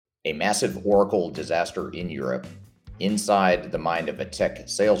A massive Oracle disaster in Europe, inside the mind of a tech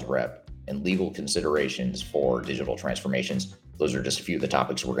sales rep, and legal considerations for digital transformations. Those are just a few of the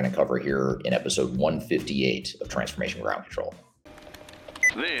topics we're going to cover here in episode 158 of Transformation Ground Control.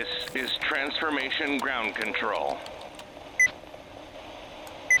 This is Transformation Ground Control,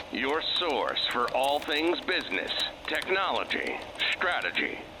 your source for all things business, technology,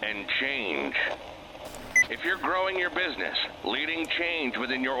 strategy, and change. If you're growing your business, leading change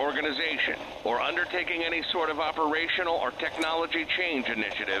within your organization, or undertaking any sort of operational or technology change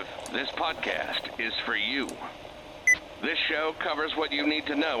initiative, this podcast is for you. This show covers what you need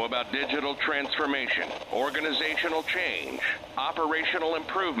to know about digital transformation, organizational change, operational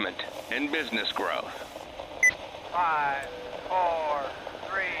improvement, and business growth. 5, 4,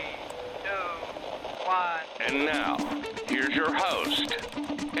 3, 2, 1. And now, here's your host,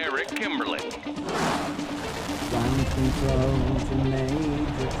 Eric Kimberling. Ground control to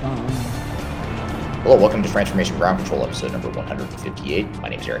Major Tom. Hello, welcome to Transformation Ground Control, episode number 158. My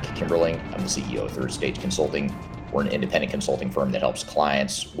name is Eric Kimberling. I'm the CEO of Third Stage Consulting. We're an independent consulting firm that helps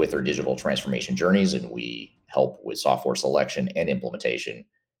clients with their digital transformation journeys, and we help with software selection and implementation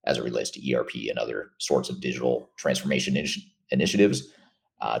as it relates to ERP and other sorts of digital transformation initiatives.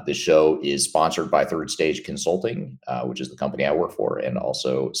 This show is sponsored by Third Stage Consulting, which is the company I work for, and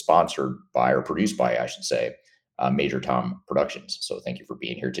also sponsored by, or produced by, I should say, Major Tom Productions. So thank you for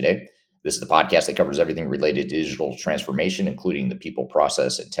being here today. This is the podcast that covers everything related to digital transformation, including the people,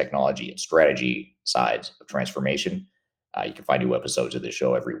 process, and technology and strategy sides of transformation. You can find new episodes of this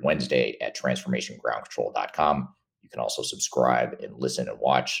show every Wednesday at transformationgroundcontrol.com. You can also subscribe and listen and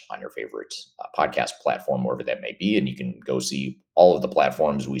watch on your favorite podcast platform, wherever that may be. And you can go see all of the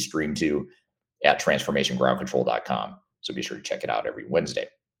platforms we stream to at transformationgroundcontrol.com. So be sure to check it out every Wednesday.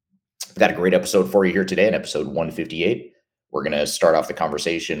 We've got a great episode for you here today in episode 158. We're going to start off the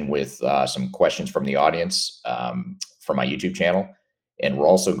conversation with some questions from the audience from my YouTube channel. And we're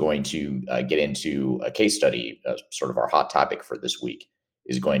also going to get into a case study. Sort of our hot topic for this week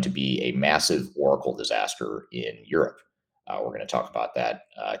is going to be a massive Oracle disaster in Europe. We're going to talk about that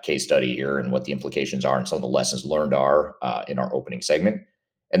case study here and what the implications are and some of the lessons learned are in our opening segment.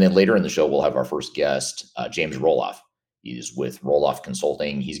 And then later in the show, we'll have our first guest, James Roloff. He's with Roloff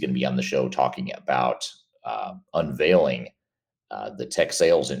Consulting. He's going to be on the show talking about unveiling the tech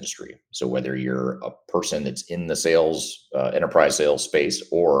sales industry. So whether you're a person that's in the sales, enterprise sales space,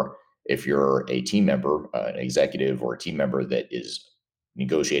 or if you're a team member, an executive or a team member that is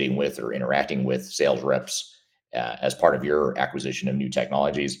negotiating with or interacting with sales reps as part of your acquisition of new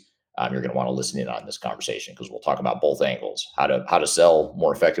technologies, you're going to want to listen in on this conversation because we'll talk about both angles: how to sell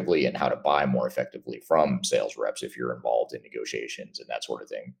more effectively and how to buy more effectively from sales reps if you're involved in negotiations and that sort of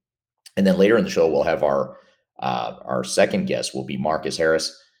thing. And then later in the show, we'll have our second guest will be Marcus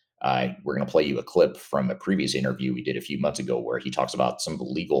Harris. We're going to play you a clip from a previous interview we did a few months ago where he talks about some of the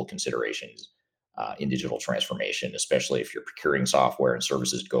legal considerations in digital transformation, especially if you're procuring software and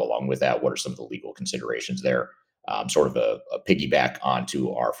services to go along with that. What are some of the legal considerations there? Sort of a piggyback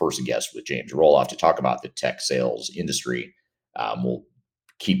onto our first guest with James Roloff to talk about the tech sales industry. We'll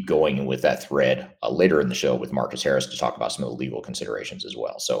keep going with that thread later in the show with Marcus Harris to talk about some of the legal considerations as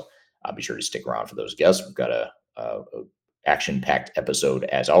well. So be sure to stick around for those guests. We've got a action-packed episode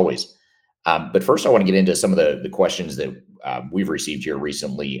as always. But first, I want to get into some of the questions that we've received here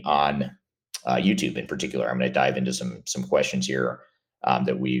recently on YouTube in particular. I'm going to dive into some questions here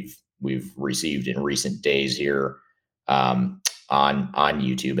that we've received in recent days here on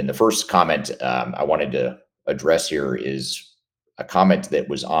YouTube. And the first comment I wanted to address here is a comment that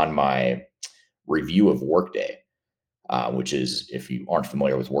was on my review of Workday. Which is, if you aren't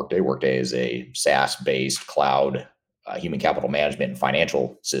familiar with Workday is a SaaS-based cloud human capital management and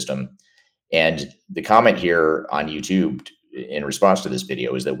financial system. And the comment here on YouTube in response to this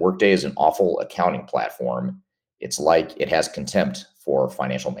video is that Workday is an awful accounting platform. It's like it has contempt for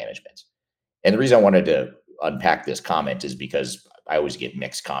financial management. And the reason I wanted to unpack this comment is because I always get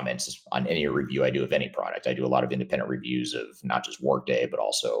mixed comments on any review I do of any product. I do a lot of independent reviews of not just Workday, but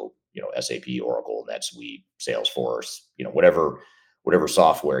also, SAP, Oracle, NetSuite, Salesforce, whatever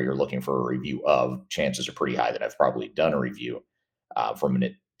software you're looking for a review of, chances are pretty high that I've probably done a review from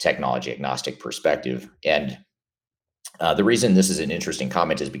a technology agnostic perspective. And the reason this is an interesting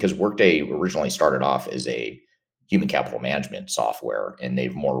comment is because Workday originally started off as a human capital management software, and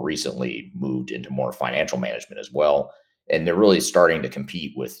they've more recently moved into more financial management as well. And they're really starting to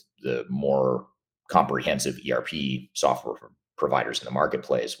compete with the more comprehensive ERP software providers in the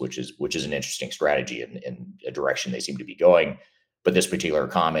marketplace, which is an interesting strategy and a direction they seem to be going. But this particular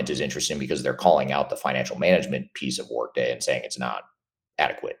comment is interesting because they're calling out the financial management piece of Workday and saying it's not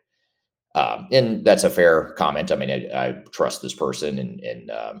adequate. And that's a fair comment. I mean, I trust this person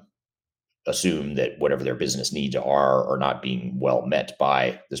and assume that whatever their business needs are not being well met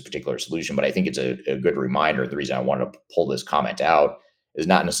by this particular solution. But I think it's a good reminder. The reason I wanted to pull this comment out is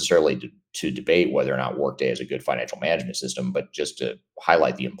not necessarily to debate whether or not Workday is a good financial management system, but just to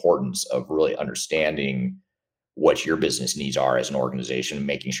highlight the importance of really understanding what your business needs are as an organization,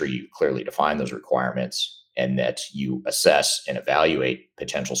 making sure you clearly define those requirements and that you assess and evaluate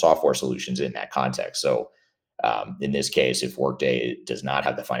potential software solutions in that context. So, in this case, if Workday does not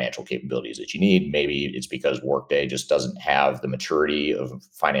have the financial capabilities that you need, maybe it's because Workday just doesn't have the maturity of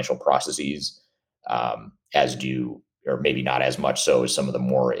financial processes as do, or maybe not as much so as some of the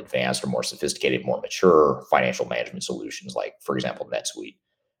more advanced or more sophisticated, more mature financial management solutions, like, for example, NetSuite.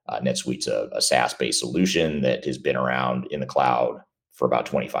 NetSuite's a SaaS-based solution that has been around in the cloud for about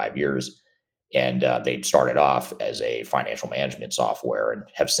 25 years. And they started off as a financial management software and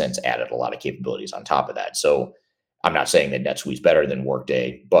have since added a lot of capabilities on top of that. So I'm not saying that NetSuite's better than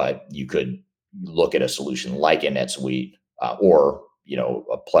Workday, but you could look at a solution like a NetSuite or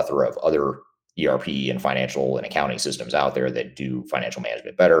a plethora of other ERP and financial and accounting systems out there that do financial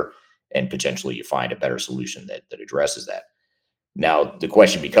management better, and potentially you find a better solution that addresses that. Now, the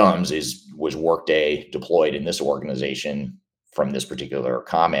question becomes was Workday deployed in this organization from this particular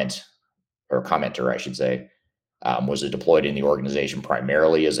comment or commenter, I should say? Was it deployed in the organization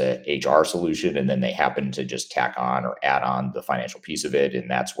primarily as a HR solution, and then they happened to just tack on or add on the financial piece of it,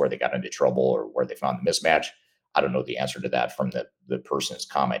 and that's where they got into trouble or where they found the mismatch? I don't know the answer to that from the person's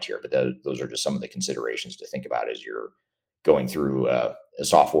comment here, but those are just some of the considerations to think about as you're going through a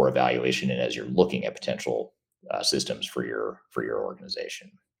software evaluation and as you're looking at potential systems for your organization.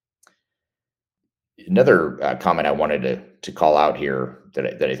 Another comment I wanted to call out here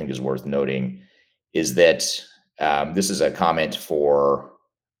that I think is worth noting is that this is a comment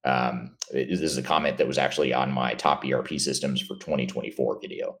this is a comment that was actually on my top ERP systems for 2024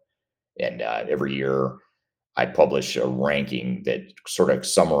 video. And every year I publish a ranking that sort of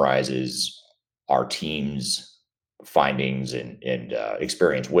summarizes our team's findings and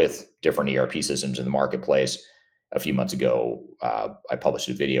experience with different ERP systems in the marketplace. A few months ago, I published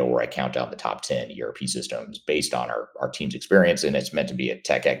a video where I count down the top 10 ERP systems based on our team's experience, and it's meant to be a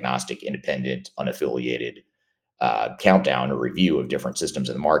tech agnostic, independent, unaffiliated countdown or review of different systems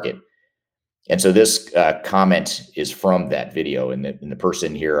in the market. And so this comment is from that video, and the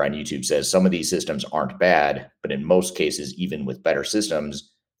person here on YouTube says some of these systems aren't bad, but in most cases, even with better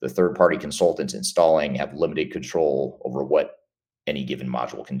systems, the third-party consultants installing have limited control over what any given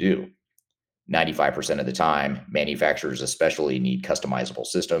module can do. 95% of the time, manufacturers especially need customizable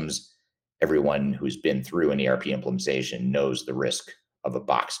systems. Everyone who's been through an ERP implementation knows the risk of a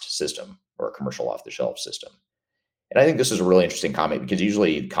boxed system or a commercial off-the-shelf system. And I think this is a really interesting comment because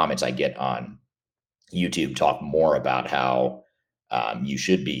usually comments I get on YouTube talk more about how you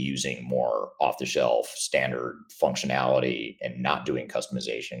should be using more off-the-shelf standard functionality and not doing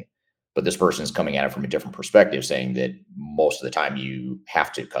customization. But this person is coming at it from a different perspective, saying that most of the time you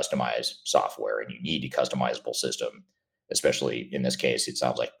have to customize software and you need a customizable system. Especially in this case, it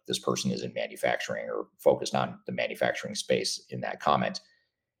sounds like this person is in manufacturing or focused on the manufacturing space in that comment.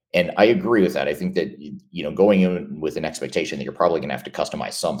 And I agree with that. I think that going in with an expectation that you're probably going to have to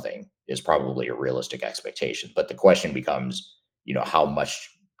customize something is probably a realistic expectation. But the question becomes, how much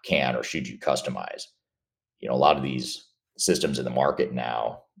can or should you customize? A lot of these systems in the market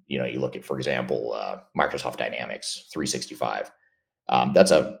now, you look at, for example, Microsoft Dynamics 365.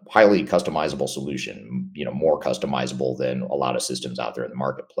 That's a highly customizable solution, more customizable than a lot of systems out there in the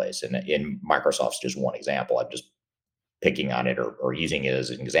marketplace. And in Microsoft's just one example. I'm just picking on it or using it as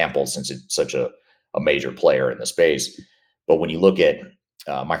an example since it's such a major player in the space. But when you look at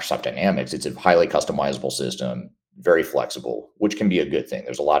Microsoft Dynamics, it's a highly customizable system, very flexible, which can be a good thing.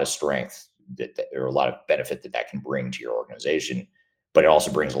 There's a lot of strength or a lot of benefit that can bring to your organization, but it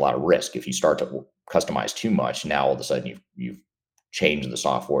also brings a lot of risk. If you start to customize too much, now all of a sudden you've changed the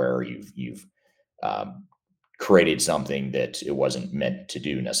software, you've created something that it wasn't meant to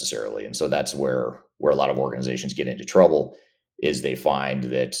do necessarily. And so that's where a lot of organizations get into trouble is they find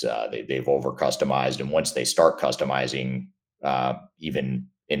that they've over customized. And once they start customizing, even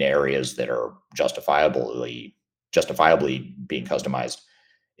in areas that are justifiably being customized,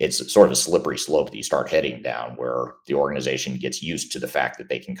 it's sort of a slippery slope that you start heading down where the organization gets used to the fact that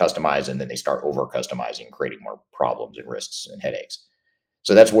they can customize and then they start over customizing, creating more problems and risks and headaches.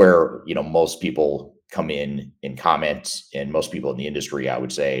 So that's where, most people come in comments, and most people in the industry, I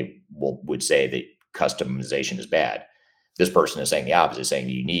would say, would say that customization is bad. This person is saying the opposite, saying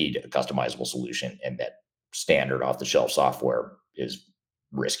you need a customizable solution and that standard off the shelf software is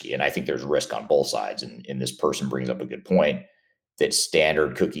risky. And I think there's risk on both sides. And this person brings up a good point that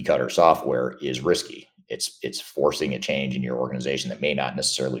standard cookie cutter software is risky. It's forcing a change in your organization that may not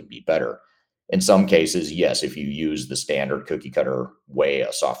necessarily be better. In some cases, yes, if you use the standard cookie cutter way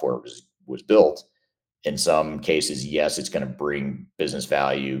a software was built, in some cases, yes, it's going to bring business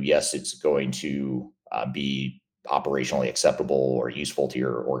value. Yes, it's going to be operationally acceptable or useful to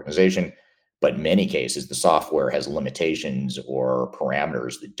your organization. But in many cases, the software has limitations or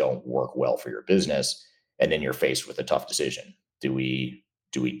parameters that don't work well for your business. And then you're faced with a tough decision. Do we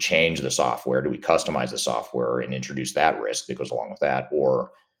change the software? Do we customize the software and introduce that risk that goes along with that?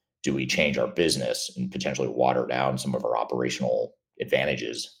 Or do we change our business and potentially water down some of our operational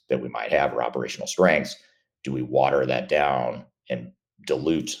advantages that we might have or operational strengths? Do we water that down and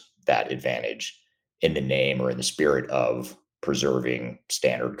dilute that advantage in the name or in the spirit of preserving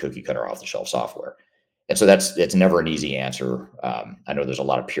standard cookie cutter off the shelf software? And so that's never an easy answer. I know there's a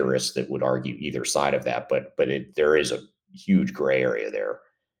lot of purists that would argue either side of that, but there is a huge gray area there.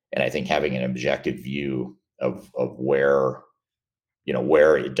 And I think having an objective view of where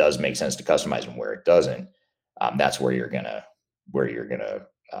where it does make sense to customize and where it doesn't, that's where you're gonna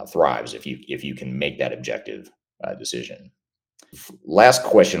thrive, is if you can make that objective decision. Last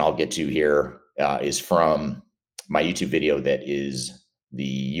question I'll get to here is from my YouTube video that is the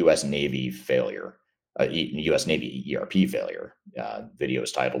U.S. Navy failure, U.S. Navy ERP failure. Video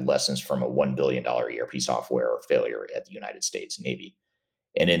is titled "Lessons from a $1 billion ERP Software Failure at the United States Navy."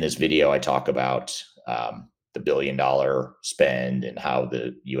 And in this video, I talk about the $1 billion spend and how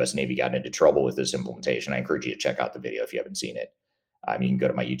the U.S. Navy got into trouble with this implementation. I encourage you to check out the video if you haven't seen it. You can go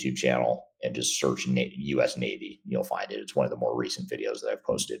to my YouTube channel and just search U.S. Navy. You'll find it. It's one of the more recent videos that I've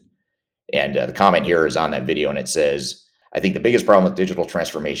posted. And the comment here is on that video, and it says, "I think the biggest problem with digital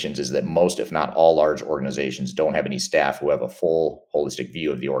transformations is that most, if not all, large organizations don't have any staff who have a full, holistic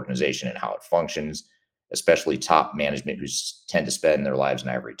view of the organization and how it functions, especially top management who tend to spend their lives in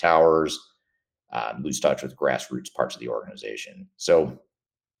ivory towers, lose touch with grassroots parts of the organization." So,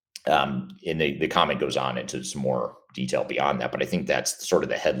 and the comment goes on into some more detail beyond that, but I think that's sort of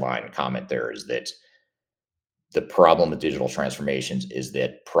the headline comment there, is that the problem with digital transformations is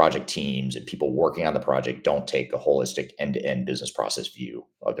that project teams and people working on the project don't take a holistic end-to-end business process view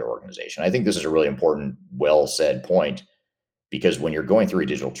of their organization. I think this is a really important, well said point, because when you're going through a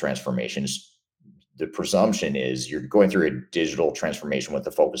digital transformations, the presumption is you're going through a digital transformation with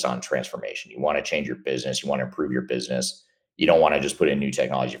the focus on transformation. You want to change your business. You want to improve your business. You don't want to just put in new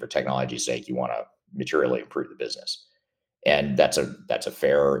technology for technology's sake. You want to materially improve the business. And that's a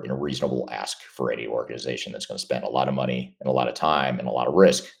fair and a reasonable ask for any organization that's going to spend a lot of money and a lot of time and a lot of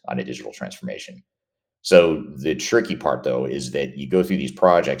risk on a digital transformation. So the tricky part, though, is that you go through these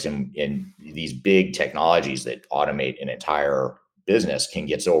projects and these big technologies that automate an entire business can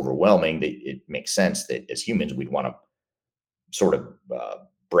get so overwhelming that it makes sense that as humans, we'd want to sort of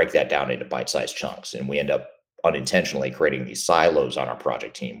break that down into bite-sized chunks. And we end up unintentionally creating these silos on our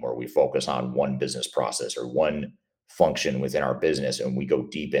project team where we focus on one business process or one function within our business, and we go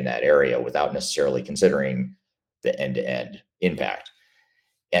deep in that area without necessarily considering the end-to-end impact.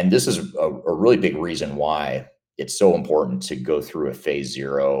 And this is a really big reason why it's so important to go through a phase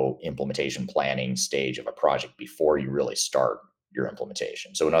zero implementation planning stage of a project before you really start your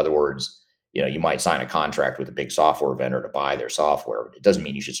implementation. So in other words, you might sign a contract with a big software vendor to buy their software. It doesn't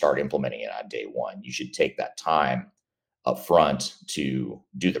mean you should start implementing it on day one. You should take that time up front to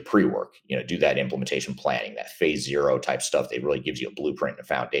do the pre-work, do that implementation planning, that phase zero type stuff that really gives you a blueprint and a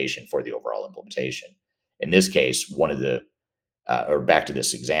foundation for the overall implementation. In this case, one of the or back to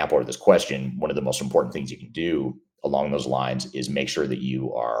this example or this question, one of the most important things you can do along those lines is make sure that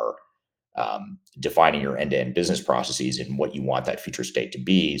you are defining your end-to-end business processes and what you want that future state to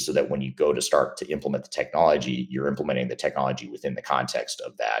be, so that when you go to start to implement the technology, you're implementing the technology within the context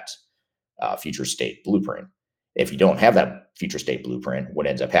of that future state blueprint. If you don't have that future state blueprint, what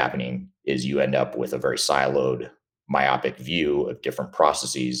ends up happening is you end up with a very siloed, myopic view of different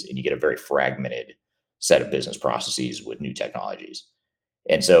processes, and you get a very fragmented set of business processes with new technologies.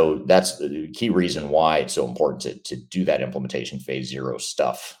 And so that's the key reason why it's so important to do that implementation phase zero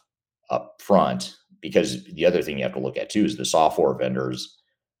stuff up front, because the other thing you have to look at too is the software vendors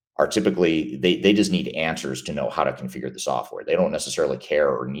are typically, they just need answers to know how to configure the software. They don't necessarily care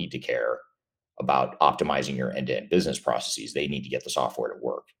or need to care about optimizing your end-to-end business processes. They need to get the software to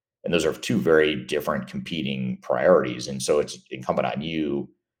work. And those are two very different competing priorities. And so it's incumbent on you,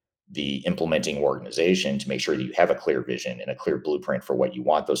 the implementing organization, to make sure that you have a clear vision and a clear blueprint for what you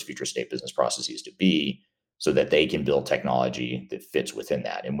want those future state business processes to be, so that they can build technology that fits within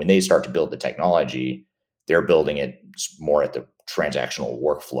that. And when they start to build the technology, They're building it more at the transactional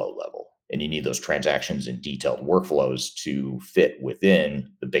workflow level. And you need those transactions and detailed workflows to fit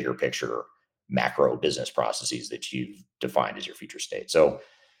within the bigger picture macro business processes that you've defined as your future state. So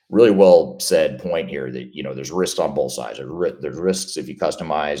really well said point here that, there's risks on both sides. There's risks if you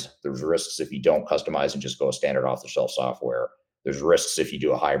customize, there's risks if you don't customize and just go standard off the shelf software. There's risks if you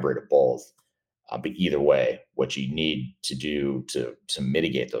do a hybrid of both. But either way, what you need to do to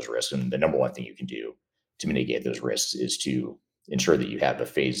mitigate those risks, and the number one thing you can do to mitigate those risks, is to ensure that you have a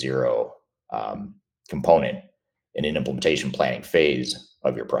phase zero component in an implementation planning phase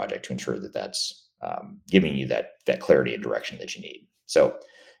of your project to ensure that that's giving you that clarity and direction that you need. So,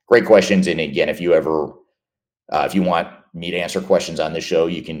 great questions. And again, if you want me to answer questions on this show,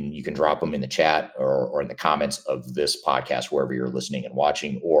 you can drop them in the chat or in the comments of this podcast, wherever you're listening and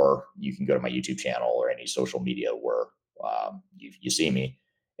watching, or you can go to my YouTube channel or any social media where you see me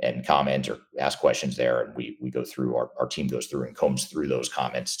and comment or ask questions there. And we go through, our team goes through and combs through those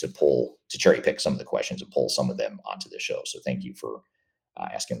comments to cherry pick some of the questions and pull some of them onto the show. So thank you for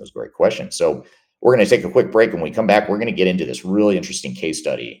asking those great questions. So we're going to take a quick break. When we come back, we're going to get into this really interesting case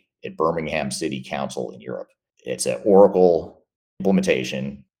study at Birmingham City Council in Europe. It's an Oracle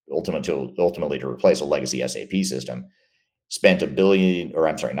implementation, ultimately to replace a legacy SAP system. Spent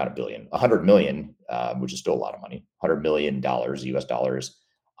 $100 million, which is still a lot of money, $100 million US dollars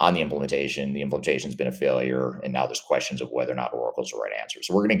on the implementation. The implementation's been a failure, and now there's questions of whether or not Oracle's the right answer.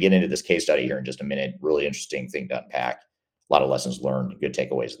 So we're going to get into this case study here in just a minute. Really interesting thing to unpack. A lot of lessons learned, good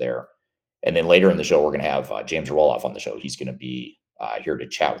takeaways there. And then later in the show, we're going to have James Roloff on the show. He's going to be here to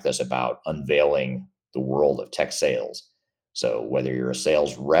chat with us about unveiling the world of tech sales. So whether you're a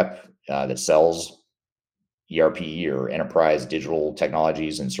sales rep that sells ERP or enterprise digital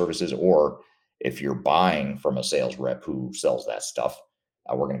technologies and services, or if you're buying from a sales rep who sells that stuff,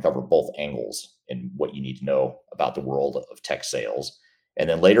 we're going to cover both angles and what you need to know about the world of tech sales. And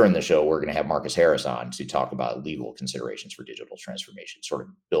then later in the show, we're going to have Marcus Harris on to talk about legal considerations for digital transformation, sort of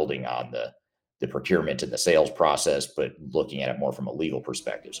building on the procurement and the sales process, but looking at it more from a legal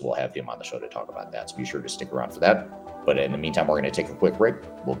perspective. So we'll have him on the show to talk about that. So be sure to stick around for that. But in the meantime, we're going to take a quick break.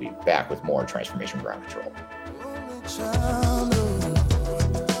 We'll be back with more Transformation Ground Control.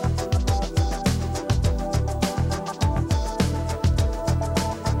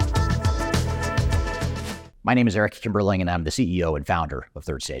 My name is Eric Kimberling, and I'm the CEO and founder of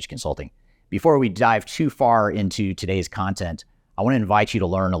Third Stage Consulting. Before we dive too far into today's content, I want to invite you to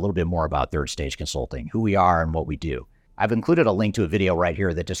learn a little bit more about Third Stage Consulting, who we are and what we do. I've included a link to a video right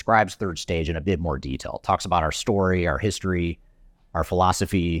here that describes Third Stage in a bit more detail. It talks about our story, our history, our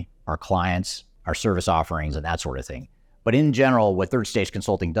philosophy, our clients, our service offerings, and that sort of thing. But in general, what Third Stage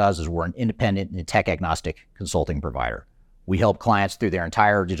Consulting does is we're an independent and tech-agnostic consulting provider. We help clients through their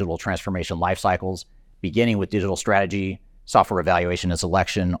entire digital transformation life cycles, beginning with digital strategy, software evaluation and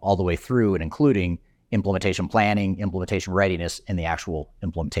selection, all the way through and including implementation planning, implementation readiness, and the actual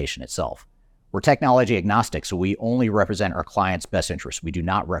implementation itself. We're technology agnostic, so we only represent our clients' best interests. We do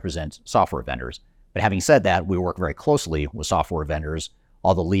not represent software vendors. But having said that, we work very closely with software vendors,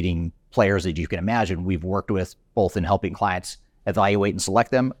 all the leading players that you can imagine we've worked with, both in helping clients evaluate and select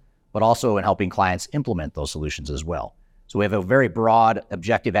them, but also in helping clients implement those solutions as well. So we have a very broad,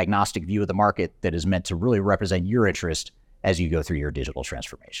 objective, agnostic view of the market that is meant to really represent your interest as you go through your digital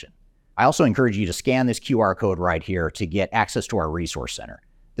transformation. I also encourage you to scan this QR code right here to get access to our resource center.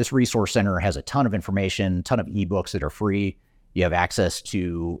 This resource center has a ton of information, a ton of ebooks that are free. You have access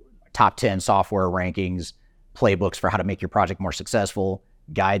to top 10 software rankings, playbooks for how to make your project more successful,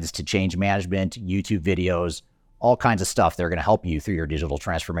 guides to change management, YouTube videos, all kinds of stuff that are going to help you through your digital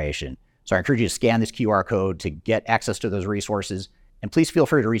transformation. So I encourage you to scan this QR code to get access to those resources. And please feel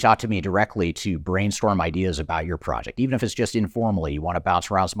free to reach out to me directly to brainstorm ideas about your project. Even if it's just informally, you want to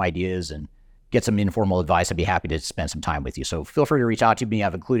bounce around some ideas and get some informal advice, I'd be happy to spend some time with you. So feel free to reach out to me.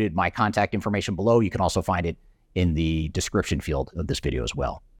 I've included my contact information below. You can also find it in the description field of this video as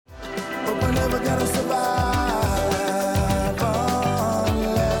well.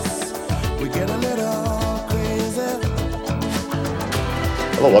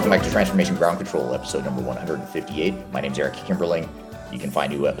 Hello, welcome back to Transformation Ground Control, episode number 158. My name is Eric Kimberling. You can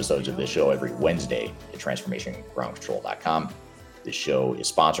find new episodes of this show every Wednesday at transformationgroundcontrol.com. This show is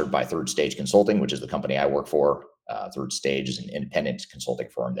sponsored by Third Stage Consulting, which is the company I work for. Third Stage is an independent consulting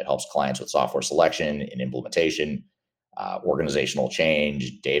firm that helps clients with software selection and implementation, organizational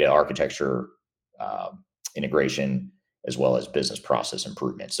change, data architecture, integration, as well as business process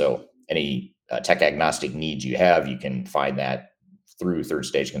improvement. So any tech agnostic needs you have, you can find that through Third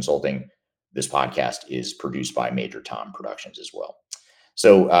Stage Consulting. This podcast is produced by Major Tom Productions as well.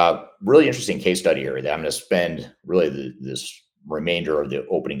 So, really interesting case study here that I'm going to spend really this remainder of the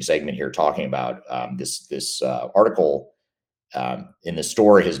opening segment here talking about. This article in the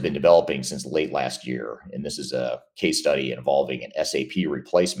story has been developing since late last year, and this is a case study involving an SAP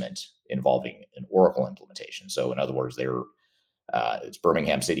replacement involving an Oracle implementation. So, in other words, it's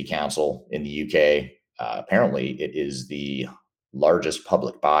Birmingham City Council in the UK. Apparently, it is the largest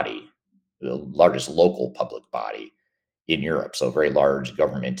public body, the largest local public body in Europe. So, a very large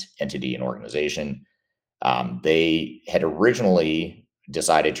government entity and organization. They had originally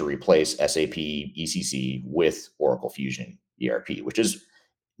decided to replace SAP ECC with Oracle Fusion ERP, which is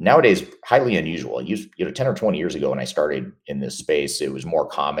nowadays highly unusual. It used, 10 or 20 years ago when I started in this space, it was more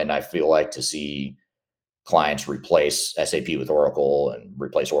common, I feel like, to see clients replace SAP with Oracle and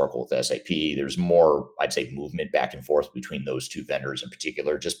replace Oracle with SAP. There's more, I'd say, movement back and forth between those two vendors in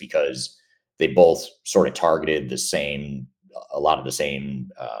particular, just because they both sort of targeted a lot of the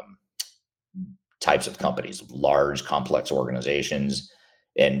same types of companies, large, complex organizations.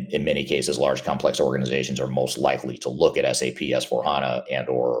 And in many cases, large, complex organizations are most likely to look at SAP S/4HANA and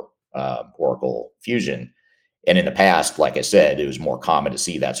or Oracle Fusion. And in the past, like I said, it was more common to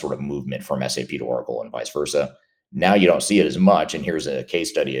see that sort of movement from SAP to Oracle and vice versa. Now you don't see it as much. And here's a case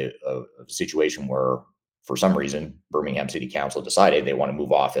study of a situation where, for some reason, Birmingham City Council decided they want to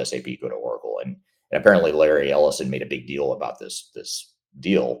move off SAP, go to Oracle. And apparently Larry Ellison made a big deal about this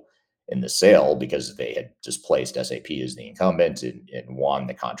deal in the sale because they had displaced SAP as the incumbent and won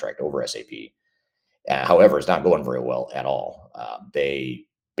the contract over SAP. However, it's not going very well at all. They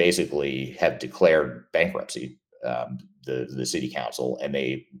basically have declared bankruptcy, the city council, and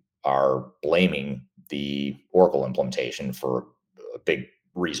they are blaming the Oracle implementation for a big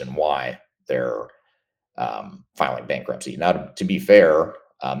reason why they're filing bankruptcy. Now, to be fair,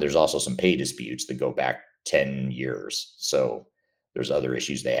 there's also some pay disputes that go back 10 years. So there's other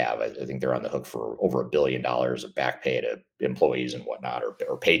issues they have. I think they're on the hook for over $1 billion of back pay to employees and whatnot,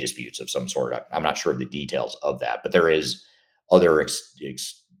 or pay disputes of some sort. I'm not sure of the details of that, but there is other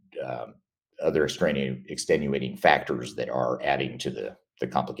other extenuating factors that are adding to the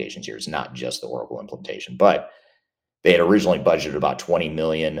complications here. It's not just the Oracle implementation, but they had originally budgeted about 20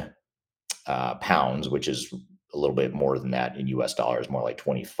 million pounds, which is a little bit more than that in US dollars, more like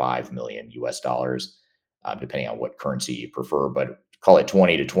 25 million US dollars, depending on what currency you prefer, but call it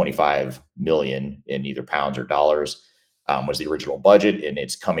 20 to 25 million in either pounds or dollars was the original budget. And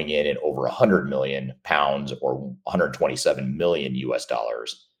it's coming in at over 100 million pounds or 127 million US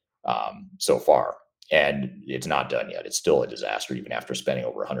dollars so far. And it's not done yet. It's still a disaster, even after spending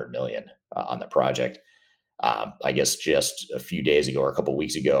over 100 million on the project. I guess just a few days ago or a couple of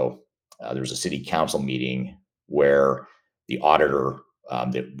weeks ago, there was a city council meeting where the auditor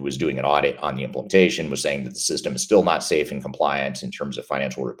that was doing an audit on the implementation was saying that the system is still not safe and compliant in terms of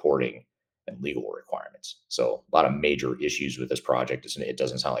financial reporting and legal requirements. So a lot of major issues with this project. It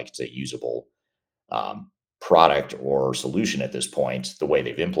doesn't sound like it's a usable product or solution at this point, the way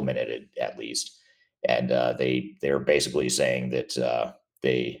they've implemented it, at least. And they're basically saying that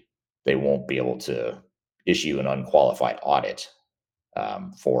they won't be able to issue an unqualified audit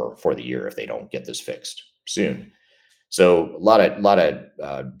for the year if they don't get this fixed soon. So a lot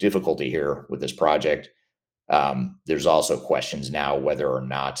of difficulty here with this project. There's also questions now whether or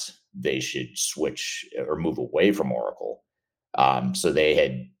not they should switch or move away from Oracle. So they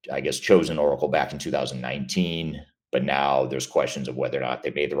had, I guess, chosen Oracle back in 2019, but now there's questions of whether or not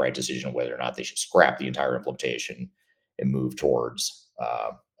they made the right decision, whether or not they should scrap the entire implementation and move towards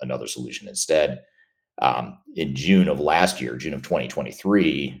another solution instead. In June of last year, June of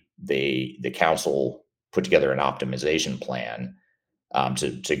 2023, the council put together an optimization plan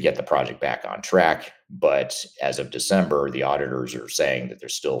to get the project back on track. But as of December, the auditors are saying that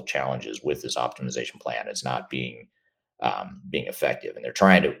there's still challenges with this optimization plan. It's not being effective, and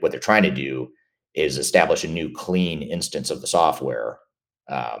what they're trying to do is establish a new clean instance of the software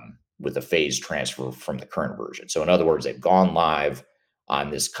with a phased transfer from the current version. So in other words, they've gone live on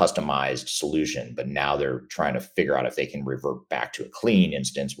this customized solution, but now they're trying to figure out if they can revert back to a clean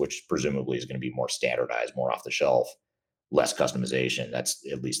instance, which presumably is going to be more standardized, more off the shelf, less customization. That's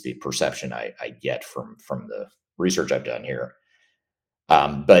at least the perception I get from the research I've done here.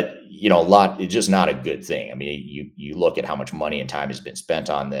 But it's just not a good thing. I mean, you look at how much money and time has been spent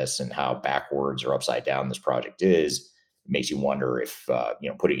on this and how backwards or upside down this project is. It makes you wonder if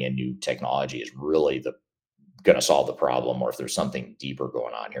putting in new technology is really going to solve the problem, or if there's something deeper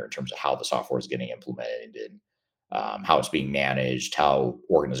going on here in terms of how the software is getting implemented and how it's being managed, how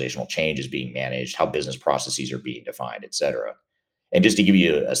organizational change is being managed, how business processes are being defined, et cetera. And just to give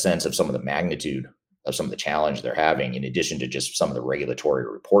you a sense of some of the magnitude some of the challenge they're having, in addition to just some of the regulatory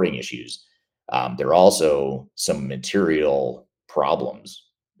reporting issues, there are also some material problems,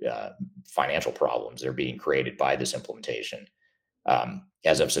 financial problems that are being created by this implementation.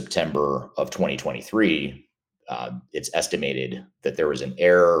 As of September of 2023, it's estimated that there was an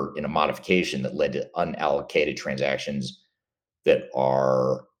error in a modification that led to unallocated transactions that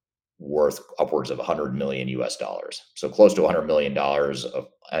are worth upwards of 100 million US dollars. So close to 100 million dollars of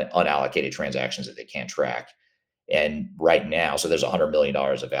unallocated transactions that they can't track. And right now, so there's 100 million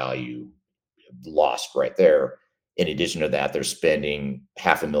dollars of value lost right there. In addition to that, they're spending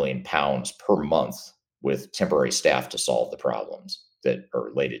 £500,000 per month with temporary staff to solve the problems that are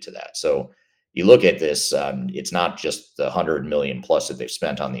related to that. So you look at this, it's not just the 100 million plus that they've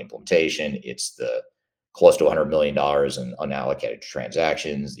spent on the implementation, it's the close to $100 million in unallocated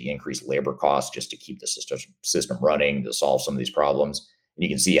transactions, the increased labor costs just to keep the system running to solve some of these problems. And you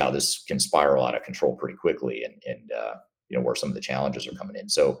can see how this can spiral out of control pretty quickly, and where some of the challenges are coming in.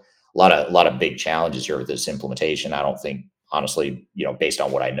 So a lot of big challenges here with this implementation. I don't think, honestly, based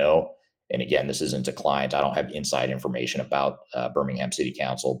on what I know, and again, this isn't a client, I don't have inside information about Birmingham City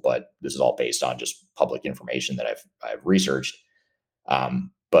Council, but this is all based on just public information that I've researched.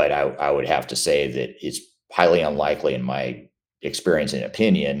 But I would have to say that it's highly unlikely, in my experience and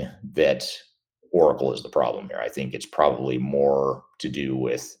opinion, that Oracle is the problem here. I think it's probably more to do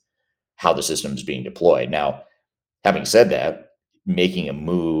with how the system is being deployed. Now, having said that, making a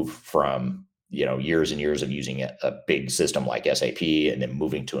move from years and years of using a big system like SAP and then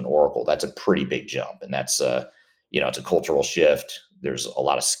moving to an Oracle, that's a pretty big jump, and that's it's a cultural shift. There's a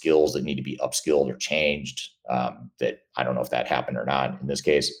lot of skills that need to be upskilled or changed. That I don't know if that happened or not in this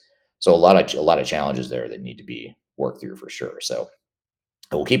case. So a lot of challenges there that need to be worked through for sure. So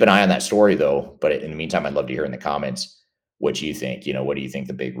we'll keep an eye on that story though. But in the meantime, I'd love to hear in the comments what you think. What do you think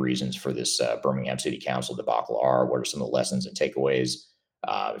the big reasons for this Birmingham City Council debacle are? What are some of the lessons and takeaways?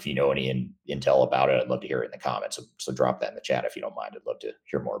 If you know any intel about it, I'd love to hear it in the comments. So drop that in the chat if you don't mind. I'd love to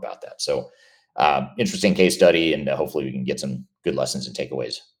hear more about that. So interesting case study, and hopefully we can get some good lessons and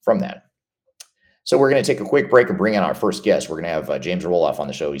takeaways from that. So we're going to take a quick break and bring in our first guest. We're going to have James Roloff on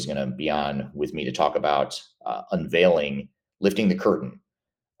the show. He's going to be on with me to talk about lifting the curtain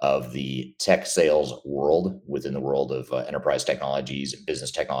of the tech sales world within the world of enterprise technologies and business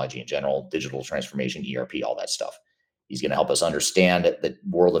technology in general, digital transformation, ERP, all that stuff. He's going to help us understand the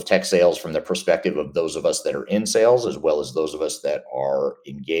world of tech sales from the perspective of those of us that are in sales, as well as those of us that are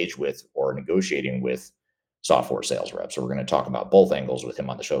engaged with or negotiating with software sales reps. So we're going to talk about both angles with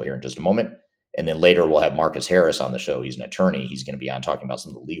him on the show here in just a moment. And then later we'll have Marcus Harris on the show. He's an attorney. He's going to be on talking about some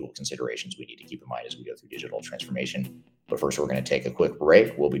of the legal considerations we need to keep in mind as we go through digital transformation. But first, we're going to take a quick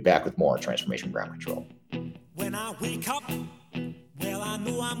break. We'll be back with more Transformation Ground Control. When I wake up, well, I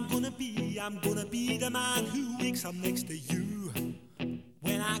know I'm gonna be the man who wakes up next to you.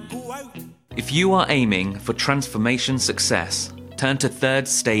 When I go out. If you are aiming for transformation success, turn to Third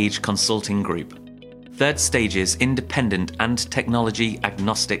Stage Consulting Group. Third Stage's independent and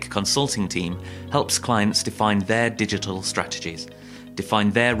technology-agnostic consulting team helps clients define their digital strategies,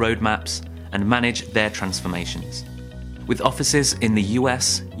 define their roadmaps, and manage their transformations. With offices in the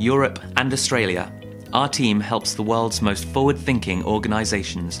US, Europe, and Australia, our team helps the world's most forward-thinking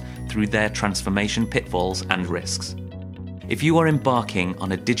organizations through their transformation pitfalls and risks. If you are embarking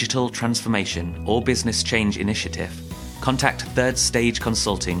on a digital transformation or business change initiative, contact Third Stage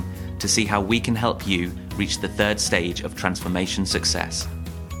Consulting to see how we can help you reach the third stage of transformation success.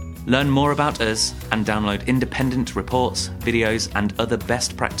 Learn more about us and download independent reports, videos, and other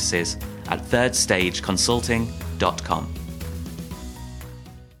best practices at thirdstageconsulting.com.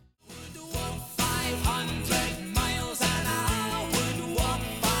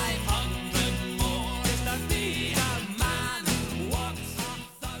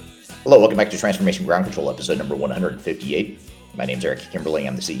 Hello, welcome back to Transformation Ground Control, episode number 158. My name is Eric Kimberling.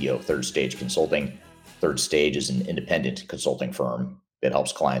 I'm the CEO of Third Stage Consulting. Third Stage is an independent consulting firm that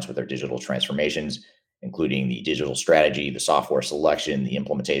helps clients with their digital transformations, including the digital strategy, the software selection, the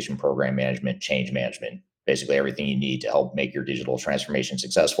implementation, program management, change management, basically everything you need to help make your digital transformation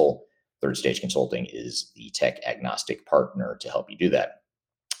successful. Third Stage Consulting is the tech agnostic partner to help you do that.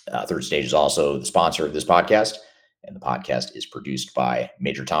 Third Stage is also the sponsor of this podcast, and the podcast is produced by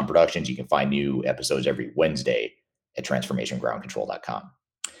Major Tom Productions. You can find new episodes every Wednesday at transformationgroundcontrol.com.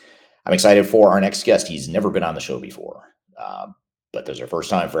 I'm excited for our next guest. He's never been on the show before, but this is our first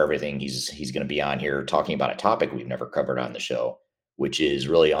time for everything. He's going to be on here talking about a topic we've never covered on the show, which is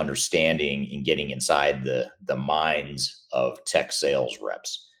really understanding and getting inside the minds of tech sales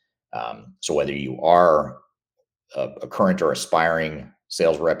reps. So whether you are a current or aspiring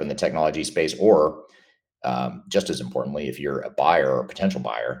sales rep in the technology space, or just as importantly, if you're a buyer or a potential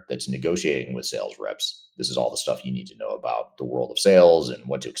buyer that's negotiating with sales reps, this is all the stuff you need to know about the world of sales and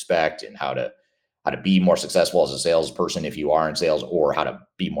what to expect and how to be more successful as a salesperson if you are in sales, or how to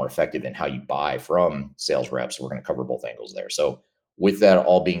be more effective in how you buy from sales reps. We're going to cover both angles there. So with that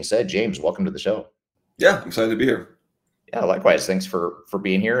all being said, James, welcome to the show. Yeah, I'm excited to be here. Yeah, likewise. Thanks for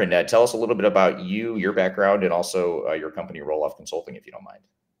being here, and tell us a little bit about you, your background, and also your company, Roll-Off Consulting, if you don't mind.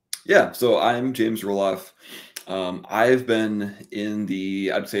 Yeah, so I'm James Roloff. I've been in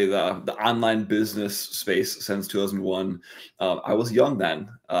I'd say the online business space since 2001. I was young then.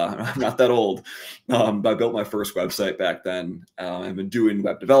 I'm not that old. I built my first website back then. I've been doing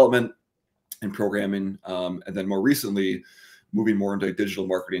web development and programming, and then more recently, moving more into digital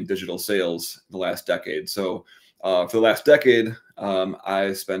marketing, digital sales in the last decade. So for the last decade,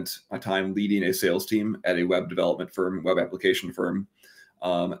 I spent my time leading a sales team at a web development firm, web application firm.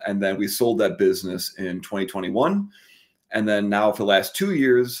 And then we sold that business in 2021. And then now for the last 2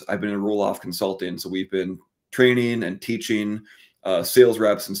 years, I've been in Roll-Off Consulting. So we've been training and teaching sales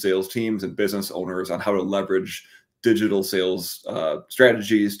reps and sales teams and business owners on how to leverage digital sales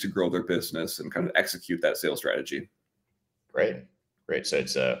strategies to grow their business and kind of execute that sales strategy. Great. So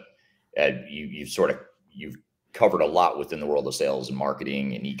it's you've covered a lot within the world of sales and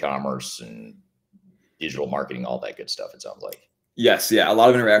marketing and e-commerce and digital marketing, all that good stuff, it sounds like. Yes, yeah, a lot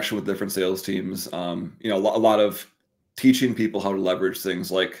of interaction with different sales teams. A lot of teaching people how to leverage things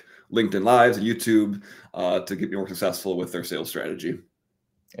like LinkedIn Lives and YouTube to get more successful with their sales strategy.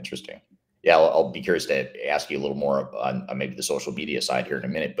 Interesting. Yeah, I'll be curious to ask you a little more on maybe the social media side here in a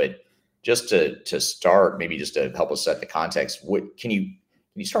minute, but just to start, maybe just to help us set the context, can you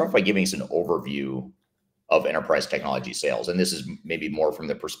start off by giving us an overview of enterprise technology sales? And this is maybe more from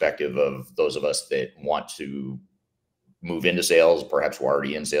the perspective of those of us that want to move into sales, perhaps we're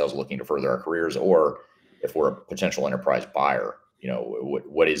already in sales looking to further our careers, or if we're a potential enterprise buyer,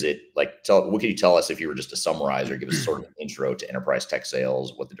 what is it like? What can you tell us if you were just to summarize or give us sort of an intro to enterprise tech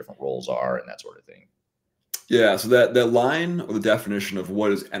sales, what the different roles are and that sort of thing? Yeah, so that line or the definition of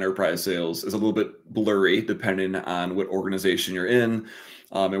what is enterprise sales is a little bit blurry depending on what organization you're in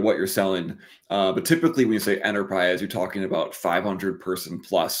and what you're selling. But typically when you say enterprise, you're talking about 500 person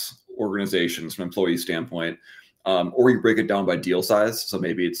plus organizations from an employee standpoint. Or you break it down by deal size. So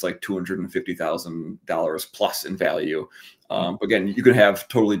maybe it's like $250,000 plus in value. Again, you can have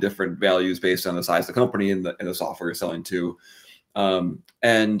totally different values based on the size of the company and the software you're selling to.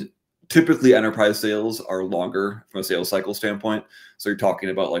 And typically enterprise sales are longer from a sales cycle standpoint. So you're talking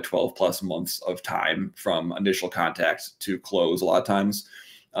about like 12 plus months of time from initial contact to close a lot of times.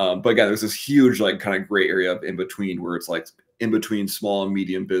 But again, there's this huge like kind of gray area in between where it's like in between small and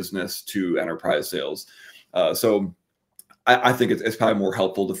medium business to enterprise sales. So I think it's probably more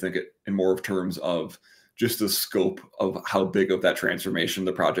helpful to think it in more of terms of just the scope of how big of that transformation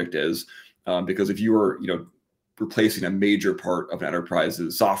the project is. Because if you were, replacing a major part of an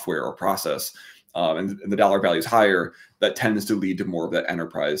enterprise's software or process, and the dollar value is higher, that tends to lead to more of that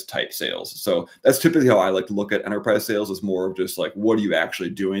enterprise type sales. So that's typically how I like to look at enterprise sales, is more of just like, what are you actually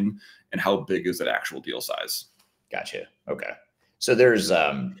doing and how big is that actual deal size? Gotcha. Okay. So there's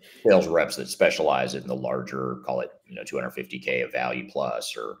sales reps that specialize in the larger, call it, 250K of value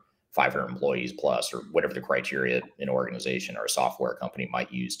plus, or 500 employees plus, or whatever the criteria an organization or a software company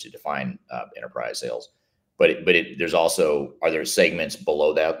might use to define enterprise sales. But there's also, are there segments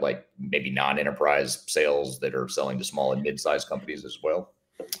below that, like maybe non-enterprise sales that are selling to small and mid-sized companies as well?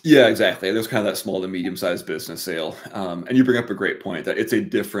 Yeah, exactly. There's kind of that small to medium-sized business sale. And you bring up a great point that it's a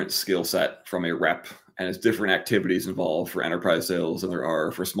different skill set from a rep, and it's different activities involved for enterprise sales than there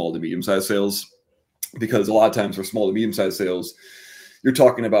are for small to medium-sized sales. Because a lot of times for small to medium-sized sales, you're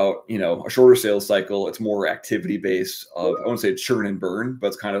talking about, a shorter sales cycle. It's more activity based of, I won't say churn and burn, but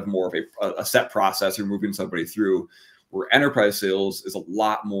it's kind of more of a set process you're moving somebody through, where enterprise sales is a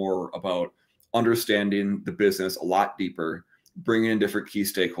lot more about understanding the business a lot deeper, bringing in different key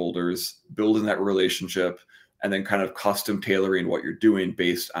stakeholders, building that relationship, and then kind of custom tailoring what you're doing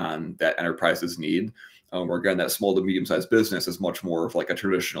based on that enterprise's need. Where again, that small to medium-sized business is much more of like a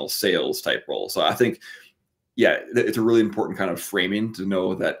traditional sales type role. So I think, yeah, it's a really important kind of framing to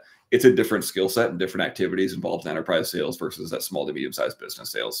know that it's a different skill set and different activities involved in enterprise sales versus that small to medium-sized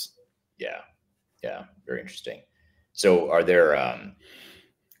business sales. Yeah, very interesting. So are there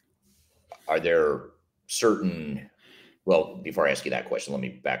certain, well, before I ask you that question, let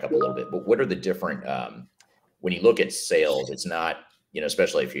me back up a little bit. But what are the different, when you look at sales, it's not,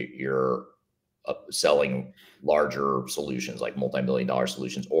 especially if you're selling larger solutions like multi-million-dollar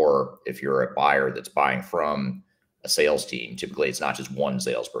solutions, or if you're a buyer that's buying from a sales team, typically it's not just one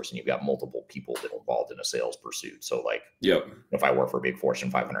salesperson. You've got multiple people that are involved in a sales pursuit. So like, Yep. if I work for a big Fortune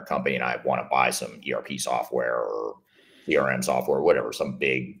 500 company and I want to buy some ERP software or CRM software, whatever, some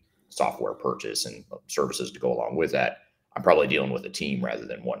big software purchase and services to go along with that, I'm probably dealing with a team rather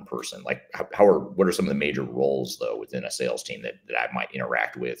than one person. Like what are some of the major roles though within a sales team that I might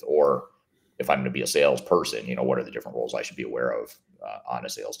interact with? Or if I'm going to be a salesperson, what are the different roles I should be aware of on a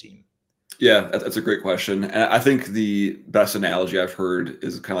sales team? Yeah, that's a great question. And I think the best analogy I've heard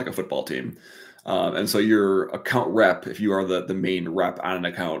is kind of like a football team. And so your account rep, if you are the main rep on an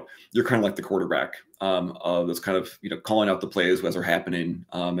account, you're kind of like the quarterback that's kind of, calling out the plays as they're happening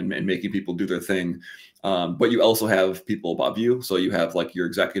and making people do their thing. But you also have people above you. So you have like your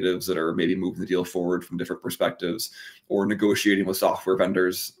executives that are maybe moving the deal forward from different perspectives or negotiating with software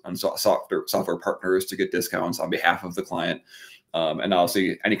vendors and software partners to get discounts on behalf of the client. And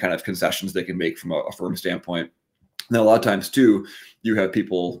obviously any kind of concessions they can make from a firm standpoint. Now, a lot of times too, you have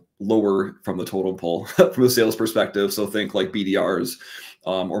people lower from the totem pole from a sales perspective. So think like BDRs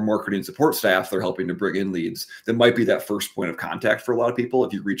or marketing support staff. They're helping to bring in leads. That might be that first point of contact for a lot of people.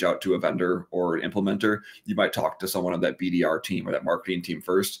 If you reach out to a vendor or an implementer, you might talk to someone on that BDR team or that marketing team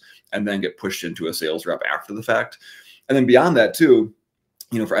first, and then get pushed into a sales rep after the fact. And then beyond that too,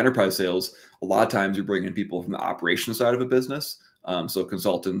 for enterprise sales, a lot of times you're bringing people from the operations side of a business. So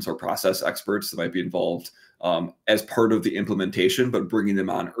consultants or process experts that might be involved as part of the implementation, but bringing them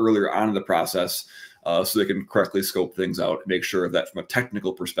on earlier on in the process so they can correctly scope things out and make sure that from a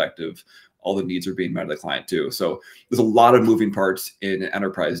technical perspective, all the needs are being met by the client too. So there's a lot of moving parts in an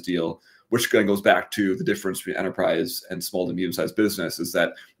enterprise deal, which kind of goes back to the difference between enterprise and small to medium-sized business is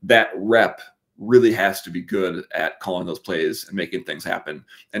that rep really has to be good at calling those plays and making things happen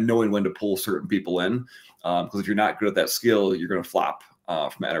and knowing when to pull certain people in. Because if you're not good at that skill, you're going to flop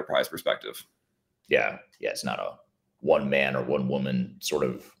from an enterprise perspective. Yeah. It's not a one man or one woman sort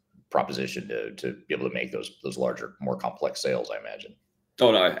of proposition to be able to make those larger, more complex sales, I imagine.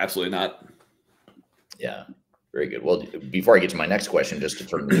 Oh, no, absolutely not. Yeah. Very good. Well, before I get to my next question, just to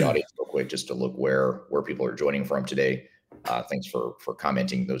turn to the audience real quick, just to look where people are joining from today. Thanks for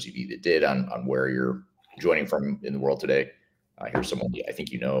commenting, those of you that did, on where you're joining from in the world today. Here's someone I think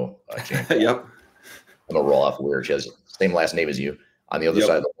James. Yep. I'm going to roll off where she has the same last name as you on the other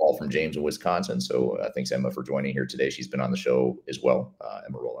side of the wall from James in Wisconsin. So thanks, Emma, for joining here today. She's been on the show as well,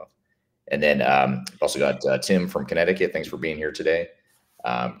 Emma Roloff. And then we've also got Tim from Connecticut. Thanks for being here today.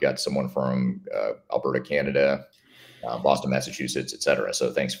 Got someone from Alberta, Canada, Boston, Massachusetts, et cetera.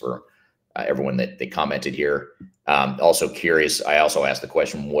 So thanks for everyone that they commented here. Also curious, I also asked the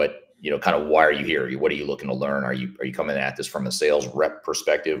question, kind of why are you here? What are you looking to learn? Are you coming at this from a sales rep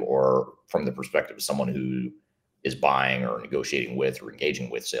perspective or from the perspective of someone who is buying or negotiating with or engaging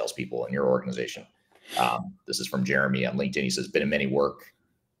with salespeople in your organization? This is from Jeremy on LinkedIn. He says, been in many work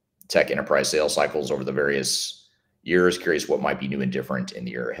tech enterprise sales cycles over the various years. Curious what might be new and different in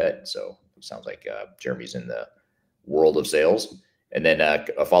the year ahead. So it sounds like Jeremy's in the world of sales. And then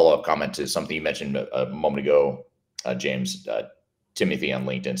a follow-up comment to something you mentioned a moment ago, James. Timothy on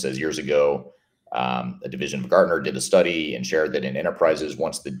LinkedIn says, years ago, a division of Gartner did a study and shared that in enterprises,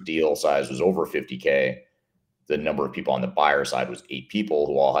 once the deal size was over 50K, the number of people on the buyer side was 8 people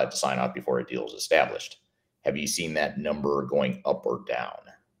who all had to sign up before a deal was established. Have you seen that number going up or down?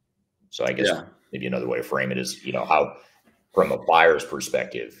 So I guess maybe another way to frame it is, how, from a buyer's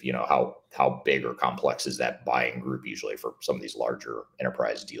perspective, how big or complex is that buying group usually for some of these larger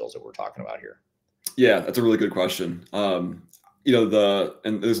enterprise deals that we're talking about here? Yeah, that's a really good question. And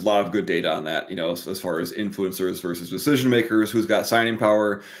there's a lot of good data on that, as far as influencers versus decision makers, who's got signing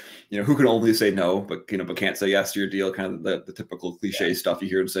power, who can only say no, but can't say yes to your deal, kind of the typical cliche stuff you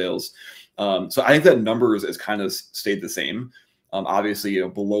hear in sales. So I think that numbers has kind of stayed the same. Obviously,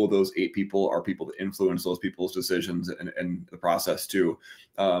 below those 8 people are people that influence those people's decisions and the process too.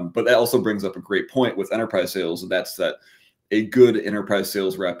 But that also brings up a great point with enterprise sales, and that's that a good enterprise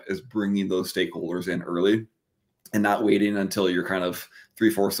sales rep is bringing those stakeholders in early and not waiting until you're kind of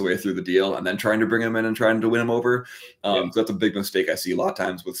 3/4 the way through the deal and then trying to bring them in and trying to win them over. So that's a big mistake I see a lot of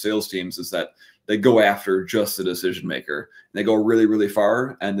times with sales teams is that they go after just the decision maker. And they go really, really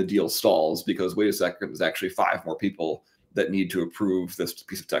far and the deal stalls because, wait a second, there's actually 5 more people that need to approve this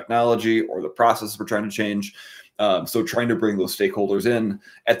piece of technology or the process we're trying to change. So trying to bring those stakeholders in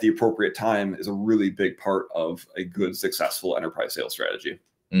at the appropriate time is a really big part of a good, successful enterprise sales strategy.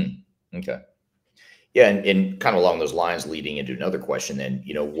 Okay. Yeah. And kind of along those lines, leading into another question then,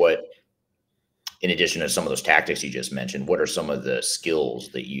 what, in addition to some of those tactics you just mentioned, what are some of the skills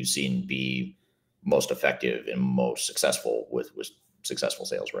that you've seen be most effective and most successful with successful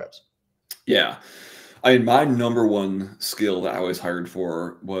sales reps? Yeah. I mean, my number one skill that I always hired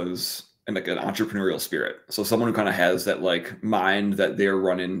for was like an entrepreneurial spirit. So someone who kind of has that like mind that they're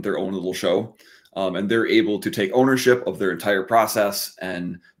running their own little show, and they're able to take ownership of their entire process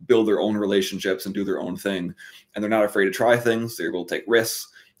and build their own relationships and do their own thing. And they're not afraid to try things. They're able to take risks.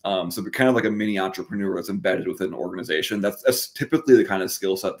 So they're kind of like a mini entrepreneur that's embedded within an organization. That's typically the kind of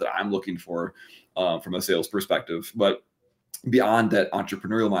skill set that I'm looking for from a sales perspective. But beyond that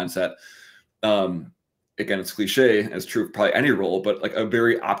entrepreneurial mindset, again, it's cliche, it's true of probably any role, but like a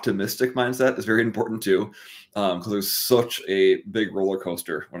very optimistic mindset is very important too, because there's such a big roller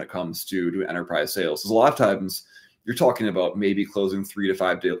coaster when it comes to doing enterprise sales. Because a lot of times you're talking about maybe closing 3 to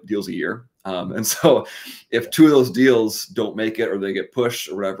 5 deals a year. And so if 2 of those deals don't make it or they get pushed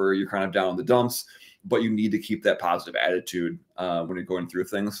or whatever, you're kind of down in the dumps, but you need to keep that positive attitude when you're going through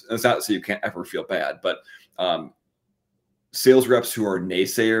things. And it's not so you can't ever feel bad, but sales reps who are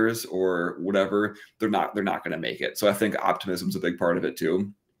naysayers or whatever, they're not going to make it. So I think optimism is a big part of it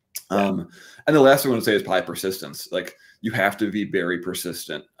too. And the last thing I want to say is probably persistence. Like you have to be very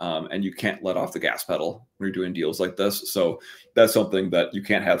persistent, and you can't let off the gas pedal when you're doing deals like this. So that's something that you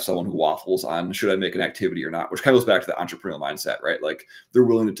can't have someone who waffles on, should I make an activity or not, which kind of goes back to the entrepreneurial mindset, right? Like they're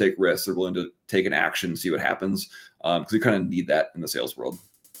willing to take risks. They're willing to take an action, see what happens. Because you kind of need that in the sales world.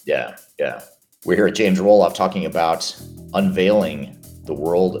 Yeah. We're here at James Roloff talking about unveiling the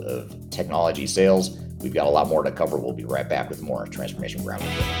world of technology sales. We've got a lot more to cover. We'll be right back with more Transformation Ground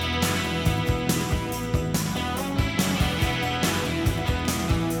Control.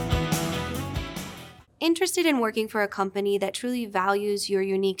 Interested in working for a company that truly values your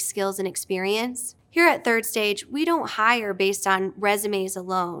unique skills and experience? Here at Third Stage, we don't hire based on resumes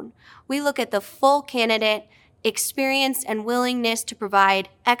alone. We look at the full candidate, experience, and willingness to provide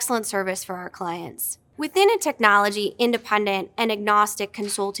excellent service for our clients. Within a technology, independent, and agnostic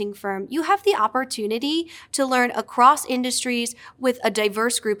consulting firm, you have the opportunity to learn across industries with a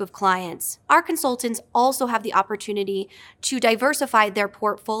diverse group of clients. Our consultants also have the opportunity to diversify their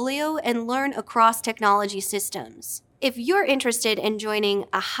portfolio and learn across technology systems. If you're interested in joining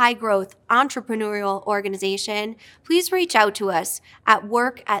a high-growth entrepreneurial organization, please reach out to us at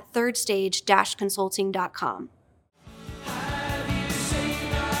work@thirdstage-consulting.com.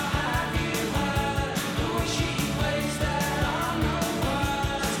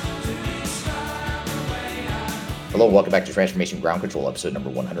 Hello, welcome back to Transformation Ground Control, episode number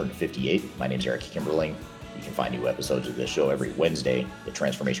 158. My name is Eric Kimberling. You can find new episodes of this show every Wednesday at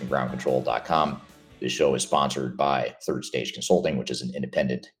transformationgroundcontrol.com. This show is sponsored by Third Stage Consulting, which is an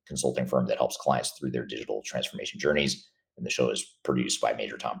independent consulting firm that helps clients through their digital transformation journeys. And the show is produced by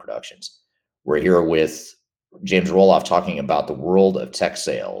Major Tom Productions. We're here with James Roloff talking about the world of tech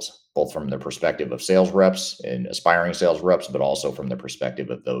sales, both from the perspective of sales reps and aspiring sales reps, but also from the perspective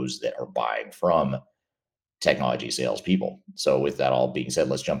of those that are buying from technology salespeople. So with that all being said,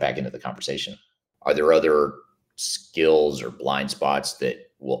 let's jump back into the conversation. Are there other skills or blind spots that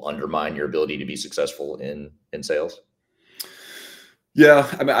will undermine your ability to be successful in sales? Yeah.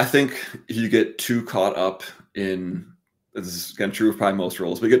 I mean, I think if you get too caught up in, this is again true of probably most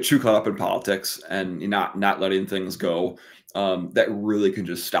roles, but you get too caught up in politics and you're not letting things go, that really can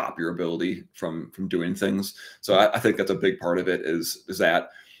just stop your ability from doing things. So I think that's a big part of it is that,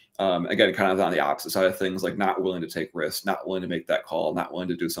 again, kind of on the opposite side of things, like not willing to take risks, not willing to make that call, not willing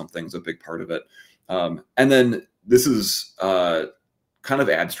to do something is a big part of it. And then this is kind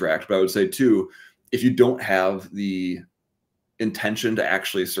of abstract, but I would say too, if you don't have the intention to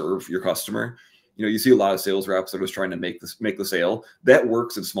actually serve your customer, you see a lot of sales reps that are just trying to make the sale. That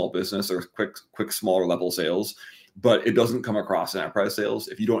works in small business or quick, smaller level sales, but it doesn't come across in enterprise sales.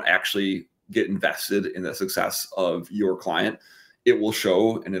 If you don't actually get invested in the success of your client, it will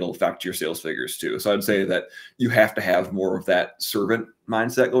show and it'll affect your sales figures too. So I'd say that you have to have more of that servant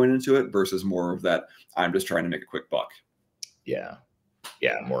mindset going into it versus more of that, I'm just trying to make a quick buck. Yeah.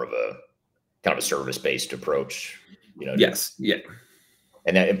 More of a kind of a service-based approach, Yes. Yeah.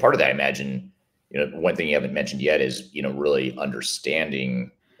 And part of that, I imagine, one thing you haven't mentioned yet is, really understanding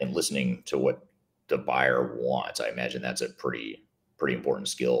and listening to what the buyer wants. I imagine that's a pretty important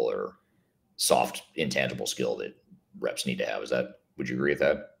skill or soft, intangible skill that reps need to have. Would you agree with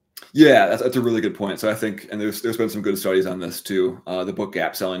that? Yeah, that's a really good point. So I think, and there's been some good studies on this too. The book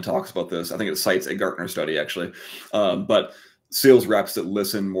Gap Selling talks about this. I think it cites a Gartner study actually. But sales reps that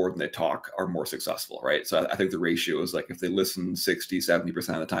listen more than they talk are more successful, right? So I think the ratio is like if they listen 60-70%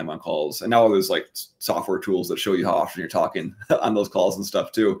 of the time on calls, and now there's like software tools that show you how often you're talking on those calls and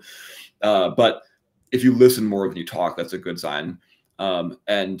stuff too. But if you listen more than you talk, that's a good sign.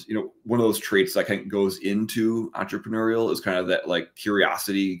 And one of those traits that kind of goes into entrepreneurial is kind of that like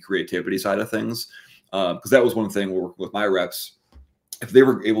curiosity, creativity side of things. Because that was one thing we're working with my reps. If they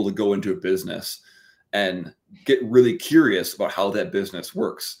were able to go into a business and get really curious about how that business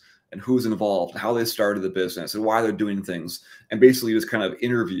works and who's involved, how they started the business and why they're doing things, and basically just kind of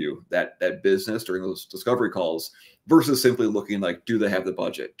interview that business during those discovery calls versus simply looking like, do they have the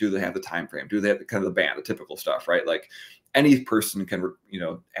budget? Do they have the time frame? Do they have kind of the band, the typical stuff, right? Like any person can,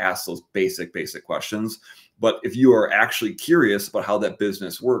 ask those basic questions. But if you are actually curious about how that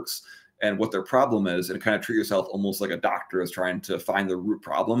business works and what their problem is, and kind of treat yourself almost like a doctor is trying to find the root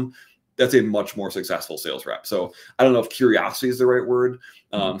problem, that's a much more successful sales rep. So I don't know if curiosity is the right word.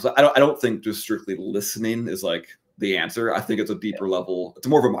 So I don't think just strictly listening is like the answer. I think it's a deeper level. It's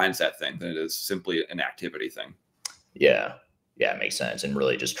more of a mindset thing than it is simply an activity thing. Yeah. Yeah, it makes sense. And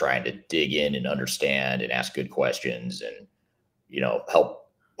really just trying to dig in and understand and ask good questions and,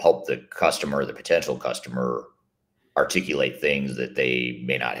 help the customer, the potential customer, articulate things that they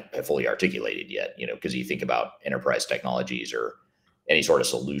may not have fully articulated yet, because you think about enterprise technologies or any sort of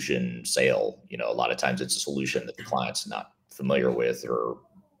solution sale, a lot of times it's a solution that the client's not familiar with or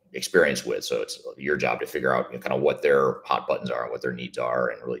experienced with. So it's your job to figure out kind of what their hot buttons are and what their needs are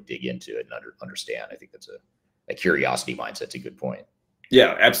and really dig into it and understand. I think that's a curiosity mindset's a good point.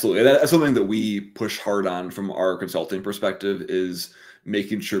 Yeah, absolutely. That's something that we push hard on from our consulting perspective, is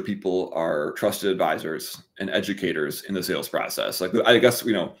making sure people are trusted advisors and educators in the sales process. Like, I guess,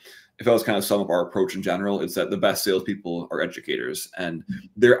 if I was kind of sum up our approach in general, it's that the best salespeople are educators, and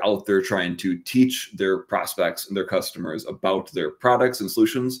they're out there trying to teach their prospects and their customers about their products and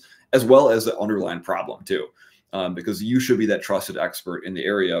solutions, as well as the underlying problem too. Because you should be that trusted expert in the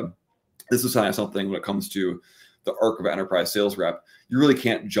area. This is kind of something when it comes to the arc of an enterprise sales rep. You really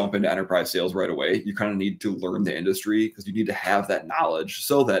can't jump into enterprise sales right away. You kind of need to learn the industry, because you need to have that knowledge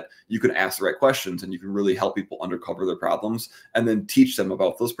so that you can ask the right questions and you can really help people uncover their problems and then teach them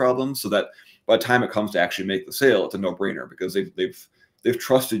about those problems, so that by the time it comes to actually make the sale, it's a no-brainer, because they've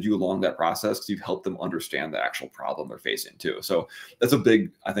trusted you along that process because you've helped them understand the actual problem they're facing too. So that's a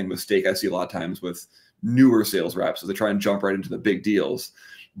big, I think, mistake I see a lot of times with newer sales reps, is they try and jump right into the big deals.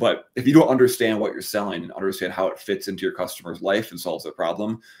 But if you don't understand what you're selling and understand how it fits into your customer's life and solves their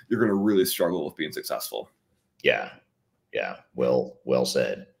problem, you're going to really struggle with being successful. Yeah. Yeah. Well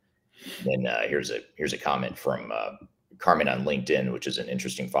said. And here's a comment from Carmen on LinkedIn, which is an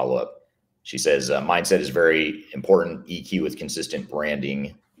interesting follow-up. She says, mindset is very important. EQ with consistent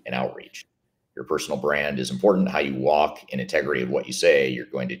branding and outreach. Your personal brand is important. How you walk and integrity of what you say you're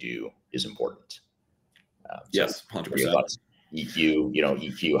going to do is important. Yes, 100%. EQ,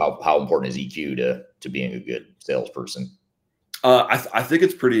 EQ, how important is EQ to being a good salesperson? I think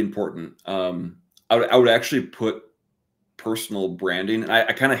it's pretty important. I would actually put personal branding, and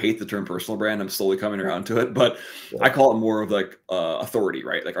I kind of hate the term personal brand. I'm slowly coming around to it, but I call it more of like authority,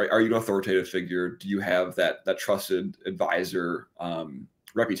 right? Like, are you an authoritative figure? Do you have that trusted advisor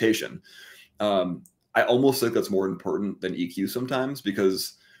reputation? I almost think that's more important than EQ sometimes,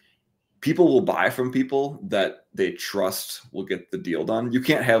 because people will buy from people that they trust will get the deal done. You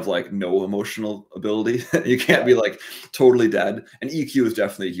can't have like no emotional ability. You can't be like totally dead. And EQ is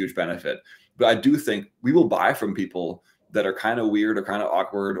definitely a huge benefit. But I do think we will buy from people that are kind of weird or kind of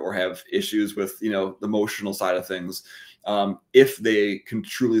awkward or have issues with, the emotional side of things. If they can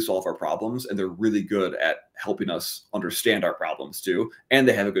truly solve our problems and they're really good at helping us understand our problems too, and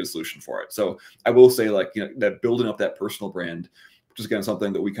they have a good solution for it. So I will say, like, that building up that personal brand, which is again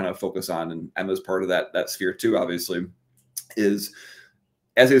something that we kind of focus on, and Emma's part of that sphere too, obviously, is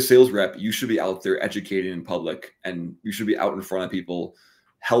as a sales rep, you should be out there educating in public, and you should be out in front of people,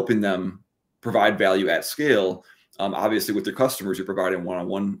 helping them provide value at scale. Obviously, with your customers, you're providing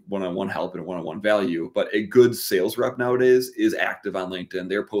one-on-one help and one-on-one value. But a good sales rep nowadays is active on LinkedIn.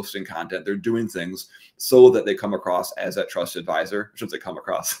 They're posting content. They're doing things so that they come across as that trusted advisor. I shouldn't say come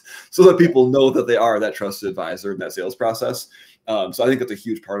across, so that people know that they are that trusted advisor in that sales process. So I think that's a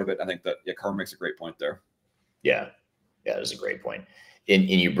huge part of it. I think that Carmen makes a great point there. Yeah, that's a great point. And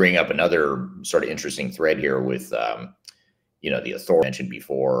you bring up another sort of interesting thread here with the authority mentioned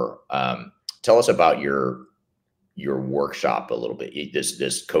before. Tell us about your workshop a little bit,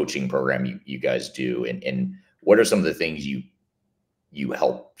 this coaching program you guys do, and what are some of the things you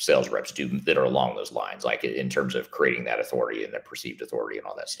help sales reps do that are along those lines, like in terms of creating that authority and that perceived authority and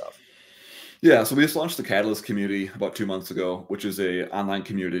all that stuff? Yeah, so we just launched the Catalyst community about 2 months ago, which is a online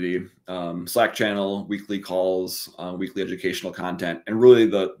community, Slack channel, weekly calls, weekly educational content. And really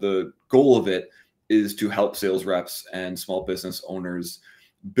the goal of it is to help sales reps and small business owners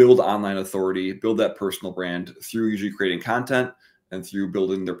build online authority, build that personal brand through usually creating content and through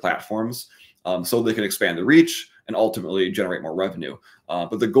building their platforms, so they can expand the reach and ultimately generate more revenue.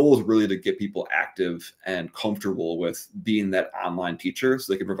 But the goal is really to get people active and comfortable with being that online teacher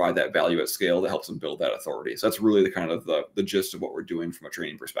so they can provide that value at scale that helps them build that authority. So that's really the kind of the gist of what we're doing from a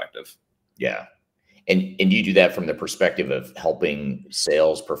training perspective. Yeah. And you do that from the perspective of helping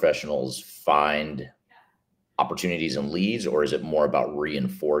sales professionals find opportunities and leads, or is it more about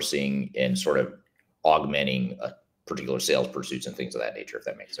reinforcing and sort of augmenting a particular sales pursuits and things of that nature, if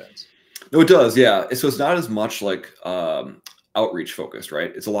that makes sense? No, it does. Yeah. So it's not as much like outreach focused,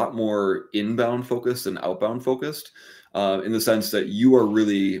 right? It's a lot more inbound focused and outbound focused in the sense that you are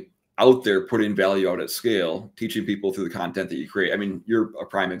really out there putting value out at scale, teaching people through the content that you create. I mean, you're a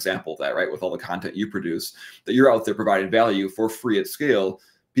prime example of that, right? With all the content you produce, that you're out there providing value for free at scale.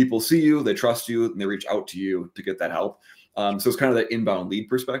 People see you, they trust you, and they reach out to you to get that help. So it's kind of that inbound lead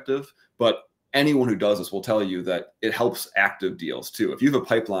perspective. But anyone who does this will tell you that it helps active deals too. If you have a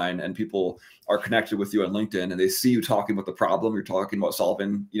pipeline and people are connected with you on LinkedIn and they see you talking about the problem you're talking about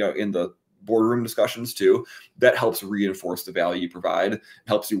solving, in the boardroom discussions too, that helps reinforce the value you provide,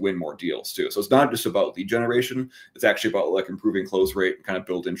 helps you win more deals too. So it's not just about lead generation. It's actually about like improving close rate and kind of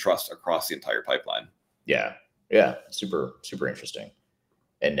building trust across the entire pipeline. Yeah. Yeah. Super, super interesting.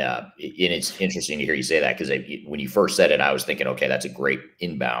 And it's interesting to hear you say that, because when you first said it, I was thinking, okay, that's a great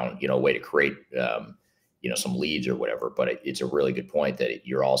inbound, way to create, some leads or whatever. But it's a really good point that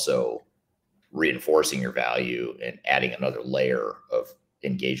you're also reinforcing your value and adding another layer of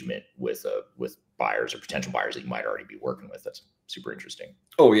engagement with buyers or potential buyers that you might already be working with. That's super interesting.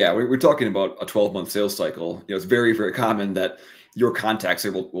 Oh yeah, we're talking about a 12-month sales cycle. It's very, very common that your contacts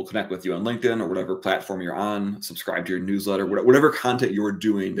will connect with you on LinkedIn or whatever platform you're on, subscribe to your newsletter, whatever content you're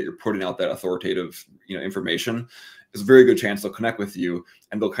doing that you're putting out that authoritative, information. There's a very good chance they'll connect with you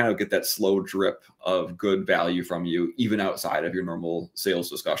and they'll kind of get that slow drip of good value from you, even outside of your normal sales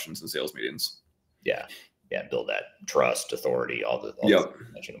discussions and sales meetings. Yeah. Yeah. Build that trust, authority, all the things you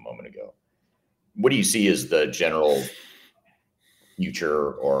mentioned a moment ago. What do you see as the general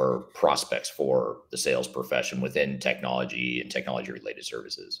future or prospects for the sales profession within technology and technology related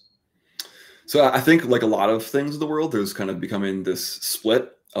services? So I think like a lot of things in the world, there's kind of becoming this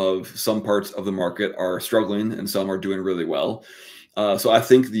split of some parts of the market are struggling and some are doing really well. So I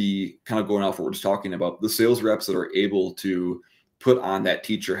think the kind of going off what we're just talking about, the sales reps that are able to put on that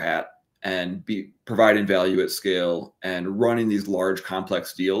teacher hat and be providing value at scale and running these large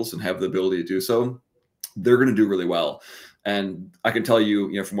complex deals and have the ability to do so, they're going to do really well. And I can tell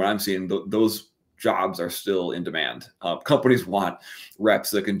you, from what I'm seeing, those jobs are still in demand. Companies want reps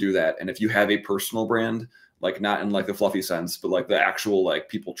that can do that. And if you have a personal brand, like not in like the fluffy sense, but like the actual, like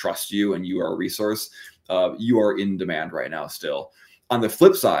people trust you and you are a resource, you are in demand right now still. On the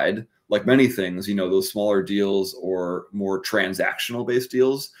flip side, like many things, those smaller deals or more transactional based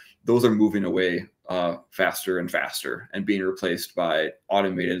deals, those are moving away faster and faster and being replaced by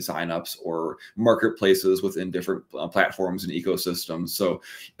automated signups or marketplaces within different platforms and ecosystems. So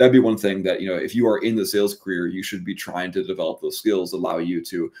that'd be one thing that, if you are in the sales career, you should be trying to develop those skills, allow you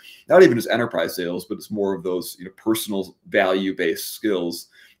to not even just enterprise sales, but it's more of those, personal value-based skills.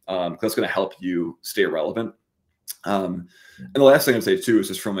 That's going to help you stay relevant. And the last thing I'd say too, is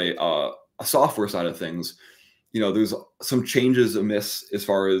just from a software side of things, there's some changes amiss as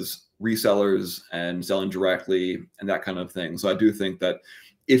far as resellers and selling directly and that kind of thing. So I do think that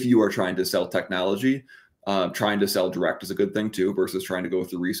if you are trying to sell technology, trying to sell direct is a good thing too, versus trying to go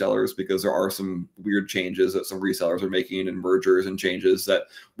through resellers, because there are some weird changes that some resellers are making and mergers and changes that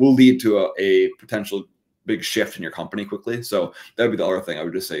will lead to a potential big shift in your company quickly. So that would be the other thing I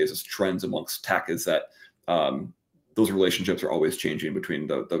would just say is just trends amongst tech is that those relationships are always changing between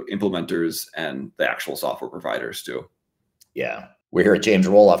the implementers and the actual software providers too. Yeah. We're here at James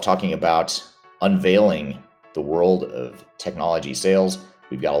Roloff talking about unveiling the world of technology sales.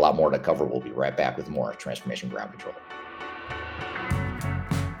 We've got a lot more to cover. We'll be right back with more Transformation Ground Control.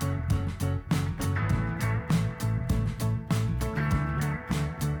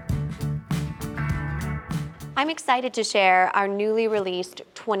 I'm excited to share our newly released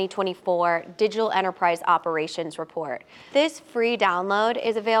 2024 Digital Enterprise Operations Report. This free download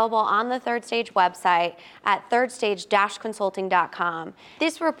is available on the Third Stage website at thirdstage-consulting.com.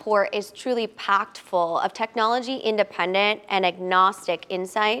 This report is truly packed full of technology-independent and agnostic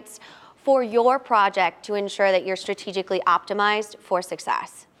insights for your project to ensure that you're strategically optimized for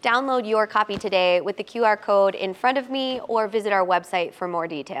success. Download your copy today with the QR code in front of me or visit our website for more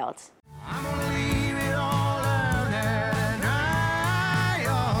details.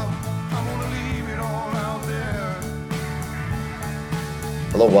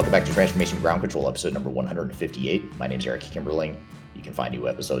 Hello, welcome back to Transformation Ground Control, episode number 158. My name is Eric Kimberling. You You can find new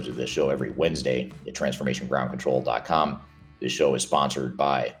episodes of this show every Wednesday at transformationgroundcontrol.com. This show is sponsored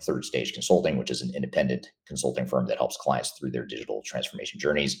by Third Stage Consulting, which is an independent consulting firm that helps clients through their digital transformation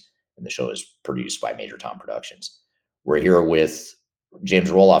journeys. And the show is produced by Major Tom Productions. We're here with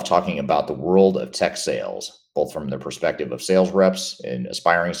James Roloff talking about the world of tech sales, both from the perspective of sales reps and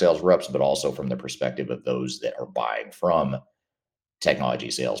aspiring sales reps, but also from the perspective of those that are buying from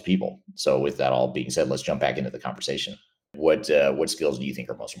technology salespeople. So with that all being said, let's jump back into the conversation. What skills do you think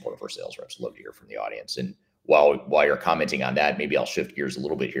are most important for sales reps? I'd love to hear from the audience. And while you're commenting on that, maybe I'll shift gears a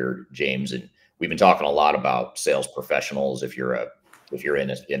little bit here, James. And we've been talking a lot about sales professionals. If you're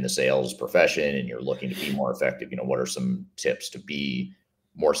in the sales profession and you're looking to be more effective, what are some tips to be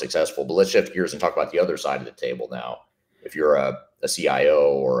more successful? But let's shift gears and talk about the other side of the table now. If you're a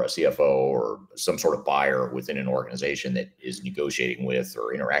CIO or a CFO or some sort of buyer within an organization that is negotiating with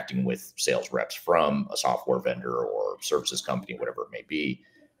or interacting with sales reps from a software vendor or services company, whatever it may be,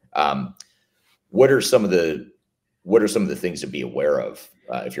 what are some of the things to be aware of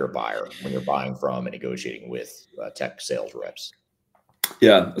if you're a buyer when you're buying from and negotiating with tech sales reps?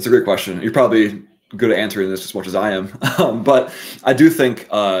 Yeah, that's a great question. You're probably good at answering this as much as I am. But I do think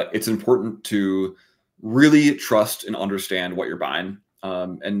it's important to really trust and understand what you're buying,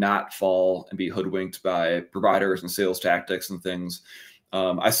 and not fall and be hoodwinked by providers and sales tactics and things.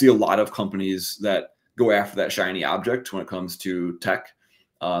 I see a lot of companies that go after that shiny object when it comes to tech.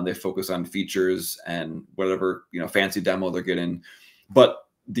 They focus on features and whatever, fancy demo they're getting. But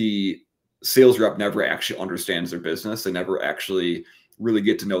the sales rep never actually understands their business. They never actually really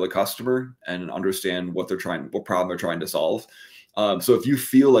get to know the customer and understand what problem they're trying to solve. So if you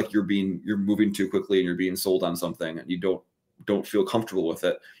feel like you're moving too quickly and you're being sold on something and you don't feel comfortable with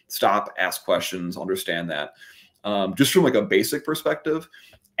it, stop, ask questions, understand that. Just from like a basic perspective,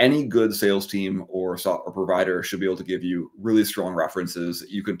 any good sales team or provider should be able to give you really strong references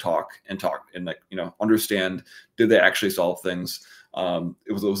that you can talk and understand, did they actually solve things?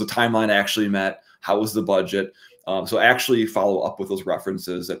 It was a timeline actually met? How was the budget? So actually follow up with those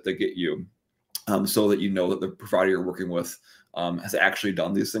references that they get you, so that you know that the provider you're working with has actually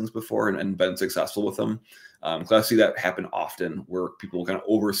done these things before and been successful with them. Because I see that happen often where people kind of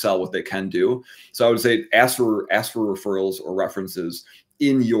oversell what they can do. So I would say ask for referrals or references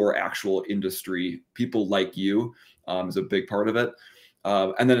in your actual industry. People like you is a big part of it.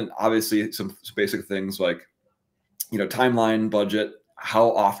 And then obviously some basic things like, timeline, budget,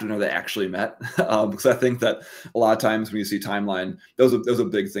 how often are they actually met? Because I think that a lot of times when you see timeline, that was a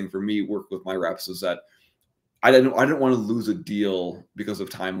big thing for me. Work with my reps is that I didn't want to lose a deal because of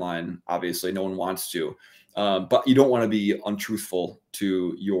timeline. Obviously, no one wants to, but you don't want to be untruthful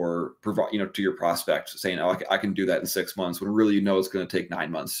to your to your prospect, saying, "Oh, I can do that in 6 months," when really it's going to take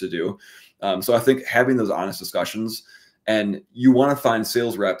 9 months to do. So I think having those honest discussions, and you want to find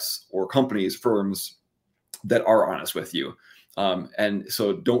sales reps or companies, firms that are honest with you. And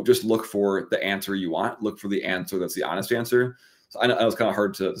so don't just look for the answer you want, look for the answer that's the honest answer. So I know it's kind of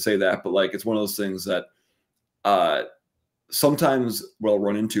hard to say that, but like, it's one of those things that sometimes what I'll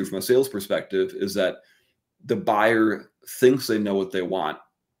run into from a sales perspective is that the buyer thinks they know what they want.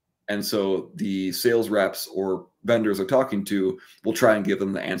 And so the sales reps or vendors they're talking to will try and give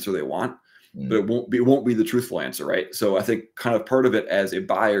them the answer they want, but it won't be the truthful answer, right? So I think kind of part of it as a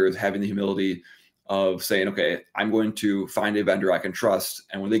buyer is having the humility of saying, okay, I'm going to find a vendor I can trust.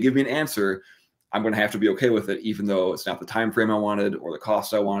 And when they give me an answer, I'm going to have to be okay with it, even though it's not the time frame I wanted or the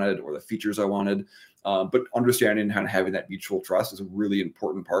cost I wanted or the features I wanted. But understanding and having that mutual trust is a really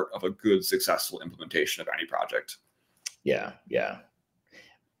important part of a good, successful implementation of any project. Yeah.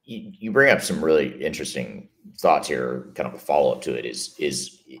 You bring up some really interesting thoughts here. Kind of a follow-up to it is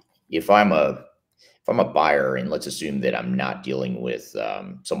if I'm a buyer, and let's assume that I'm not dealing with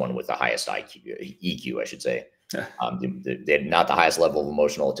someone with the highest EQ, I should say. They're not the highest level of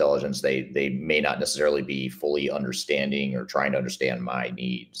emotional intelligence. They may not necessarily be fully understanding or trying to understand my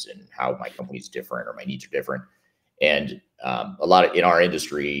needs and how my company's different or my needs are different. And a lot of in our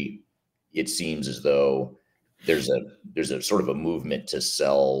industry, it seems as though there's a sort of a movement to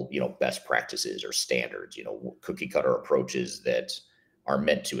sell, best practices or standards, cookie cutter approaches that are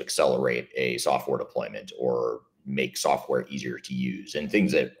meant to accelerate a software deployment or make software easier to use, and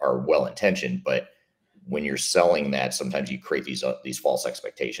things that are well intentioned, but when you're selling that, sometimes you create these false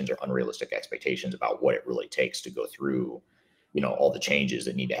expectations or unrealistic expectations about what it really takes to go through, all the changes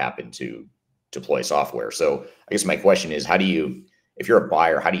that need to happen to deploy software. So I guess my question is, if you're a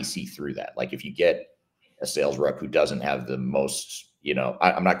buyer, how do you see through that? Like if you get a sales rep who doesn't have the most,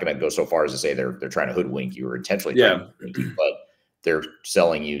 I'm not going to go so far as to say they're trying to hoodwink you or intentionally trying to hoodwink you, but they're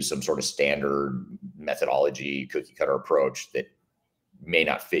selling you some sort of standard methodology, cookie cutter approach that may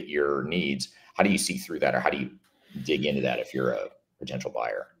not fit your needs. How do you see through that, or how do you dig into that if you're a potential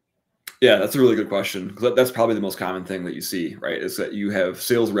buyer? Yeah, that's a really good question, because that's probably the most common thing that you see, right? Is that you have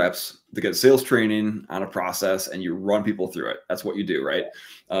sales reps that get sales training on a process and you run people through it. That's what you do, right?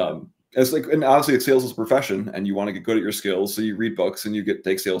 It's like, and obviously sales is a profession and you want to get good at your skills. So you read books and you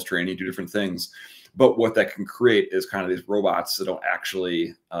take sales training, do different things. But what that can create is kind of these robots that don't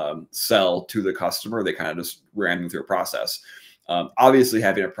actually sell to the customer. They kind of just ram them through a process. Obviously,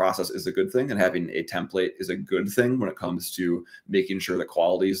 having a process is a good thing, and having a template is a good thing when it comes to making sure the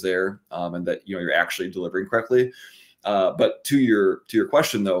quality is there and that you're actually delivering correctly. But to your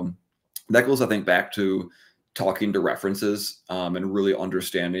question, though, that goes, I think, back to talking to references and really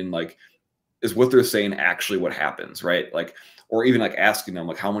understanding, like, is what they're saying actually what happens, right? Like, or even like asking them,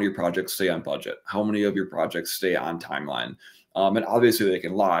 like, how many of your projects stay on budget? How many of your projects stay on timeline? And obviously they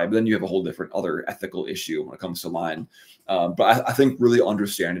can lie, but then you have a whole different other ethical issue when it comes to lying. But I think really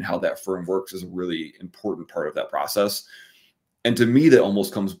understanding how that firm works is a really important part of that process. And to me, that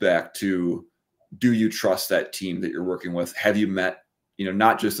almost comes back to, do you trust that team that you're working with? Have you met,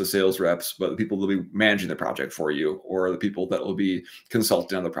 not just the sales reps, but the people that will be managing the project for you, or the people that will be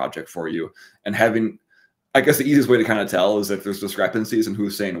consulting on the project for you? And having, I guess the easiest way to kind of tell is if there's discrepancies in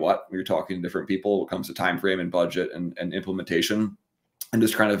who's saying what when you're talking to different people when it comes to time frame and budget and implementation, and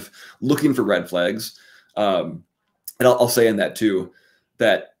just kind of looking for red flags. And I'll say in that too,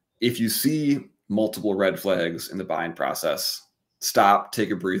 that if you see multiple red flags in the buying process, stop,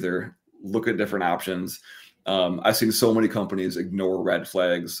 take a breather, look at different options. I've seen so many companies ignore red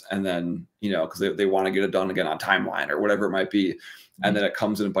flags and then, because they want to get it done again on timeline or whatever it might be. And then it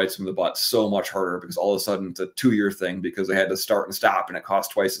comes in and bites them in the butt so much harder, because all of a sudden it's a 2-year thing because they had to start and stop and it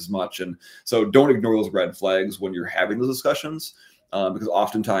costs twice as much. And so don't ignore those red flags when you're having those discussions, because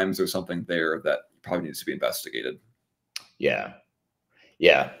oftentimes there's something there that probably needs to be investigated. Yeah.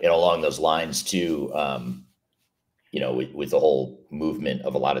 Yeah. And along those lines too, with the whole movement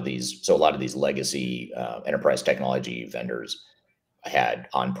of a lot of these legacy enterprise technology vendors had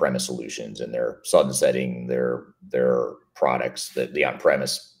on-premise solutions, and they're sunsetting their products, the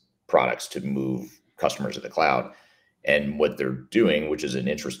on-premise products, to move customers to the cloud. And what they're doing, which is an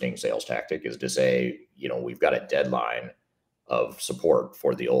interesting sales tactic, is to say, we've got a deadline of support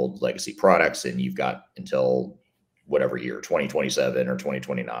for the old legacy products, and you've got until whatever year, 2027 or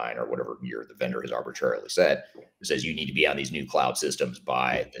 2029 or whatever year the vendor has arbitrarily set, it says you need to be on these new cloud systems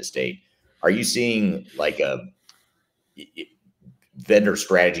by this date. Are you seeing like vendor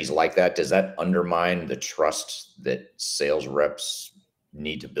strategies like that? Does that undermine the trust that sales reps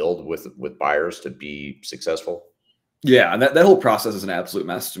need to build with buyers to be successful? Yeah, and that whole process is an absolute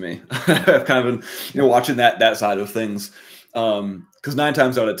mess to me. I've kind of been, watching that side of things. Because 9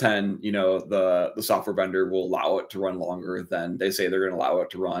 times out of 10, the software vendor will allow it to run longer than they say they're going to allow it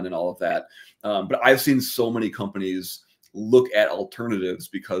to run and all of that. But I've seen so many companies look at alternatives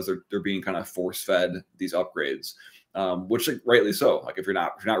because they're being kind of force fed these upgrades, which, like, rightly so. Like, if you're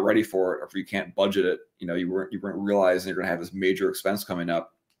not ready for it, or if you can't budget it, you weren't realizing you're going to have this major expense coming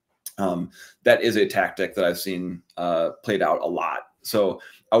up. That is a tactic that I've seen played out a lot. So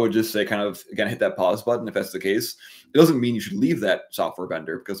I would just say, kind of, again, hit that pause button if that's the case. It doesn't mean you should leave that software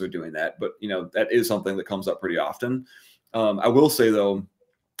vendor because they're doing that, but that is something that comes up pretty often. I will say, though,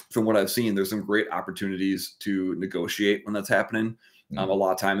 from what I've seen, there's some great opportunities to negotiate when that's happening. A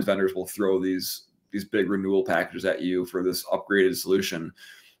lot of times vendors will throw these big renewal packages at you for this upgraded solution.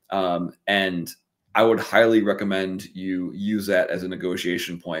 And I would highly recommend you use that as a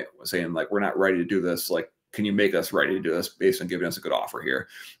negotiation point, saying, like, we're not ready to do this. Like, can you make us ready to do this based on giving us a good offer here?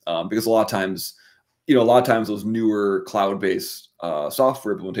 Because a lot of times those newer cloud-based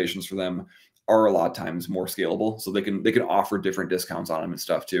software implementations for them are a lot of times more scalable, so they can offer different discounts on them and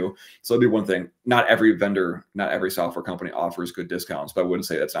stuff too. So it'd be one thing. Not every vendor, not every software company offers good discounts, but I wouldn't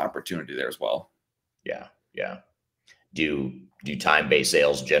say that's an opportunity there as well. Yeah. Yeah. Do time-based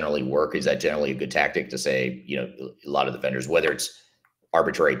sales generally work? Is that generally a good tactic to say, a lot of the vendors, whether it's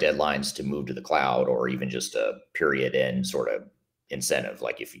arbitrary deadlines to move to the cloud or even just a period end sort of incentive,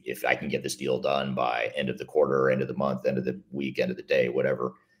 like if I can get this deal done by end of the quarter, end of the month, end of the week, end of the day,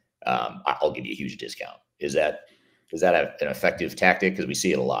 whatever, I'll give you a huge discount. Is that an effective tactic? Because we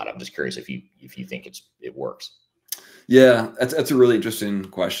see it a lot. I'm just curious if you think it works. Yeah, that's a really interesting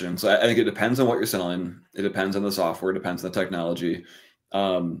question. So I think it depends on what you're selling. It depends on the software. It depends on the technology.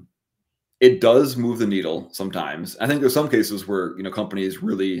 It does move the needle sometimes. I think there's some cases where companies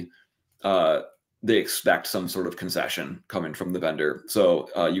really they expect some sort of concession coming from the vendor. So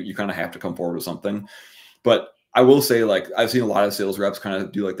you kind of have to come forward with something. But I will say, like, I've seen a lot of sales reps kind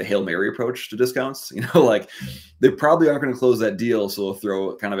of do like the Hail Mary approach to discounts, like they probably aren't going to close that deal. So they'll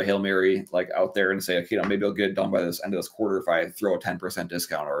throw kind of a Hail Mary like out there and say, okay, maybe I'll get it done by this end of this quarter if I throw a 10%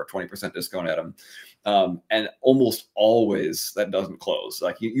 discount or a 20% discount at them. And almost always that doesn't close.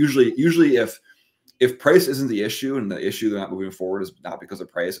 Like usually if price isn't the issue and the issue they're not moving forward is not because of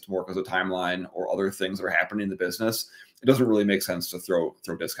price, it's more because of timeline or other things that are happening in the business, it doesn't really make sense to throw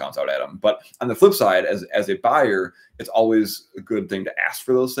discounts out at them. But on the flip side, as a buyer, it's always a good thing to ask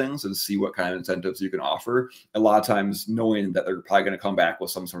for those things and see what kind of incentives you can offer. A lot of times knowing that they're probably going to come back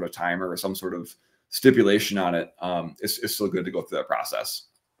with some sort of timer or some sort of stipulation on it, it's still good to go through that process.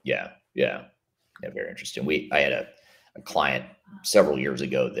 Yeah. Very interesting. I had a client several years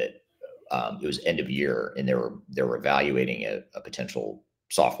ago that it was end of year, and they were evaluating a potential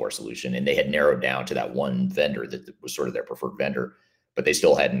software solution, and they had narrowed down to that one vendor that was sort of their preferred vendor, but they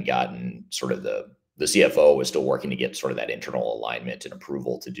still hadn't gotten sort of the CFO was still working to get sort of that internal alignment and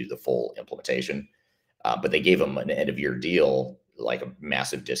approval to do the full implementation. But they gave them an end of year deal, like a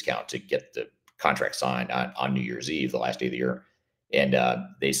massive discount to get the contract signed on New Year's Eve, the last day of the year. And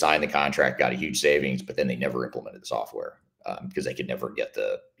they signed the contract, got a huge savings, but then they never implemented the software because they could never get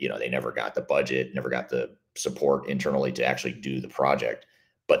they never got the budget, never got the support internally to actually do the project.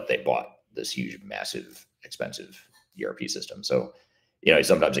 But they bought this huge, massive, expensive ERP system. So,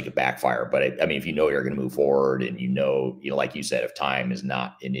 sometimes it could backfire. But I mean, if you know you're going to move forward, and like you said, if time is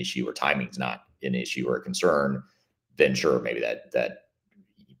not an issue or timing is not an issue or a concern, then sure, maybe that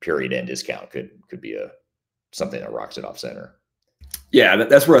period end discount could be something that rocks it off center. Yeah,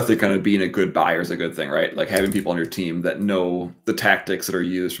 that's where I think kind of being a good buyer is a good thing, right? Like having people on your team that know the tactics that are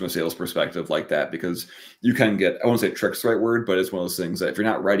used from a sales perspective like that, because you can get, I won't say trick's the right word, but it's one of those things that if you're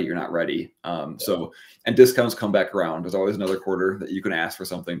not ready, you're not ready. So, and discounts come back around. There's always another quarter that you can ask for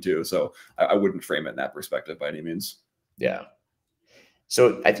something too. So I wouldn't frame it in that perspective by any means. Yeah.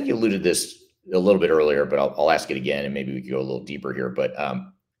 So I think you alluded this a little bit earlier, but I'll ask it again, and maybe we could go a little deeper here. But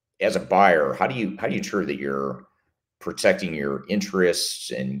as a buyer, how do you ensure that you're protecting your interests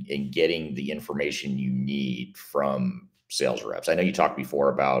and getting the information you need from sales reps? I know you talked before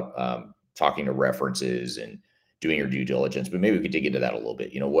about talking to references and doing your due diligence, but maybe we could dig into that a little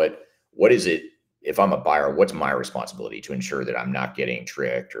bit. What is it, if I'm a buyer, what's my responsibility to ensure that I'm not getting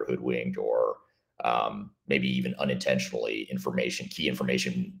tricked or hoodwinked or maybe even unintentionally key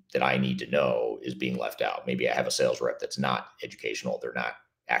information that I need to know is being left out? Maybe I have a sales rep that's not educational. They're not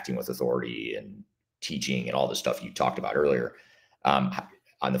acting with authority and teaching and all the stuff you talked about earlier. On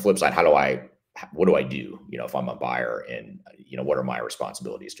the flip side, what do I do, if I'm a buyer, and, what are my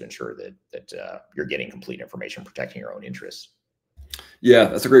responsibilities to ensure that you're getting complete information, protecting your own interests? Yeah,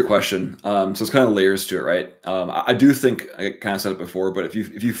 that's a great question. So it's kind of layers to it, right? I do think I kind of said it before, but if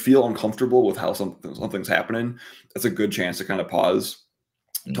you feel uncomfortable with how something's happening, that's a good chance to kind of pause,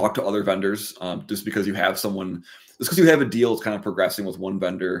 talk to other vendors. Just because you have a deal that's kind of progressing with one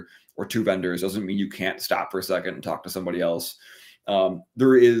vendor or two vendors doesn't mean you can't stop for a second and talk to somebody else.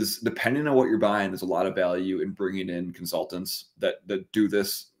 There is, depending on what you're buying, there's a lot of value in bringing in consultants that do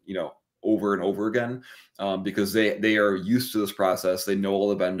this, over and over again, because they are used to this process. They know all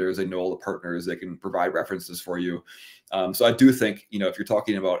the vendors, they know all the partners, they can provide references for you. So I do think, if you're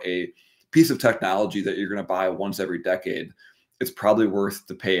talking about a piece of technology that you're going to buy once every decade, it's probably worth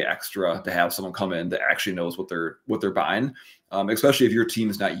to pay extra to have someone come in that actually knows what they're buying, especially if your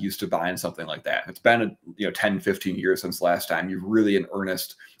team is not used to buying something like that. It's been 10, 15 years since last time you've really in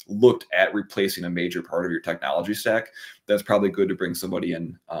earnest looked at replacing a major part of your technology stack. That's probably good to bring somebody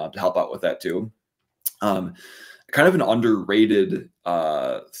in to help out with that too. Kind of an underrated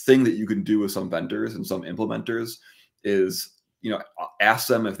thing that you can do with some vendors and some implementers is, ask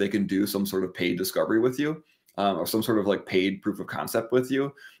them if they can do some sort of paid discovery with you. Or some sort of like paid proof of concept with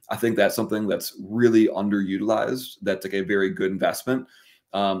you. I think that's something that's really underutilized. That's like a very good investment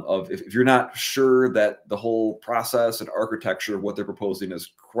of if you're not sure that the whole process and architecture of what they're proposing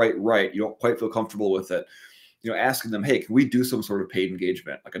is quite right, you don't quite feel comfortable with it, asking them, hey, can we do some sort of paid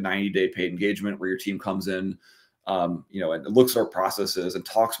engagement, like a 90-day paid engagement where your team comes in, and looks at our processes and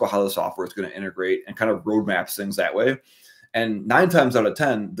talks about how the software is going to integrate and kind of roadmaps things that way. And 9 times out of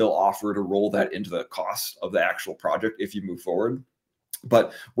 10, they'll offer to roll that into the cost of the actual project if you move forward.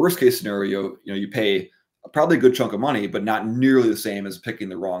 But worst case scenario, you pay probably a good chunk of money, but not nearly the same as picking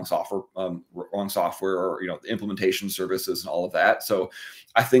the wrong software or the implementation services and all of that. So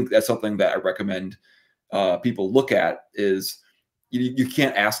I think that's something that I recommend people look at is you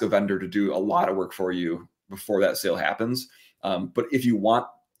can't ask a vendor to do a lot of work for you before that sale happens. But if you want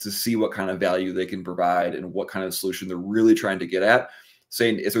to see what kind of value they can provide and what kind of solution they're really trying to get at,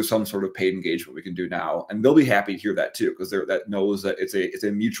 saying, is there some sort of paid engagement we can do now? And they'll be happy to hear that too, because that knows that it's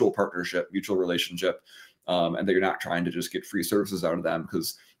a mutual partnership, mutual relationship, and that you're not trying to just get free services out of them.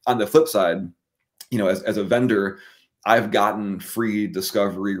 Because on the flip side, as a vendor, I've gotten free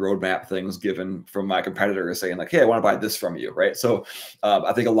discovery roadmap things given from my competitors saying like, hey, I want to buy this from you, right? So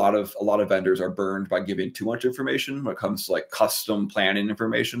I think a lot of vendors are burned by giving too much information when it comes to like custom planning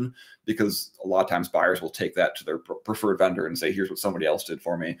information, because a lot of times buyers will take that to their preferred vendor and say, here's what somebody else did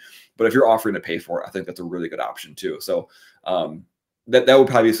for me. But if you're offering to pay for it, I think that's a really good option too. So that would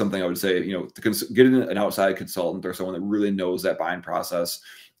probably be something I would say, getting an outside consultant or someone that really knows that buying process,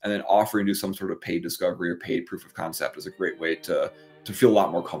 and then offering to some sort of paid discovery or paid proof of concept is a great way to feel a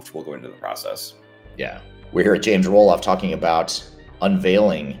lot more comfortable going into the process. Yeah. We're here at James Roloff talking about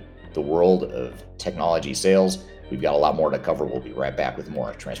unveiling the world of technology sales. We've got a lot more to cover. We'll be right back with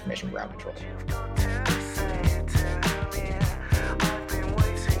more Transformation Ground Control.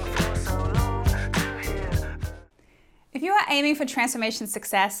 If you are aiming for transformation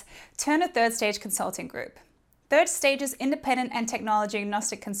success, turn to Third Stage Consulting Group. Third Stage's independent and technology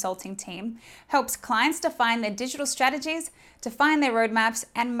agnostic consulting team helps clients define their digital strategies, define their roadmaps,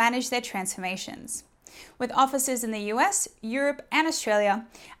 and manage their transformations. With offices in the US, Europe, and Australia,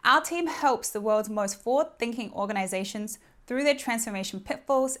 our team helps the world's most forward-thinking organizations through their transformation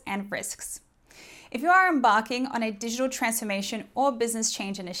pitfalls and risks. If you are embarking on a digital transformation or business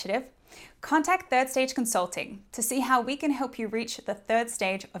change initiative, contact Third Stage Consulting to see how we can help you reach the third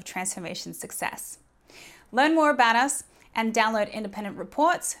stage of transformation success. Learn more about us and download independent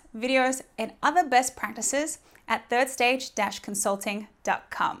reports, videos, and other best practices at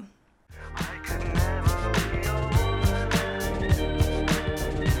thirdstage-consulting.com.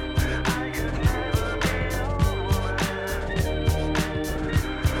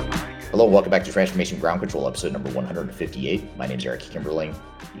 Hello, welcome back to Transformation Ground Control, episode number 158. My name is Eric Kimberling.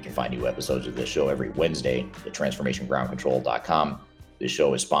 You can find new episodes of this show every Wednesday at transformationgroundcontrol.com. This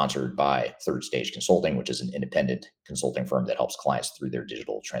show is sponsored by Third Stage Consulting, which is an independent consulting firm that helps clients through their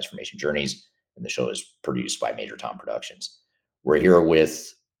digital transformation journeys. And the show is produced by Major Tom Productions. We're here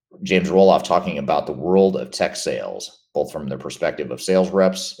with James Roloff talking about the world of tech sales, both from the perspective of sales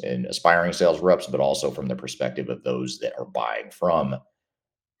reps and aspiring sales reps, but also from the perspective of those that are buying from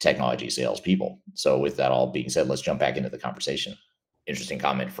technology salespeople. So with that all being said, let's jump back into the conversation. Interesting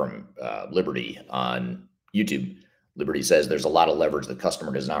comment from Liberty on YouTube. Liberty says there's a lot of leverage the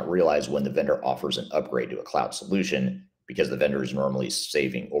customer does not realize when the vendor offers an upgrade to a cloud solution, because the vendor is normally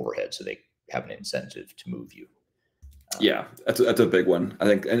saving overhead, so they have an incentive to move you. Yeah, that's a big one, I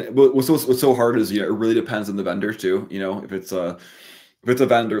think. And what's so hard is, it really depends on the vendor too. If it's a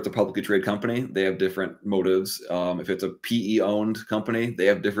vendor, it's a publicly traded company, they have different motives. If it's a PE owned company, they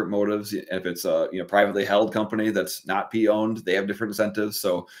have different motives. If it's a privately held company that's not PE owned, they have different incentives.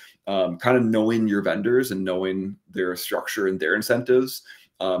 So kind of knowing your vendors and knowing their structure and their incentives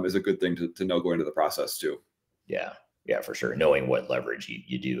is a good thing to know going into the process too. Yeah, for sure. Knowing what leverage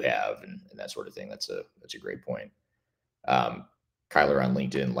you do have and that sort of thing. That's a great point. Kyler on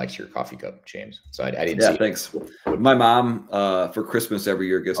LinkedIn likes your coffee cup, James. So I didn't see. Yeah, thanks. My mom for Christmas every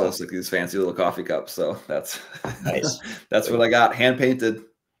year gives us like these fancy little coffee cups. So that's nice. That's what I got, hand painted.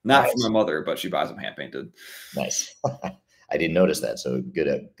 Not from my mother, but she buys them hand painted. Nice. I didn't notice that. So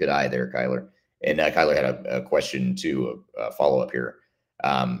good eye there, Kyler. And Kyler had a question too, a follow up here.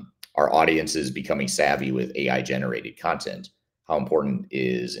 Our audience is becoming savvy with AI generated content. How important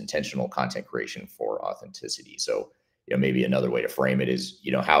is intentional content creation for authenticity? So maybe another way to frame it is,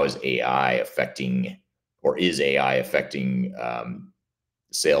 how is AI affecting, or is AI affecting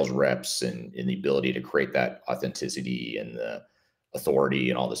sales reps and the ability to create that authenticity and the authority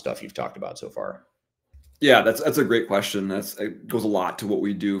and all the stuff you've talked about so far? Yeah, that's a great question. It goes a lot to what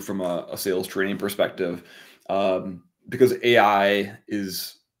we do from a sales training perspective, because AI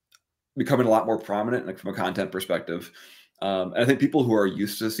is becoming a lot more prominent, like from a content perspective. And I think people who are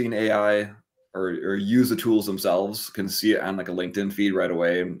used to seeing AI or use the tools themselves can see it on like a LinkedIn feed right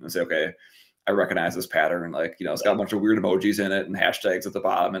away and say, okay, I recognize this pattern. Like, it's got a bunch of weird emojis in it and hashtags at the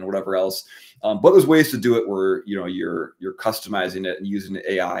bottom and whatever else. But there's ways to do it where, you're customizing it and using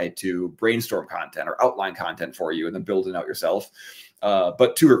AI to brainstorm content or outline content for you and then building out yourself.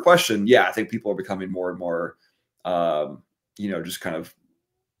 But to her question, yeah, I think people are becoming more and more, just kind of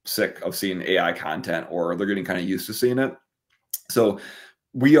sick of seeing AI content, or they're getting kind of used to seeing it. So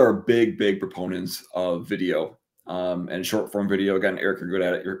we are big proponents of video And short form video, again, Eric, you're good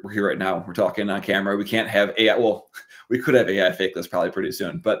at it. We're here right now. We're talking on camera. We can't have AI. Well, we could have AI fake this probably pretty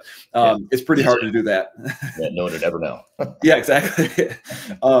soon, but it's pretty hard to do that. Yeah, no one would ever know. Yeah, exactly.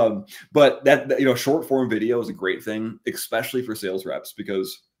 But that, short form video is a great thing, especially for sales reps,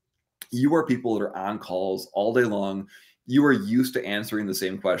 because you are people that are on calls all day long. You are used to answering the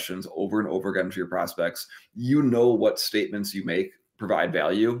same questions over and over again to your prospects. You know what statements you make provide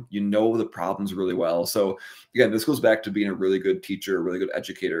value. You know the problems really well. So again, this goes back to being a really good teacher, a really good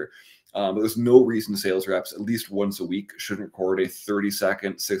educator. But there's no reason sales reps at least once a week shouldn't record a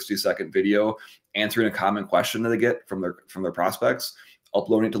 30-second, 60-second video answering a common question that they get from their prospects,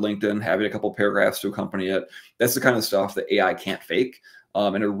 uploading it to LinkedIn, having a couple paragraphs to accompany it. That's the kind of stuff that AI can't fake.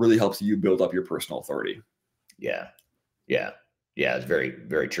 And it really helps you build up your personal authority. Yeah. It's very,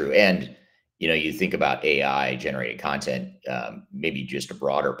 very true. And, you think about AI generated content, maybe just a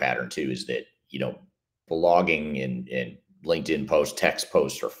broader pattern too, is that, blogging and LinkedIn posts, text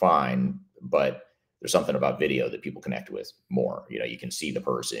posts are fine, but there's something about video that people connect with more. You can see the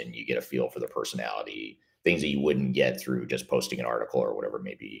person, you get a feel for their personality, things that you wouldn't get through just posting an article or whatever it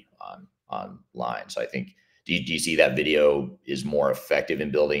may be online. So I think, do you see that video is more effective in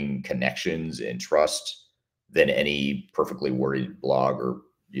building connections and trust than any perfectly worded blog or,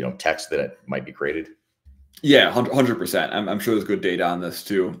 text that might be created? Yeah, 100%. I'm sure there's good data on this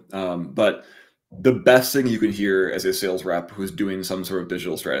too. But the best thing you can hear as a sales rep who's doing some sort of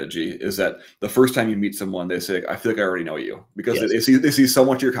digital strategy is that the first time you meet someone, they say, I feel like I already know you, because they see so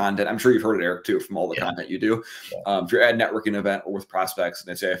much of your content. I'm sure you've heard it, Eric, too, from all the content you do. If you're at a networking event or with prospects and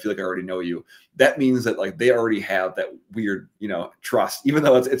they say, I feel like I already know you, that means that like they already have that weird, trust, even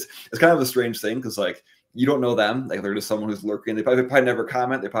though it's kind of a strange thing, because like you don't know them. Like they're just someone who's lurking. They probably never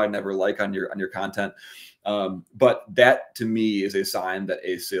comment. They probably never like on your content. But that to me is a sign that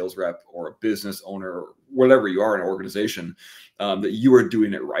a sales rep or a business owner, or whatever you are in an organization, that you are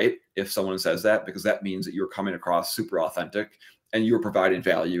doing it right. If someone says that, because that means that you're coming across super authentic and you're providing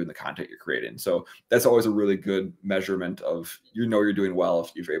value in the content you're creating. So that's always a really good measurement of, you're doing well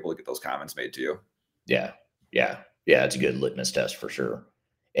if you're able to get those comments made to you. Yeah. It's a good litmus test for sure.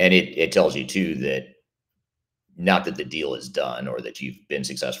 And it tells you too that not that the deal is done or that you've been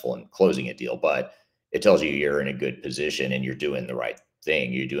successful in closing a deal, but it tells you you're in a good position and you're doing the right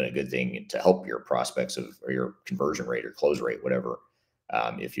thing. You're doing a good thing to help your prospects or your conversion rate or close rate, whatever.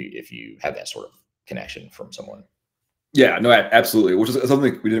 If you have that sort of connection from someone. Yeah, no, absolutely. Which is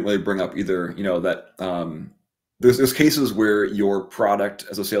something we didn't really bring up either. That there's cases where your product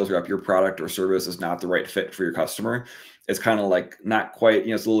as a sales rep, your product or service is not the right fit for your customer. It's kind of like not quite,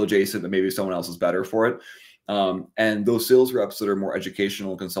 it's a little adjacent, but maybe someone else is better for it. And those sales reps that are more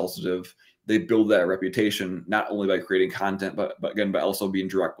educational, consultative, they build that reputation not only by creating content, but again, by also being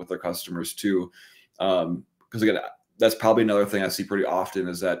direct with their customers too. Because again, that's probably another thing I see pretty often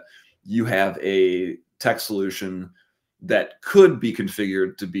is that you have a tech solution that could be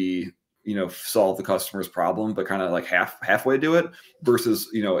configured to be, solve the customer's problem, but kind of like halfway do it, versus,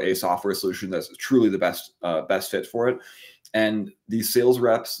 a software solution that's truly the best fit for it. And these sales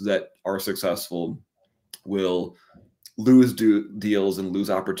reps that are successful will lose deals and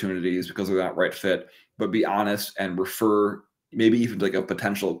lose opportunities because they're not right fit, but be honest and refer maybe even like a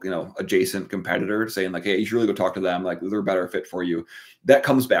potential, adjacent competitor, saying like, hey, you should really go talk to them. Like they're a better fit for you. That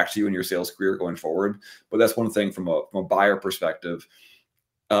comes back to you in your sales career going forward. But that's one thing from a buyer perspective.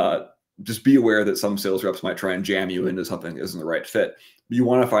 Just be aware that some sales reps might try and jam you into something that isn't the right fit. You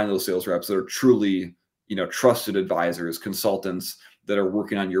want to find those sales reps that are truly, trusted advisors, consultants that are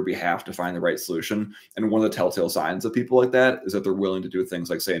working on your behalf to find the right solution. And one of the telltale signs of people like that is that they're willing to do things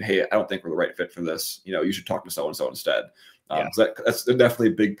like saying, hey, I don't think we're the right fit for this. You should talk to so-and-so instead. So that's definitely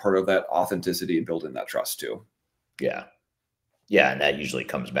a big part of that authenticity and building that trust too. Yeah. And that usually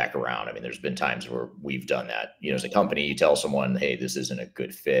comes back around. I mean, there's been times where we've done that, as a company, you tell someone, hey, this isn't a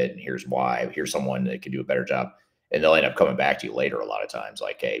good fit and here's why. Here's someone that could do a better job. And they'll end up coming back to you later a lot of times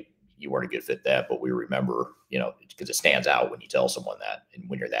like, hey, you weren't a good fit that, but we remember, because it stands out when you tell someone that and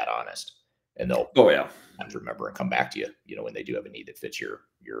when you're that honest, and they'll have to remember and come back to you, when they do have a need that fits your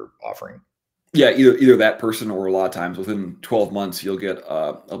offering. Yeah, either that person, or a lot of times within 12 months, you'll get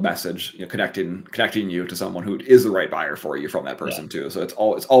a message, connecting you to someone who is the right buyer for you from that person too. So it's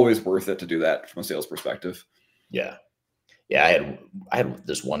always worth it to do that from a sales perspective. Yeah. I had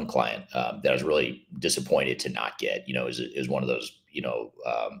this one client that I was really disappointed to not get. Is one of those,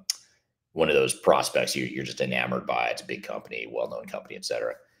 one of those prospects you're just enamored by. It's a big company, well-known company, et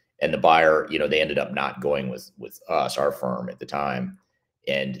cetera. And the buyer, they ended up not going with us, our firm at the time.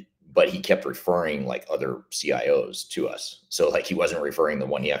 But he kept referring like other CIOs to us. So like he wasn't referring the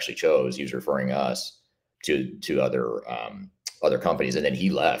one he actually chose. He was referring us. to other companies, and then he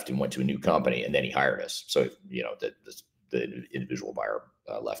left and went to a new company, and then he hired us. So the individual buyer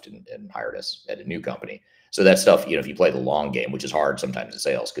left and hired us at a new company. So that stuff, if you play the long game, which is hard sometimes in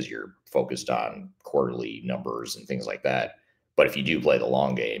sales because you're focused on quarterly numbers and things like that. But if you do play the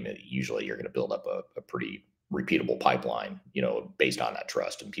long game, usually you're going to build up a pretty repeatable pipeline, based on that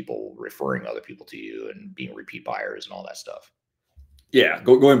trust and people referring other people to you and being repeat buyers and all that stuff. Yeah,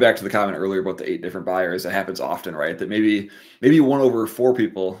 going back to the comment earlier about the 8 different buyers, that happens often, right? That maybe you won over 4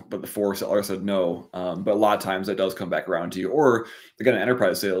 people, but the 4 sellers said no. But a lot of times that does come back around to you. Or again, in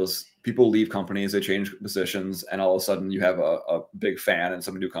enterprise sales, people leave companies, they change positions, and all of a sudden you have a big fan in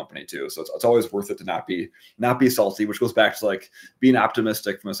some new company too. So it's always worth it to not be salty, which goes back to like being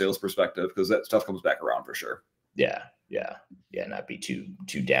optimistic from a sales perspective, because that stuff comes back around for sure. Yeah. Not be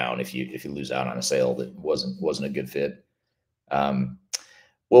too down if you lose out on a sale that wasn't a good fit.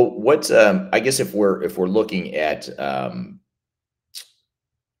 Well, I guess if we're looking at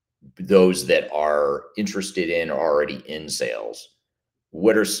those that are interested in or already in sales,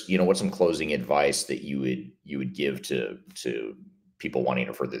 what's some closing advice that you would give to people wanting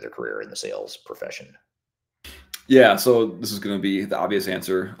to further their career in the sales profession? Yeah, so this is going to be the obvious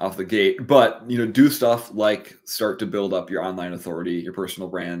answer off the gate, but do stuff like start to build up your online authority, your personal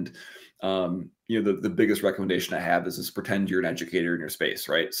brand. The biggest recommendation I have is pretend you're an educator in your space,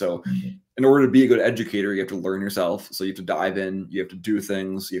 right? So in order to be a good educator, you have to learn yourself. So you have to dive in, you have to do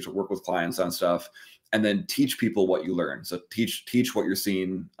things, you have to work with clients on stuff, and then teach people what you learn. So teach what you're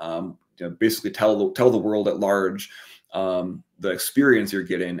seeing. Basically tell the world at large the experience you're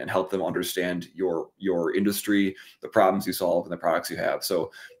getting and help them understand your industry, the problems you solve, and the products you have.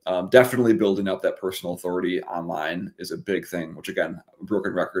 So definitely building up that personal authority online is a big thing, which again, a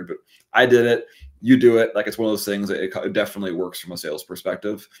broken record, but I did it, you do it. Like, it's one of those things that it definitely works from a sales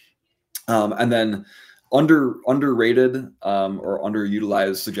perspective. And then underrated or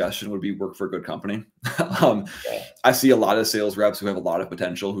underutilized suggestion would be work for a good company. I see a lot of sales reps who have a lot of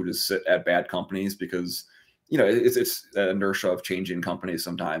potential who just sit at bad companies because it's the inertia of changing companies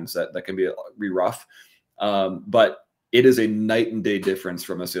sometimes that can be rough. But it is a night and day difference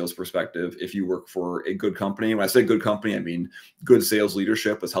from a sales perspective if you work for a good company. When I say good company, I mean good sales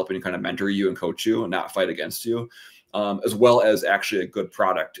leadership is helping to kind of mentor you and coach you and not fight against you, as well as actually a good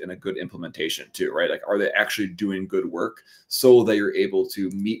product and a good implementation too, right? Like, are they actually doing good work so that you're able to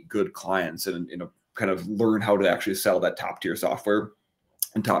meet good clients and kind of learn how to actually sell that top tier software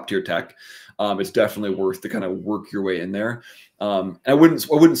and top tier tech. It's definitely worth to kind of work your way in there. And I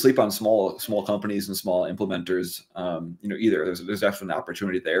wouldn't sleep on small companies and small implementers, either. There's definitely an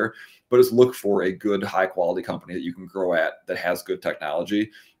opportunity there, but just look for a good, high quality company that you can grow at that has good technology,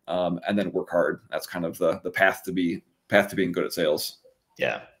 and then work hard. That's kind of the path to being good at sales.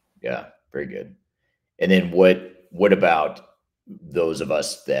 Yeah, very good. And then what about those of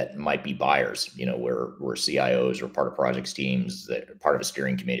us that might be buyers, we're CIOs or part of projects teams that are part of a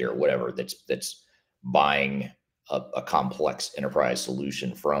steering committee or whatever, that's buying a complex enterprise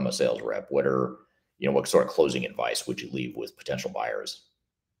solution from a sales rep. What sort of closing advice would you leave with potential buyers?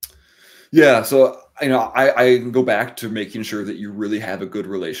 Yeah. So, I go back to making sure that you really have a good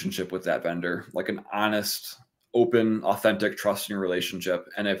relationship with that vendor, like an honest, open, authentic, trusting relationship.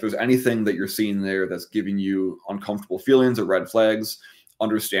 And if there's anything that you're seeing there that's giving you uncomfortable feelings or red flags,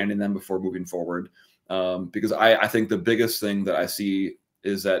 understanding them before moving forward. Because I think the biggest thing that I see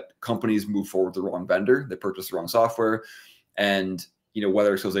is that companies move forward with the wrong vendor, they purchase the wrong software, and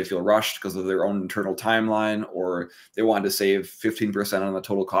whether it's because they feel rushed because of their own internal timeline, or they wanted to save 15% on the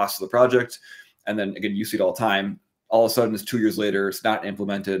total cost of the project. And then again, you see it all the time. All of a sudden, it's 2 years later, it's not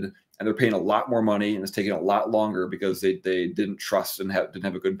implemented, and they're paying a lot more money, and it's taking a lot longer because they didn't trust and didn't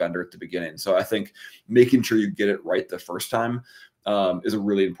have a good vendor at the beginning. So I think making sure you get it right the first time is a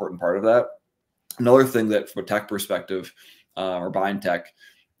really important part of that. Another thing that from a tech perspective, or buying tech,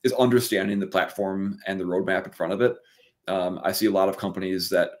 is understanding the platform and the roadmap in front of it. I see a lot of companies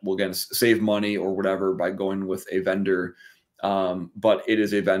that will, again, save money or whatever by going with a vendor, but it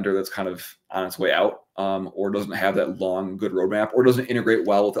is a vendor that's kind of on its way out, or doesn't have that long, good roadmap, or doesn't integrate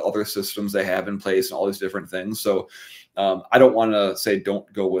well with the other systems they have in place and all these different things. So I don't want to say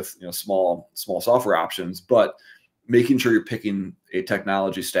don't go with small software options, but making sure you're picking a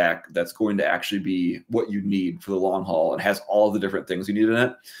technology stack that's going to actually be what you need for the long haul and has all the different things you need in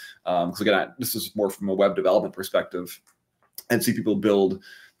it. Because again, this is more from a web development perspective, and see people build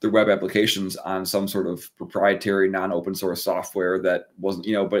their web applications on some sort of proprietary non-open source software that wasn't,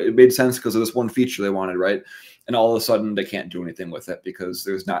 but it made sense because of this one feature they wanted, right? And all of a sudden they can't do anything with it because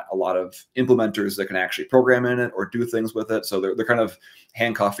there's not a lot of implementers that can actually program in it or do things with it. So they're kind of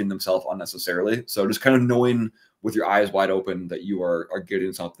handcuffing themselves unnecessarily. So just kind of knowing with your eyes wide open that you are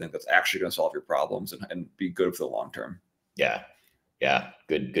getting something that's actually going to solve your problems and be good for the long term. Yeah.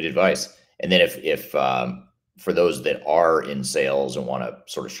 Good advice. And then if for those that are in sales and want to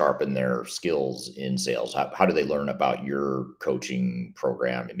sort of sharpen their skills in sales, how do they learn about your coaching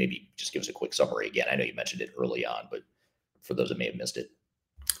program? And maybe just give us a quick summary again. I know you mentioned it early on, but for those that may have missed it.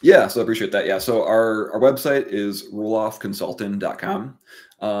 Yeah, so I appreciate that. Yeah, so our website is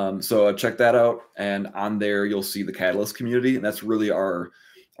rolloffconsulting.com. So check that out, and on there you'll see the Catalyst community, and that's really our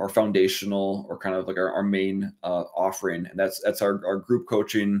foundational or kind of like our main offering, and that's our group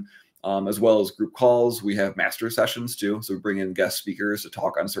coaching. As well as group calls. We have master sessions too. So we bring in guest speakers to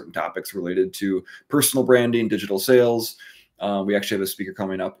talk on certain topics related to personal branding, digital sales. We actually have a speaker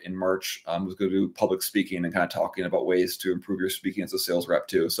coming up in March who's going to do public speaking and kind of talking about ways to improve your speaking as a sales rep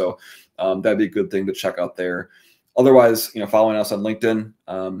too. So that'd be a good thing to check out there. Otherwise, following us on LinkedIn.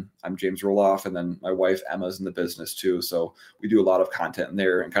 I'm James Roloff, and then my wife Emma's in the business too. So we do a lot of content in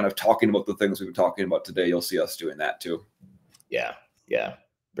there and kind of talking about the things we've been talking about today. You'll see us doing that too. Yeah.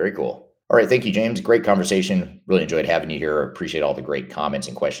 Very cool. All right. Thank you, James. Great conversation. Really enjoyed having you here. Appreciate all the great comments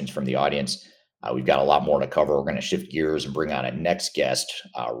and questions from the audience. We've got a lot more to cover. We're going to shift gears and bring on a next guest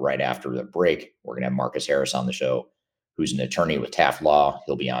right after the break. We're going to have Marcus Harris on the show, who's an attorney with Taft Law.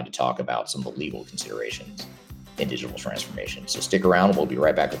 He'll be on to talk about some of the legal considerations in digital transformation. So stick around. We'll be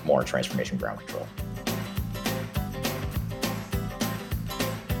right back with more Transformation Ground Control.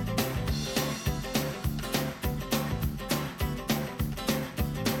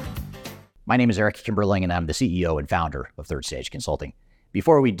 My name is Eric Kimberling, and I'm the CEO and founder of Third Stage Consulting.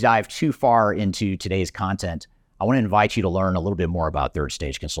 Before we dive too far into today's content, I want to invite you to learn a little bit more about Third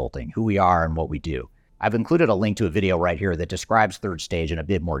Stage Consulting, who we are and what we do. I've included a link to a video right here that describes Third Stage in a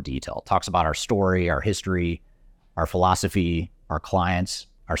bit more detail. It talks about our story, our history, our philosophy, our clients,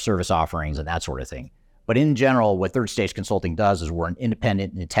 our service offerings, and that sort of thing. But in general, what Third Stage Consulting does is we're an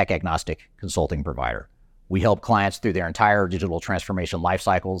independent and tech-agnostic consulting provider. We help clients through their entire digital transformation life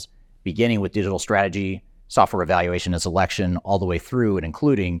cycles, beginning with digital strategy, software evaluation and selection, all the way through and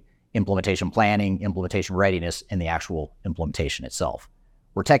including implementation planning, implementation readiness, and the actual implementation itself.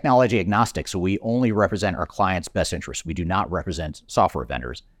 We're technology agnostic, so we only represent our clients' best interests. We do not represent software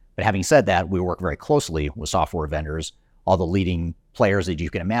vendors. But having said that, we work very closely with software vendors, all the leading players that you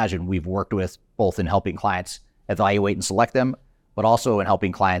can imagine we've worked with, both in helping clients evaluate and select them, but also in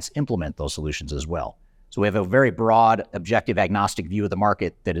helping clients implement those solutions as well. So we have a very broad, objective, agnostic view of the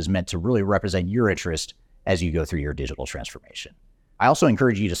market that is meant to really represent your interest as you go through your digital transformation. I also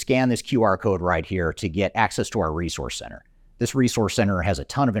encourage you to scan this QR code right here to get access to our resource center. This resource center has a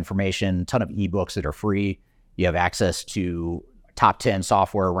ton of information, a ton of ebooks that are free. You have access to top 10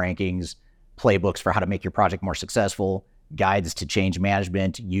 software rankings, playbooks for how to make your project more successful, guides to change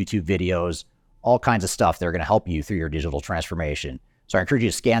management, YouTube videos, all kinds of stuff that are going to help you through your digital transformation. So I encourage you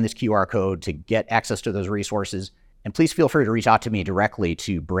to scan this QR code to get access to those resources. And please feel free to reach out to me directly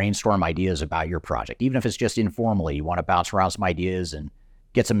to brainstorm ideas about your project. Even if it's just informally, you want to bounce around some ideas and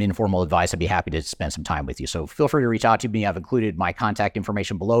get some informal advice, I'd be happy to spend some time with you. So feel free to reach out to me. I've included my contact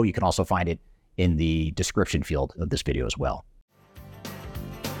information below. You can also find it in the description field of this video as well.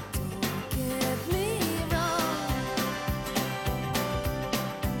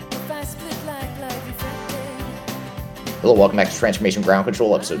 Hello, welcome back to Transformation Ground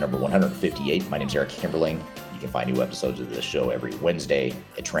Control, episode number 158. My name is Eric Kimberling. You can find new episodes of this show every Wednesday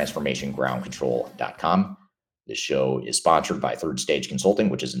at transformationgroundcontrol.com. This show is sponsored by Third Stage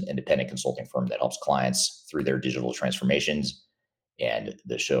Consulting, which is an independent consulting firm that helps clients through their digital transformations. And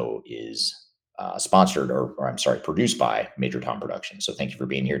the show is produced by Major Tom Productions. So thank you for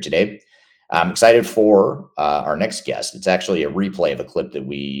being here today. I'm excited for our next guest. It's actually a replay of a clip that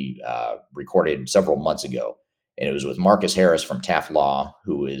we recorded several months ago. And it was with Marcus Harris from Taft Law,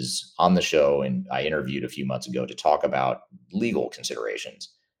 who is on the show, and I interviewed a few months ago to talk about legal considerations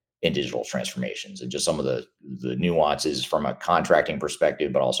in digital transformations and just some of the nuances from a contracting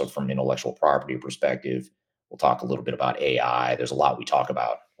perspective, but also from an intellectual property perspective. We'll talk a little bit about AI. There's a lot we talk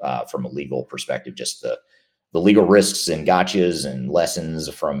about from a legal perspective, just the legal risks and gotchas and lessons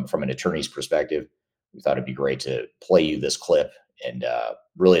from an attorney's perspective. We thought it'd be great to play you this clip and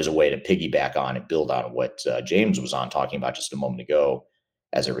really as a way to piggyback on and build on what James was on talking about just a moment ago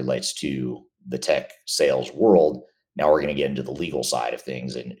as it relates to the tech sales world. Now we're going to get into the legal side of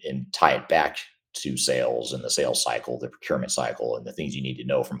things and tie it back to sales and the sales cycle, the procurement cycle, and the things you need to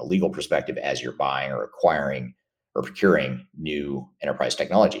know from a legal perspective as you're buying or acquiring or procuring new enterprise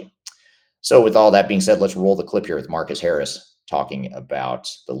technology. So with all that being said, let's roll the clip here with Marcus Harris talking about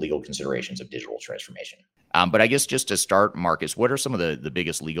the legal considerations of digital transformation. But I guess just to start, Marcus, what are some of the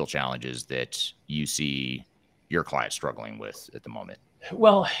biggest legal challenges that you see your clients struggling with at the moment?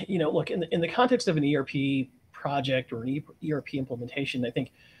 Well, look, in the context of an ERP project or an ERP implementation, I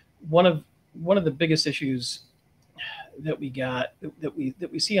think one of the biggest issues that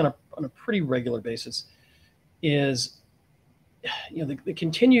we see on a pretty regular basis is the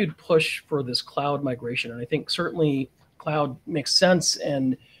continued push for this cloud migration. And I think certainly cloud makes sense,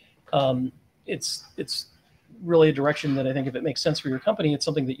 and it's really a direction that I think if it makes sense for your company, it's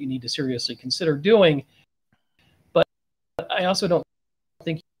something that you need to seriously consider doing. But I also don't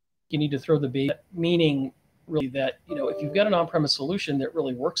think you need to throw the bait, meaning really that, if you've got an on-premise solution that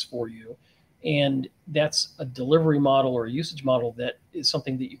really works for you, and that's a delivery model or a usage model that is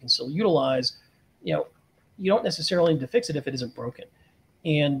something that you can still utilize, you don't necessarily need to fix it if it isn't broken.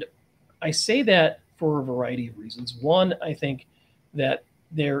 And I say that for a variety of reasons. One, I think that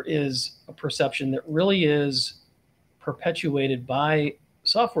there is a perception that really is perpetuated by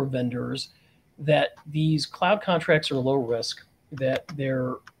software vendors that these cloud contracts are low risk, that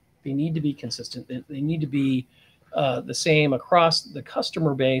they need to be consistent, that they need to be the same across the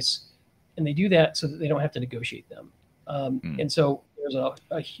customer base, and they do that so that they don't have to negotiate them. And so there's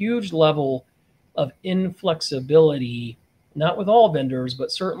a huge level of inflexibility, not with all vendors, but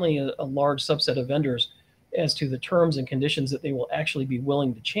certainly a large subset of vendors, as to the terms and conditions that they will actually be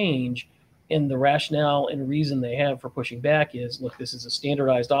willing to change. And the rationale and reason they have for pushing back is, look, this is a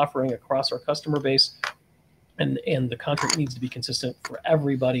standardized offering across our customer base, and the contract needs to be consistent for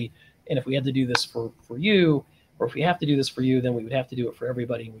everybody. And if we had to do this for you, or if we have to do this for you, then we would have to do it for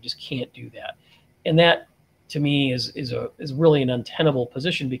everybody, and we just can't do that. And that, to me, is really an untenable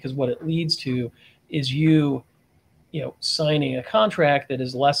position, because what it leads to is you signing a contract that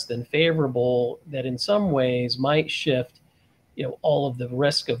is less than favorable, that in some ways might shift, all of the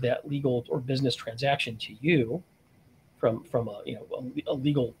risk of that legal or business transaction to you from a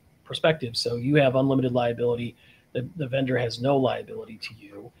legal perspective. So you have unlimited liability. The vendor has no liability to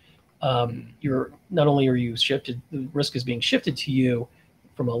you. You're not only are you shifted, the risk is being shifted to you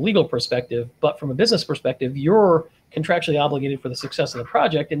from a legal perspective, but from a business perspective, you're contractually obligated for the success of the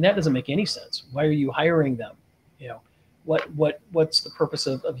project, and that doesn't make any sense. Why are you hiring them? What's the purpose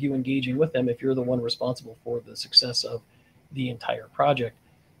of you engaging with them if you're the one responsible for the success of the entire project?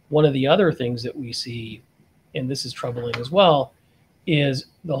 One of the other things that we see, and this is troubling as well, is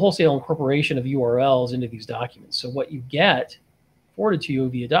the wholesale incorporation of URLs into these documents. So what you get forwarded to you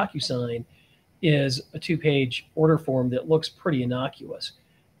via DocuSign is a 2-page order form that looks pretty innocuous.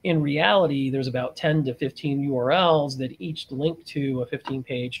 In reality, there's about 10 to 15 URLs that each link to a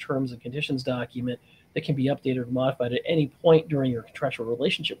 15-page terms and conditions document that can be updated or modified at any point during your contractual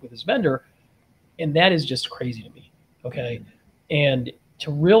relationship with this vendor. And that is just crazy to me. Okay. And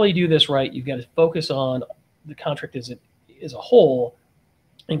to really do this right, you've got to focus on the contract as a whole,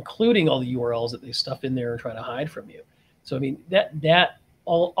 including all the URLs that they stuff in there and try to hide from you. So, I mean,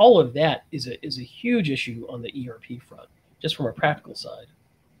 all of that is a huge issue on the ERP front, just from a practical side.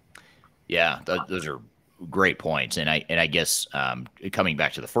 Yeah, those are great points. And I guess coming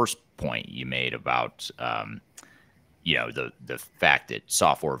back to the first point you made about the fact that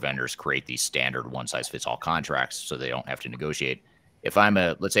software vendors create these standard one-size-fits-all contracts so they don't have to negotiate. If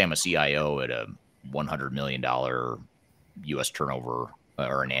let's say I'm a CIO at a $100 million U.S. turnover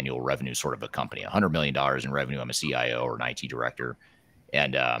or an annual revenue sort of a company, $100 million in revenue, I'm a CIO or an IT director,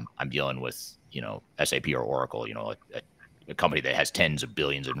 and I'm dealing with SAP or Oracle, a company that has tens of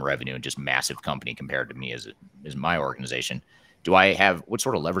billions in revenue and just massive company compared to me as my organization. What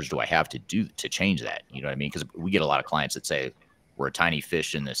sort of leverage do I have to change that? You know what I mean? Because we get a lot of clients that say we're a tiny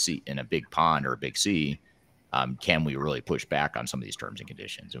fish in the sea, in a big pond or a big sea. Can we really push back on some of these terms and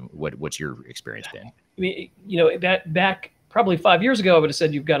conditions? And what's your experience been? I mean, that back probably 5 years ago, I would have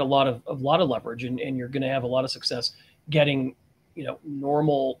said you've got a lot of leverage, and you're going to have a lot of success getting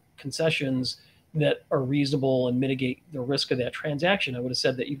normal concessions that are reasonable and mitigate the risk of that transaction. I would have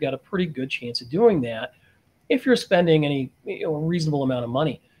said that you've got a pretty good chance of doing that if you're spending any reasonable amount of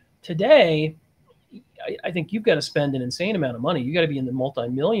money. Today, I think you've got to spend an insane amount of money. You got to be in the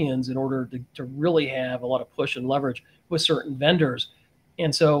multi-millions in order to really have a lot of push and leverage with certain vendors.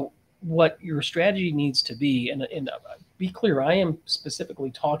 And so what your strategy needs to be, and be clear, I am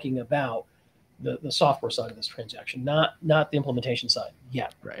specifically talking about the software side of this transaction, not the implementation side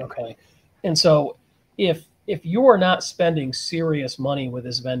yet. Right. Okay. And so if if you are not spending serious money with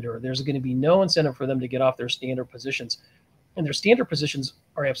this vendor, there's going to be no incentive for them to get off their standard positions, and their standard positions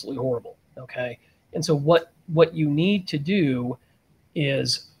are absolutely horrible. Okay, and so what you need to do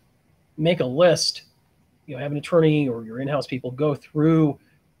is make a list. Have an attorney or your in-house people go through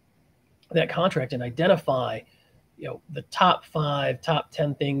that contract and identify, the top 5, top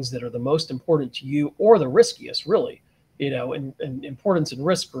 10 things that are the most important to you, or the riskiest, really. And importance and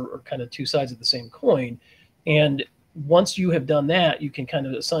risk are kind of two sides of the same coin. And once you have done that, you can kind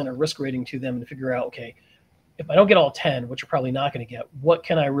of assign a risk rating to them and figure out, okay, if I don't get all 10, which you're probably not going to get, what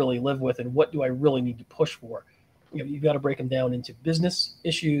can I really live with, and what do I really need to push for? You've got to break them down into business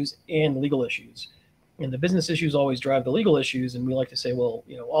issues and legal issues. And the business issues always drive the legal issues. And we like to say, well,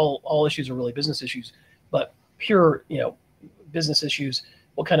 all issues are really business issues, but pure, business issues,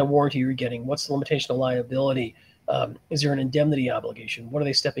 what kind of warranty are you getting? What's the limitation of liability? Is there an indemnity obligation? What are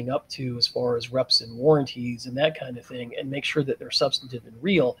they stepping up to as far as reps and warranties and that kind of thing? And make sure that they're substantive and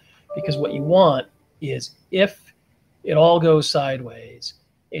real, because what you want is, if it all goes sideways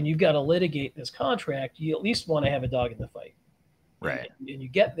and you've got to litigate this contract, you at least want to have a dog in the fight. Right. And you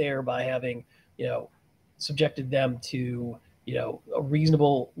get there by having, subjected them to, a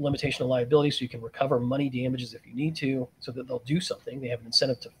reasonable limitation of liability, so you can recover money damages if you need to, so that they'll do something. They have an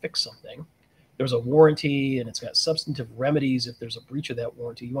incentive to fix something. There's a warranty, and it's got substantive remedies if there's a breach of that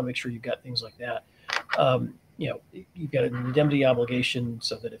warranty. You want to make sure you've got things like that. You've got an indemnity obligation,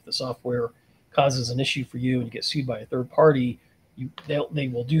 so that if the software causes an issue for you and you get sued by a third party, they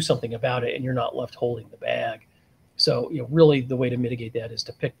will do something about it, and you're not left holding the bag. So, really the way to mitigate that is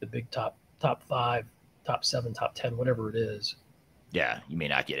to pick the big top 5, top 7, top 10, whatever it is. Yeah, you may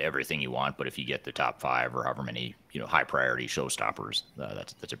not get everything you want, but if you get the top 5 or however many, high priority showstoppers,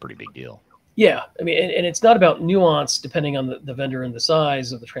 that's a pretty big deal. Yeah, I mean, and it's not about nuance depending on the vendor and the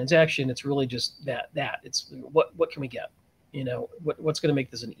size of the transaction. It's really just that it's what can we get? What's going to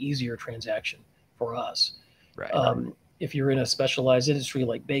make this an easier transaction for us? Right. If you're in a specialized industry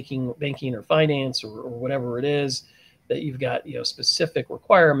like banking or finance or whatever it is, that you've got specific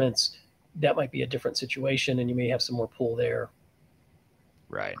requirements, that might be a different situation, and you may have some more pull there.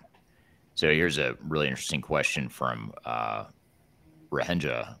 Right. So here's a really interesting question from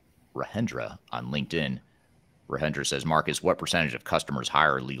Rahendra on LinkedIn. Rahendra says, Marcus, what percentage of customers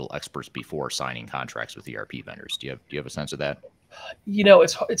hire legal experts before signing contracts with ERP vendors? Do you have a sense of that?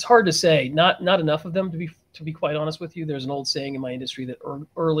 It's hard to say. Not enough of them, to be quite honest with you. There's an old saying in my industry that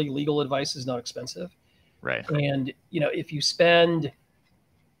early legal advice is not expensive. Right. And if you spend,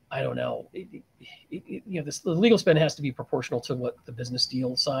 I don't know, the legal spend has to be proportional to what the business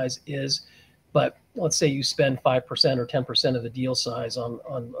deal size is. But let's say you spend 5% or 10% of the deal size on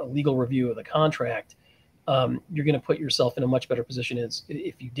a legal review of the contract, you're going to put yourself in a much better position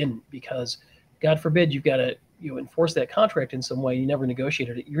if you didn't, because God forbid you've got to enforce that contract in some way. You never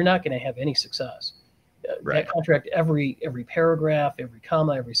negotiated it. You're not going to have any success. Right. That contract, every paragraph, every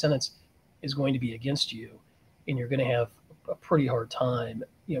comma, every sentence is going to be against you, and you're going to have a pretty hard time.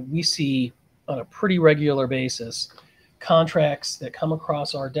 We see on a pretty regular basis contracts that come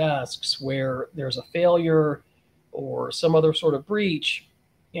across our desks where there's a failure or some other sort of breach,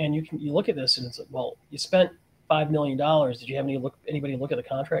 and you look at this and it's like, well, you spent $5 million. Did you have anybody look at the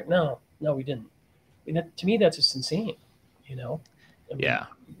contract? No, we didn't. I mean, to me, that's just insane. I mean, yeah,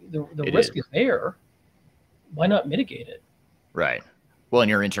 the risk is there. Why not mitigate it? Right. Well, in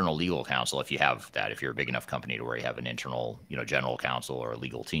your internal legal counsel, if you have that, if you're a big enough company to where you have an internal, general counsel or a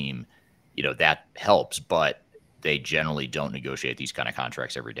legal team, that helps, but they generally don't negotiate these kind of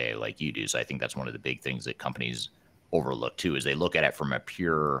contracts every day like you do. So I think that's one of the big things that companies overlook too, is they look at it from a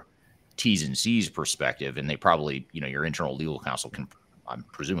pure T's and C's perspective, and they probably, your internal legal counsel can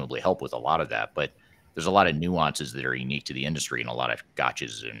presumably help with a lot of that, but there's a lot of nuances that are unique to the industry and a lot of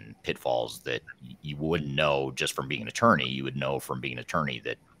gotchas and pitfalls that you wouldn't know just from being an attorney. You would know from being an attorney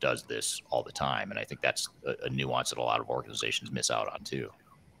that does this all the time. And I think that's a nuance that a lot of organizations miss out on too.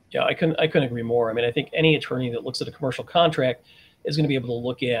 Yeah, I couldn't agree more. I mean, I think any attorney that looks at a commercial contract is going to be able to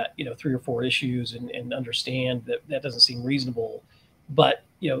look at, 3 or 4 issues and understand that doesn't seem reasonable. But,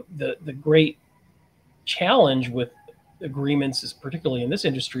 the great challenge with agreements, is particularly in this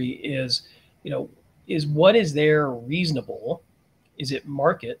industry, is what is there reasonable? Is it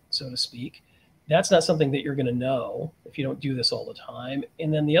market, so to speak? That's not something that you're going to know if you don't do this all the time.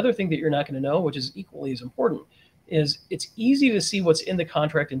 And then the other thing that you're not going to know, which is equally as important, is it's easy to see what's in the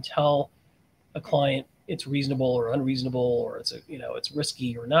contract and tell a client it's reasonable or unreasonable, or it's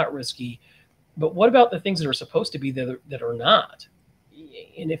risky or not risky. But what about the things that are supposed to be that are not?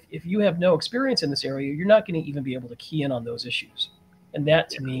 And if you have no experience in this area, you're not going to even be able to key in on those issues. And that,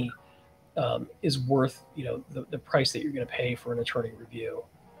 to me, is worth, the price that you're going to pay for an attorney review.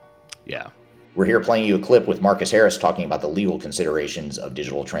 Yeah. We're here playing you a clip with Marcus Harris talking about the legal considerations of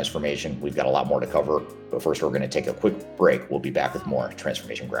digital transformation. We've got a lot more to cover, but first we're going to take a quick break. We'll be back with more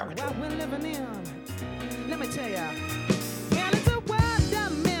Transformation Ground Control. Let me tell ya, and it's a world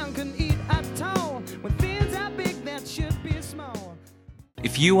that man can eat at all. When things are big that should be small.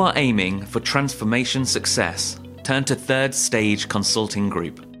 If you are aiming for transformation success, turn to Third Stage Consulting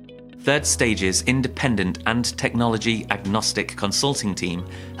Group. Third Stage's independent and technology agnostic consulting team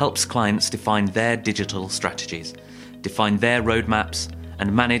helps clients define their digital strategies, define their roadmaps,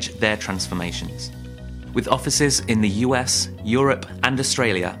 and manage their transformations. With offices in the US, Europe, and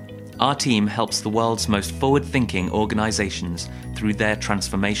Australia, our team helps the world's most forward-thinking organizations through their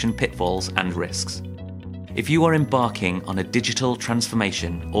transformation pitfalls and risks. If you are embarking on a digital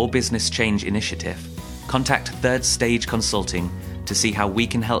transformation or business change initiative, contact Third Stage Consulting to see how we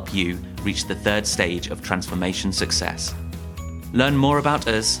can help you reach the third stage of transformation success. Learn more about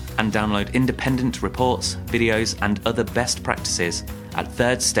us and download independent reports, videos, and other best practices at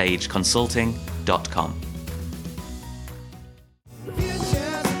thirdstageconsulting.com.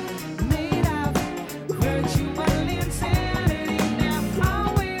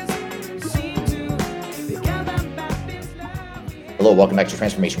 Hello, welcome back to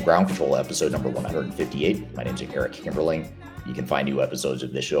Transformation Ground Control, episode number 158. My name is Eric Kimberling. You can find new episodes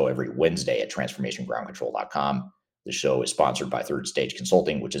of this show every Wednesday at transformationgroundcontrol.com. The show is sponsored by Third Stage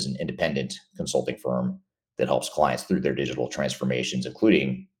Consulting, which is an independent consulting firm that helps clients through their digital transformations,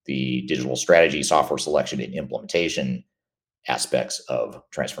 including the digital strategy, software selection, and implementation aspects of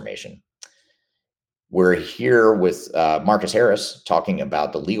transformation. We're here with Marcus Harris talking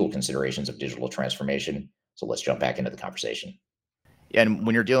about the legal considerations of digital transformation. So let's jump back into the conversation. And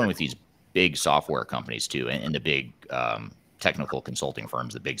when you're dealing with these big software companies too, and the big technical consulting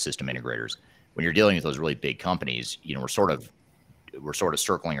firms, the big system integrators, when you're dealing with those really big companies, we're sort of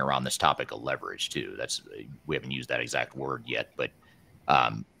circling around this topic of leverage too. We haven't used that exact word yet, but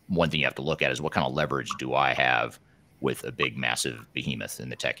one thing you have to look at is what kind of leverage do I have with a big, massive behemoth in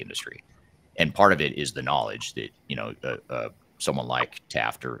the tech industry? And part of it is the knowledge that, someone like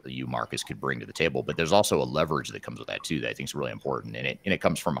Taft or you, Marcus, could bring to the table. But there's also a leverage that comes with that too, that I think is really important. And it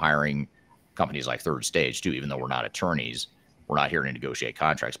comes from hiring companies like Third Stage too. Even though we're not attorneys, we're not here to negotiate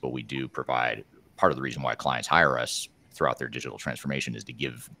contracts, but we do provide, part of the reason why clients hire us throughout their digital transformation is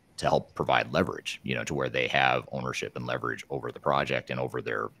to help provide leverage, to where they have ownership and leverage over the project and over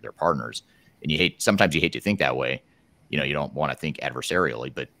their partners. And sometimes you hate to think that way. You don't want to think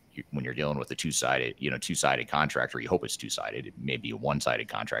adversarially, but when you're dealing with a two-sided contract, or you hope it's two-sided, it may be a one-sided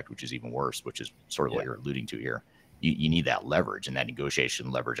contract, which is even worse, which is sort of what you're alluding to here. You need that leverage and that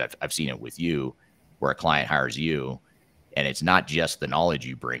negotiation leverage. I've seen it with you, where a client hires you, and it's not just the knowledge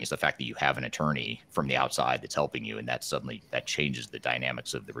you bring; it's the fact that you have an attorney from the outside that's helping you, and that changes the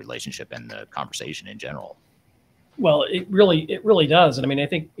dynamics of the relationship and the conversation in general. Well, it really does. And I mean, I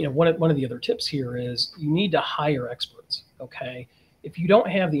think one of the other tips here is you need to hire experts. Okay. If you don't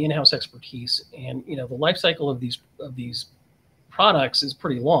have the in-house expertise, and the life cycle of these products is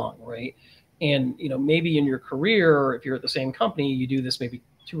pretty long, right? And maybe in your career, if you're at the same company, you do this maybe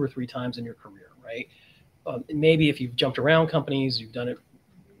 2 or 3 times in your career, right? Maybe if you've jumped around companies, you've done it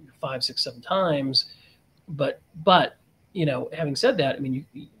 5, 6, 7 times. But having said that, I mean,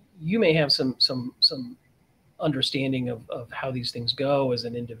 you may have some understanding of how these things go as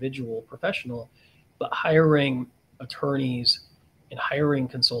an individual professional, but hiring attorneys and hiring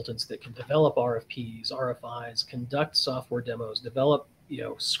consultants that can develop RFPs, RFIs, conduct software demos, develop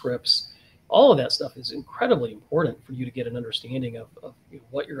scripts, all of that stuff is incredibly important for you to get an understanding of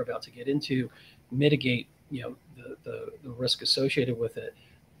what you're about to get into, mitigate the risk associated with it,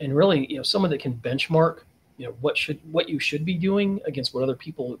 and really someone that can benchmark what you should be doing against what other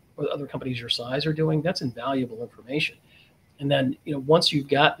companies your size are doing. That's invaluable information. And then once you've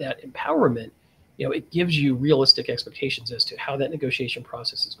got that empowerment, it gives you realistic expectations as to how that negotiation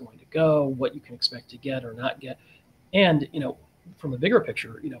process is going to go, what you can expect to get or not get. And, from a bigger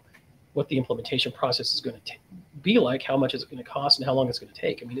picture, what the implementation process is going to be like, how much is it going to cost, and how long it's going to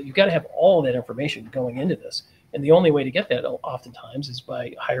take. I mean, you've got to have all that information going into this. And the only way to get that oftentimes is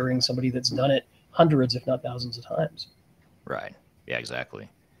by hiring somebody that's done it hundreds, if not thousands of times. Right. Yeah, exactly.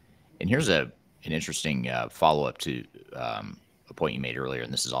 And here's an interesting follow-up to a point you made earlier,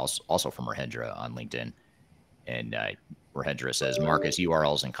 and this is also from Rahendra on LinkedIn. And Rahendra says, Marcus,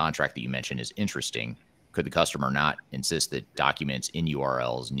 URLs and contract that you mentioned is interesting. Could the customer not insist that documents in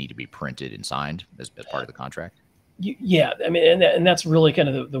URLs need to be printed and signed as part of the contract? Yeah, I mean, and that's really kind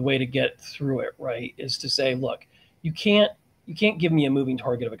of the way to get through it, right? Is to say, look, you can't give me a moving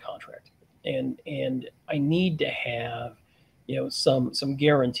target of a contract. and I need to have some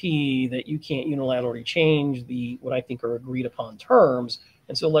guarantee that you can't unilaterally change the what I think are agreed upon terms.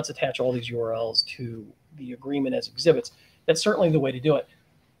 And so let's attach all these URLs to the agreement as exhibits. That's certainly the way to do it.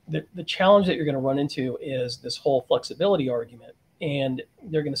 The challenge that you're going to run into is this whole flexibility argument. And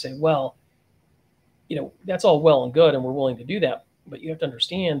they're going to say, well, that's all well and good, and we're willing to do that. But you have to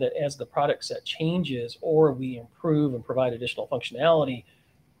understand that as the product set changes or we improve and provide additional functionality,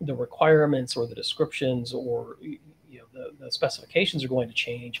 the requirements or the descriptions or the specifications are going to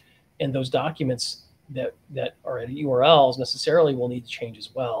change, and those documents that are at URLs necessarily will need to change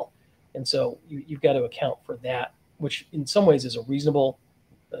as well. And so you've got to account for that, which in some ways is a reasonable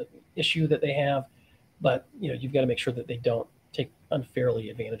issue that they have, but you've got to make sure that they don't take unfairly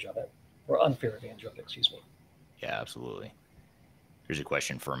advantage of it, or unfair advantage of it, excuse me. Yeah, absolutely. Here's a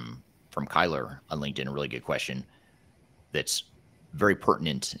question from Kyler on LinkedIn, a really good question that's very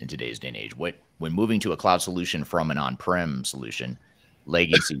pertinent in today's day and age. When moving to a cloud solution from an on-prem solution,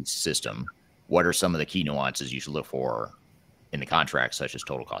 legacy system, what are some of the key nuances you should look for in the contract, such as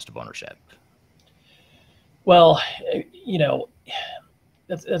total cost of ownership? Well,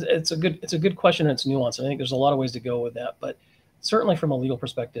 it's a good question, and it's nuanced. I think there's a lot of ways to go with that, but certainly from a legal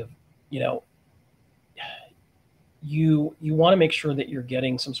perspective, you want to make sure that you're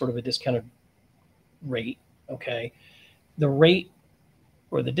getting some sort of a discounted rate. Okay, the rate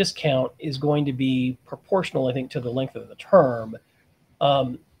or the discount is going to be proportional, I think, to the length of the term.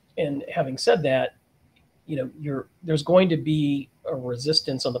 And having said that, there's going to be a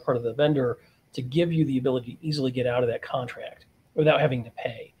resistance on the part of the vendor to give you the ability to easily get out of that contract without having to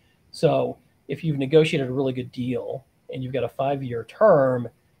pay. So if you've negotiated a really good deal and you've got a 5-year term,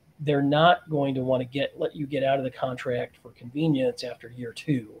 they're not going to want to let you get out of the contract for convenience after year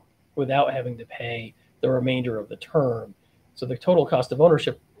 2 without having to pay the remainder of the term. So the total cost of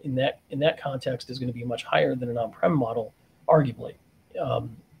ownership in that context is going to be much higher than an on-prem model, arguably.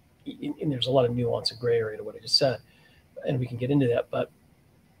 And there's a lot of nuance and gray area to what I just said, and we can get into that. But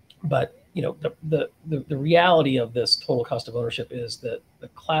the reality of this total cost of ownership is that the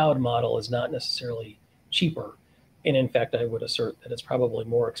cloud model is not necessarily cheaper. And in fact, I would assert that it's probably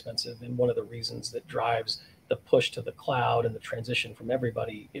more expensive. And one of the reasons that drives the push to the cloud and the transition from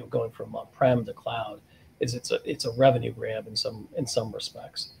everybody, going from on-prem to cloud, is it's a revenue grab in some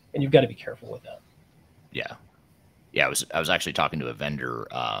respects, and you've got to be careful with that. Yeah. I was actually talking to a vendor,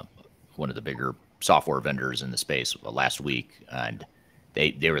 one of the bigger software vendors in the space last week, and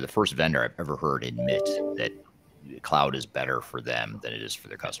they were the first vendor I've ever heard admit that cloud is better for them than it is for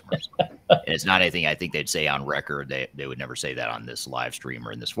their customers. And it's not anything I think they'd say on record. They would never say that on this live stream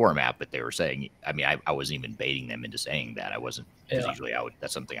or in this format, but they were saying, I wasn't even baiting them into saying that. I wasn't, because usually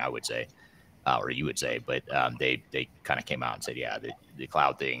that's something I would say, or you would say, but they kind of came out and said, yeah, the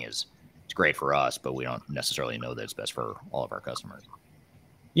cloud thing it's great for us, but we don't necessarily know that it's best for all of our customers.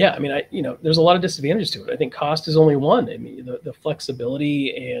 Yeah, there's a lot of disadvantages to it. I think cost is only one. The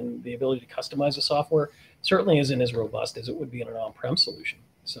flexibility and the ability to customize the software certainly isn't as robust as it would be in an on-prem solution.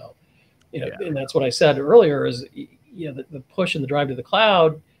 So, and that's what I said earlier is, the push and the drive to the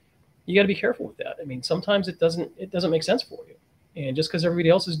cloud, you got to be careful with that. Sometimes it doesn't make sense for you, and just because everybody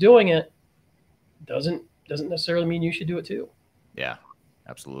else is doing it doesn't necessarily mean you should do it too. Yeah,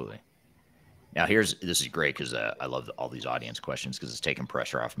 absolutely. Now this is great because I love all these audience questions because it's taking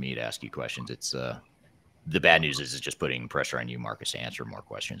pressure off me to ask you questions. It's the bad news is it's just putting pressure on you, Marcus, to answer more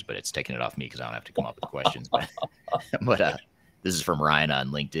questions, but it's taking it off me because I don't have to come up with questions. But this is from Ryan on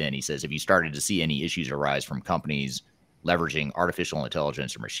LinkedIn. He says, have you started to see any issues arise from companies leveraging artificial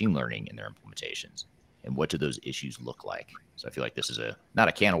intelligence or machine learning in their implementations? And what do those issues look like? So I feel like this is not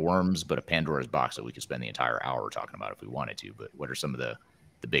a can of worms, but a Pandora's box that we could spend the entire hour talking about if we wanted to. But what are some of the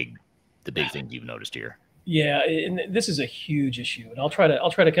big things you've noticed here? Yeah, and this is a huge issue, and I'll try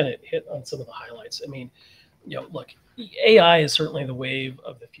to kind of hit on some of the highlights. Look, AI is certainly the wave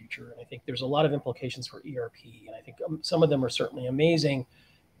of the future, and I think there's a lot of implications for ERP, and I think some of them are certainly amazing.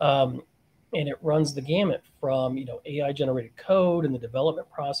 And it runs the gamut from AI generated code in the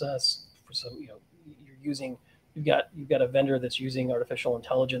development process. For some, you've got a vendor that's using artificial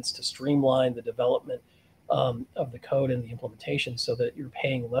intelligence to streamline the development of the code and the implementation so that you're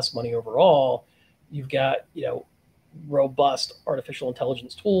paying less money overall. You've got, robust artificial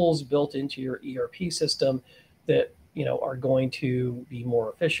intelligence tools built into your ERP system that, are going to be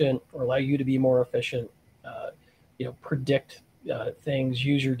more efficient or allow you to be more efficient, predict things,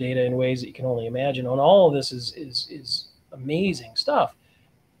 use your data in ways that you can only imagine. And all of this is amazing stuff.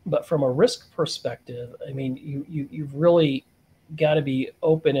 But from a risk perspective, you've really got to be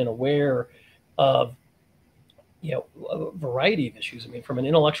open and aware of a variety of issues. I mean, from an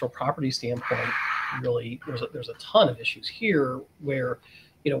intellectual property standpoint, really, there's a ton of issues here where,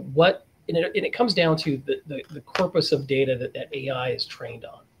 what and it comes down to the corpus of data that AI is trained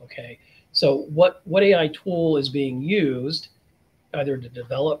on. Okay, so what AI tool is being used either to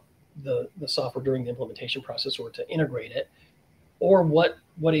develop the software during the implementation process or to integrate it, or what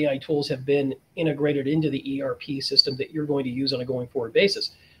AI tools have been integrated into the ERP system that you're going to use on a going forward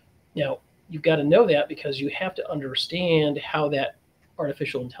basis. Now, you've got to know that because you have to understand how that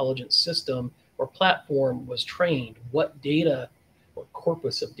artificial intelligence system or platform was trained. What data or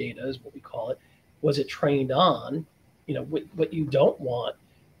corpus of data is what we call it, was it trained on? What you don't want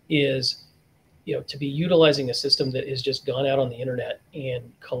is to be utilizing a system that has just gone out on the internet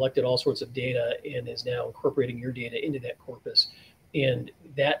and collected all sorts of data and is now incorporating your data into that corpus. And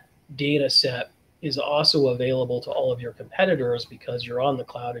that data set is also available to all of your competitors because you're on the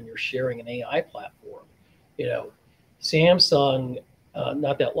cloud and you're sharing an AI platform. Samsung,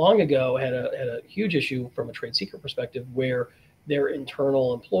 not that long ago, had a huge issue from a trade secret perspective where their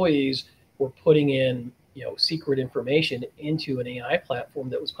internal employees were putting in secret information into an AI platform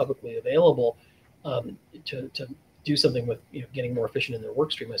that was publicly available to do something with getting more efficient in their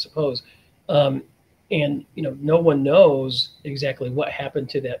work stream, I suppose. And no one knows exactly what happened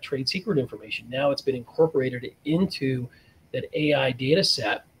to that trade secret information. Now it's been incorporated into that AI data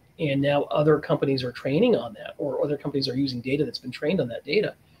set, and now other companies are training on that, or other companies are using data that's been trained on that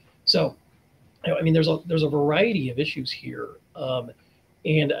data. So, there's a variety of issues here,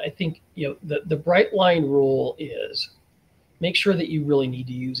 and I think the bright line rule is make sure that you really need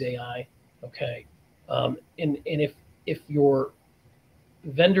to use AI. Okay, and if your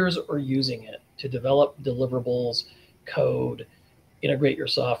vendors are using it to develop deliverables, code, integrate your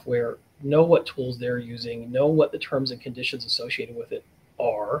software, know what tools they're using, know what the terms and conditions associated with it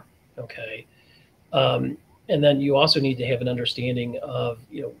are. Okay. And then you also need to have an understanding of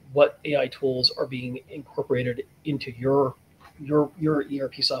what AI tools are being incorporated into your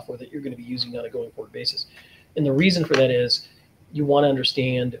ERP software that you're going to be using on a going forward basis. And the reason for that is you want to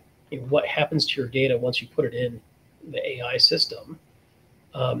understand what happens to your data once you put it in the AI system.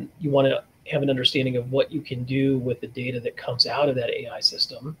 You want to have an understanding of what you can do with the data that comes out of that AI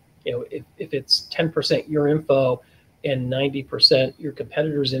system. If it's 10% your info and 90% your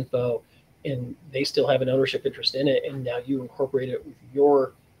competitor's info, and they still have an ownership interest in it, and now you incorporate it with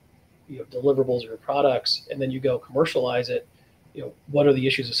your deliverables or your products, and then you go commercialize it, what are the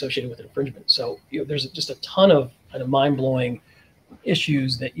issues associated with infringement? So there's just a ton of kind of mind-blowing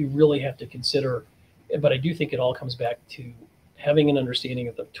issues that you really have to consider. But I do think it all comes back to having an understanding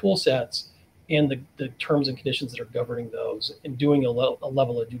of the tool sets and the terms and conditions that are governing those, and doing a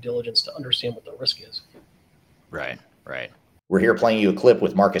level of due diligence to understand what the risk is. Right. We're here playing you a clip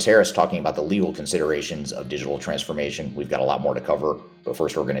with Marcus Harris talking about the legal considerations of digital transformation. We've got a lot more to cover, but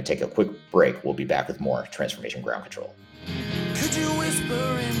first we're going to take a quick break. We'll be back with more Transformation Ground Control. Could you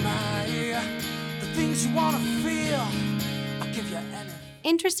whisper in my ear the things you want to feel? I'll give you anything.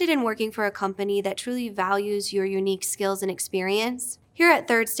 Interested in working for a company that truly values your unique skills and experience? Here at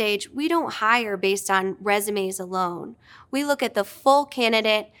Third Stage, we don't hire based on resumes alone. We look at the full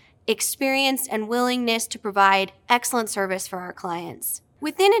candidate, experience, and willingness to provide excellent service for our clients.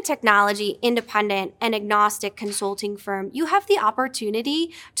 Within a technology, independent, and agnostic consulting firm, you have the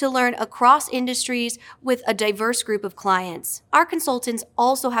opportunity to learn across industries with a diverse group of clients. Our consultants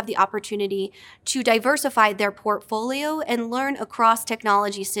also have the opportunity to diversify their portfolio and learn across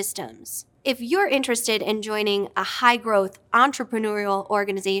technology systems. If you're interested in joining a high-growth entrepreneurial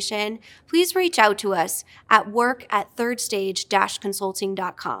organization, please reach out to us at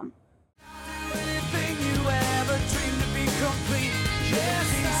work@thirdstage-consulting.com.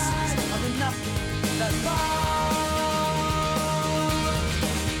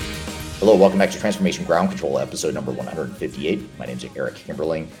 Hello, welcome back to Transformation Ground Control, episode number 158. My name is Eric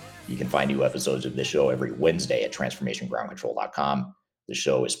Kimberling. You can find new episodes of this show every Wednesday at transformationgroundcontrol.com. The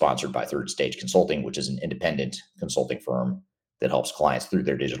show is sponsored by Third Stage Consulting, which is an independent consulting firm that helps clients through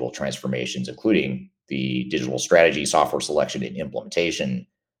their digital transformations, including the digital strategy, software selection, and implementation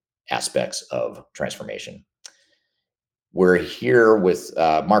aspects of transformation. We're here with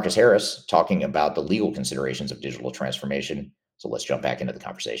Marcus Harris talking about the legal considerations of digital transformation. So let's jump back into the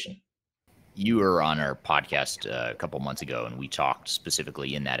conversation. You were on our podcast a couple months ago, and we talked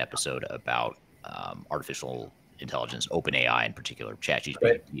specifically in that episode about artificial intelligence, OpenAI in particular,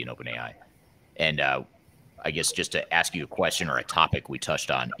 ChatGPT and OpenAI. And I guess just to ask you a question or a topic we touched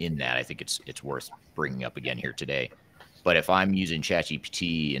on in that, I think it's worth bringing up again here today. But if I'm using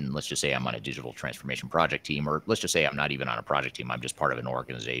ChatGPT, and let's just say I'm on a digital transformation project team, or let's just say I'm not even on a project team, I'm just part of an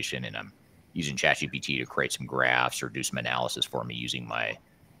organization, and I'm using ChatGPT to create some graphs or do some analysis for me using my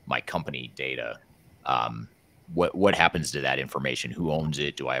company data. What happens to that information? Who owns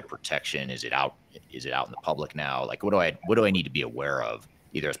it? Do I have protection? Is it out in the public now? Like, what do I need to be aware of,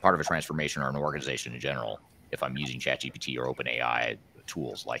 either as part of a transformation or an organization in general, if I'm using ChatGPT or OpenAI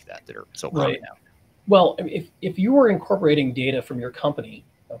tools like that are so common now? Well, if you were incorporating data from your company,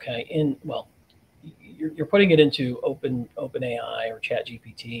 okay, you're putting it into OpenAI or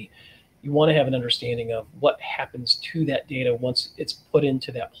ChatGPT, you want to have an understanding of what happens to that data once it's put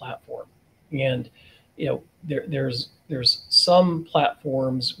into that platform. And there's some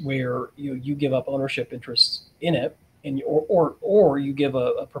platforms where you give up ownership interests in it, and or you give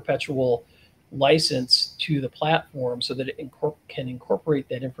a perpetual license to the platform so that it can incorporate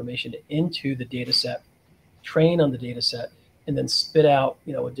that information into the data set, train on the data set, and then spit out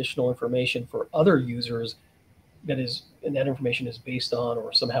additional information for other users and that information is based on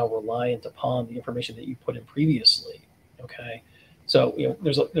or somehow reliant upon the information that you put in previously. Okay. So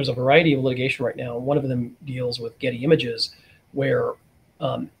there's a variety of litigation right now. One of them deals with Getty Images, where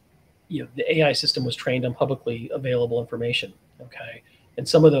the AI system was trained on publicly available information. Okay, and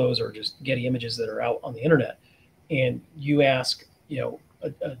some of those are just Getty Images that are out on the internet, and you ask a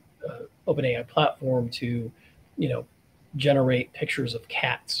OpenAI platform to generate pictures of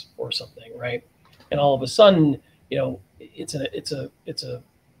cats or something, right? And all of a sudden, it's a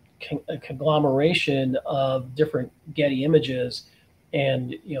conglomeration of different Getty Images,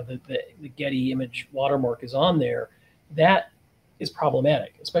 and the Getty image watermark is on there. That is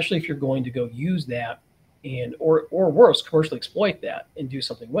problematic, especially if you're going to go use that and or worse, commercially exploit that and do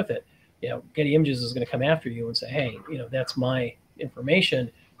something with it. Getty Images is going to come after you and say, hey, that's my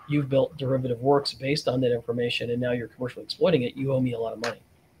information. You've built derivative works based on that information, and now you're commercially exploiting it. You owe me a lot of money.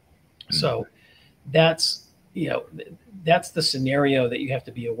 Mm-hmm. So that's the scenario that you have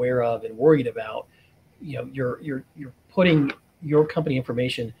to be aware of and worried about. You're putting your company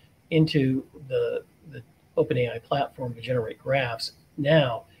information into the OpenAI platform to generate graphs.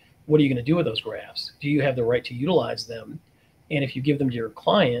 Now, what are you going to do with those graphs? Do you have the right to utilize them? And if you give them to your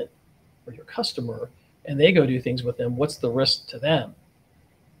client or your customer and they go do things with them, what's the risk to them?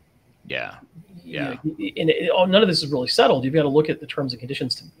 Yeah. None of this is really settled. You've got to look at the terms and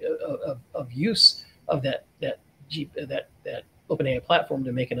conditions of use of that OpenAI platform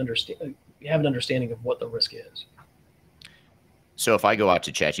to make have an understanding of what the risk is. So if I go out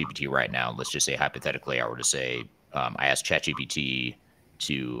to ChatGPT right now, let's just say hypothetically, I were to say, I asked ChatGPT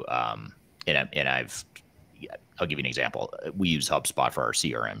to, I'll give you an example. We use HubSpot for our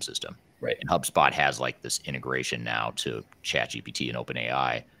CRM system. Right. And HubSpot has like this integration now to ChatGPT and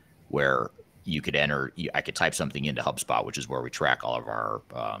OpenAI, where I could type something into HubSpot, which is where we track all of our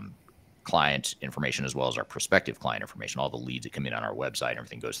client information as well as our prospective client information. All the leads that come in on our website,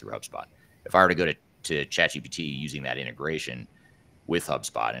 everything goes through HubSpot. If I were to go to ChatGPT using that integration with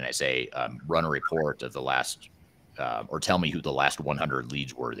HubSpot, and I say, run a report of the last, or tell me who the last 100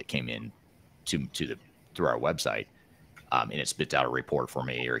 leads were that came in through our website, and it spits out a report for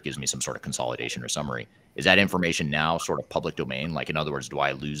me, or it gives me some sort of consolidation or summary. Is that information now sort of public domain? Like, in other words, do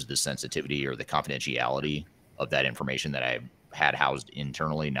I lose the sensitivity or the confidentiality of that information that I had housed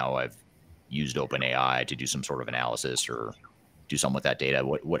internally? Now I've used OpenAI to do some sort of analysis or do something with that data.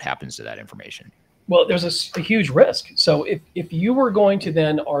 What happens to that information? Well, there's a huge risk. So if you were going to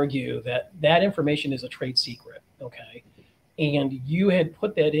then argue that information is a trade secret, okay, and you had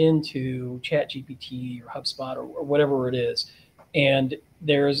put that into ChatGPT or HubSpot or whatever it is, and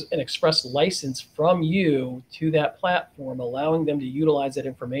there's an express license from you to that platform allowing them to utilize that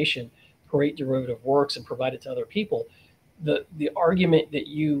information, create derivative works, and provide it to other people, the argument that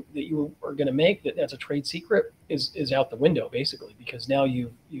you are going to make that that's a trade secret is out the window, basically, because now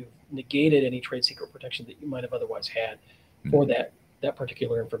you've negated any trade secret protection that you might have otherwise had for that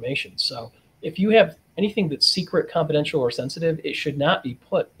particular information. So if you have anything that's secret, confidential, or sensitive, it should not be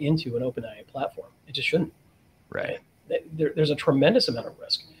put into an OpenAI platform. It just shouldn't. Right. There's a tremendous amount of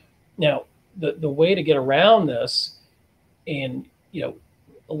risk. Now, the way to get around this, and a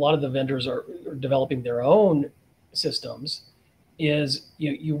lot of the vendors are developing their own systems, is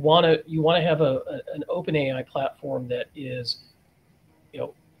you want to have an OpenAI platform that is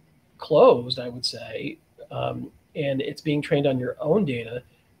closed, I would say, and it's being trained on your own data.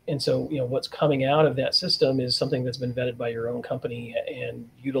 And so, what's coming out of that system is something that's been vetted by your own company and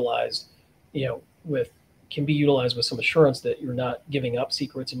utilized, can be utilized with some assurance that you're not giving up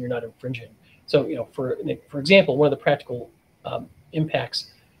secrets and you're not infringing. So, for example, one of the practical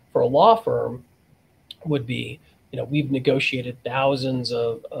impacts for a law firm would be, we've negotiated thousands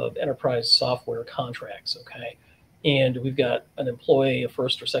of enterprise software contracts, okay? And we've got an employee, a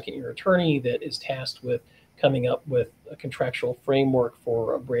first or second year attorney, that is tasked with coming up with a contractual framework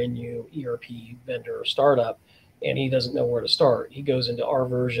for a brand new ERP vendor or startup, and he doesn't know where to start. He goes into our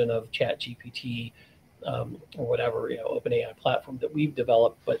version of ChatGPT, or whatever, OpenAI platform that we've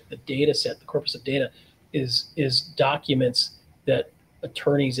developed. But the data set, the corpus of data, is documents that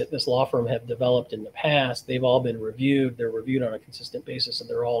attorneys at this law firm have developed in the past. They've all been reviewed. They're reviewed on a consistent basis, and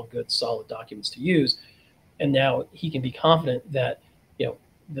they're all good, solid documents to use. And now he can be confident that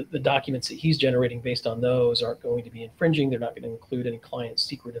the documents that he's generating based on those aren't going to be infringing. They're not going to include any client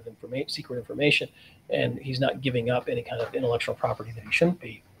secret information, and he's not giving up any kind of intellectual property that he shouldn't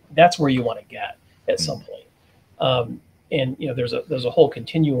be. That's where you want to get at some point. And there's a whole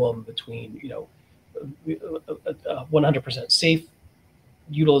continuum between 100% safe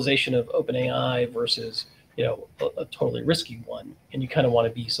utilization of OpenAI versus a totally risky one, and you kind of want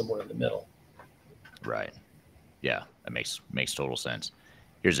to be somewhere in the middle. Right. Yeah, that makes total sense.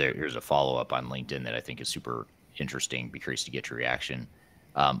 Here's a follow-up on LinkedIn that I think is super interesting. Be curious to get your reaction.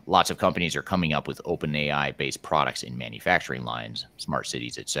 Lots of companies are coming up with OpenAI-based products in manufacturing lines, smart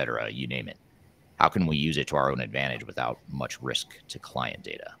cities, et cetera, you name it. How can we use it to our own advantage without much risk to client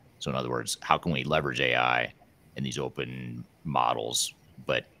data? So in other words, how can we leverage AI in these open models,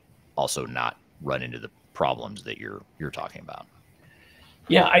 but also not run into the problems that you're talking about?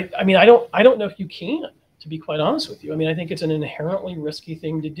 Yeah, I mean, I don't know if you can, to be quite honest with you. I mean, I think it's an inherently risky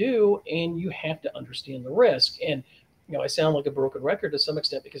thing to do, and you have to understand the risk. And I sound like a broken record to some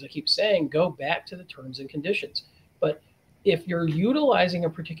extent because I keep saying go back to the terms and conditions. But if you're utilizing a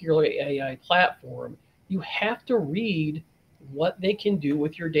particular AI platform, you have to read what they can do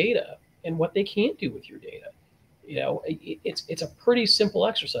with your data and what they can't do with your data. It's a pretty simple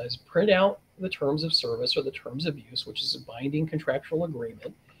exercise. Print out the terms of service or the terms of use, which is a binding contractual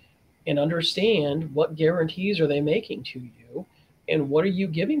agreement, and understand what guarantees are they making to you and what are you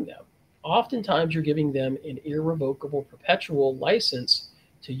giving them. Oftentimes you're giving them an irrevocable perpetual license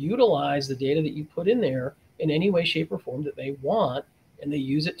to utilize the data that you put in there in any way, shape, or form that they want, and they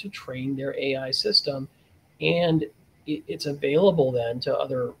use it to train their AI system. And it's available then to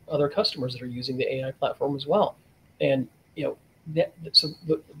other customers that are using the AI platform as well. And so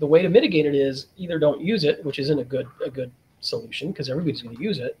the way to mitigate it is either don't use it, which isn't a good solution because everybody's going to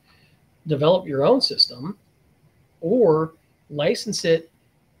use it. Develop your own system, or license it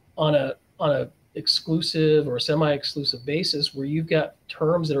on a exclusive or semi-exclusive basis where you've got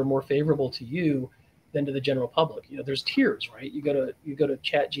terms that are more favorable to you than to the general public. There's tiers, right? You go to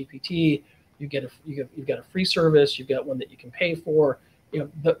ChatGPT, you've got a free service, you've got one that you can pay for.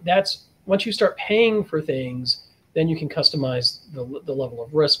 That's once you start paying for things, then you can customize the level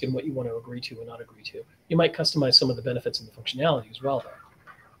of risk and what you want to agree to and not agree to. You might customize some of the benefits and the functionality as well, though.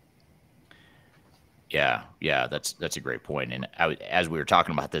 Yeah, that's a great point. And as we were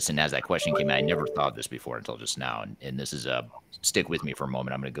talking about this, and as that question came out, I never thought of this before until just now. And this is stick with me for a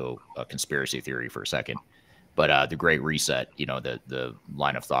moment. I'm going to go conspiracy theory for a second. But the Great Reset, the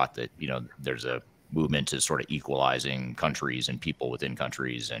line of thought that there's a movement to sort of equalizing countries and people within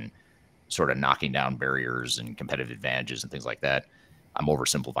countries and sort of knocking down barriers and competitive advantages and things like that. I'm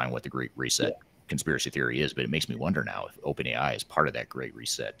oversimplifying what the Great Reset conspiracy theory is, but it makes me wonder now if OpenAI is part of that Great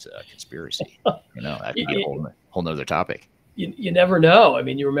Reset conspiracy. That could be a whole nother topic. You never know. I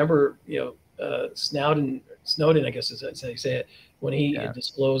mean, you remember, Snowden, I guess is how you say it, when he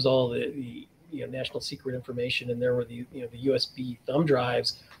disclosed all the national secret information, and there were the USB thumb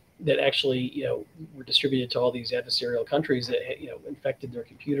drives that actually were distributed to all these adversarial countries that infected their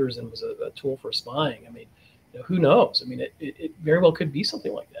computers and was a tool for spying. I mean, who knows? I mean, it very well could be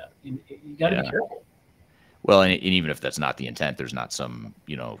something like that. You got to be careful. Well, and even if that's not the intent, there's not some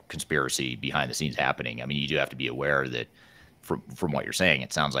conspiracy behind the scenes happening. I mean, you do have to be aware that from what you're saying,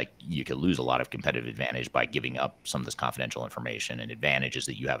 it sounds like you could lose a lot of competitive advantage by giving up some of this confidential information and advantages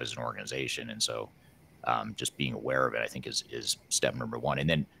that you have as an organization. And so just being aware of it, I think, is step number one. And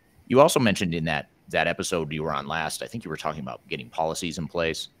then you also mentioned in that episode you were on last, I think you were talking about getting policies in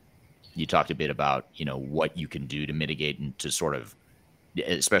place. You talked a bit about, what you can do to mitigate and to sort of,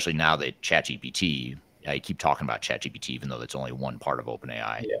 especially now that ChatGPT, I keep talking about ChatGPT, even though that's only one part of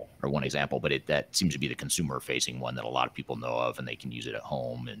OpenAI or one example, but that seems to be the consumer facing one that a lot of people know of, and they can use it at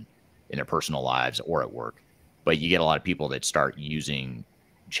home and in their personal lives or at work. But you get a lot of people that start using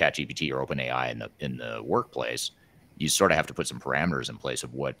ChatGPT or OpenAI in the workplace. You sort of have to put some parameters in place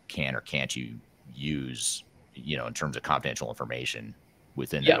of what can or can't you use, in terms of confidential information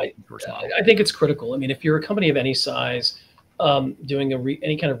within that open source model. I think it's critical. I mean, if you're a company of any size, doing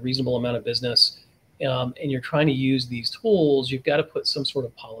any kind of reasonable amount of business, and you're trying to use these tools, you've got to put some sort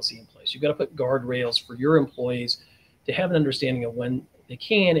of policy in place. You've got to put guardrails for your employees to have an understanding of when they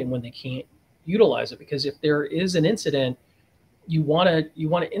can and when they can't utilize it. Because if there is an incident, you want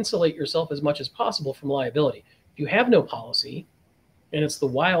to insulate yourself as much as possible from liability. If you have no policy and it's the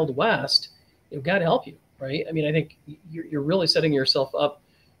Wild West, you've got to help you, right? I mean, I think you're really setting yourself up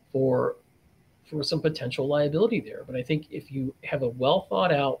for some potential liability there. But I think if you have a well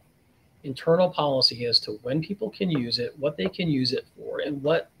thought out internal policy as to when people can use it, what they can use it for, and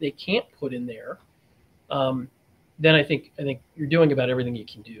what they can't put in there, then I think you're doing about everything you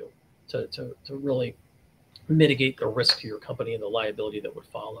can do to really mitigate the risk to your company and the liability that would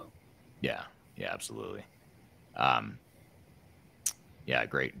follow. Yeah, absolutely. Yeah,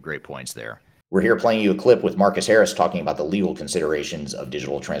 great points there. We're here playing you a clip with Marcus Harris talking about the legal considerations of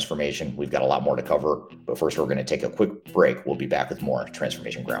digital transformation. We've got a lot more to cover, but first we're going to take a quick break. We'll be back with more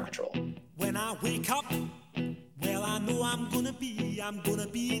Transformation Ground Control. When I wake up, well, I know I'm gonna be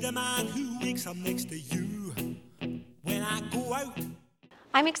the man who wakes up next to you. When I go out,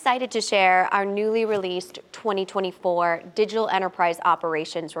 I'm excited to share our newly released 2024 Digital Enterprise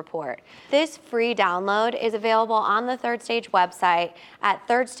Operations Report. This free download is available on the Third Stage website at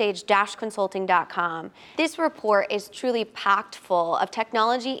thirdstage-consulting.com. This report is truly packed full of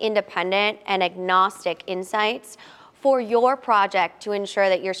technology-independent and agnostic insights for your project to ensure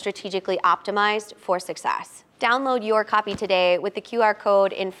that you're strategically optimized for success. Download your copy today with the QR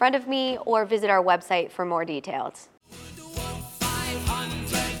code in front of me or visit our website for more details.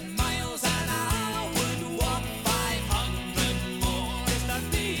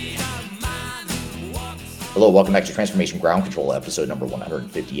 Hello, welcome back to Transformation Ground Control, episode number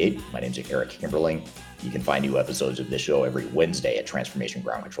 158. My name is Eric Kimberling. You can find new episodes of this show every Wednesday at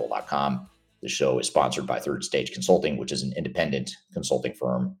transformationgroundcontrol.com. The show is sponsored by Third Stage Consulting, which is an independent consulting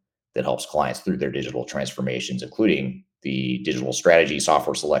firm that helps clients through their digital transformations, including the digital strategy,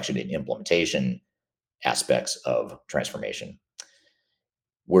 software selection, and implementation aspects of transformation.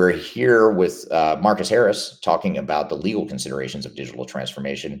 We're here with Marcus Harris talking about the legal considerations of digital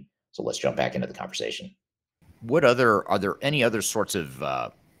transformation. So let's jump back into the conversation. Are there any other sorts of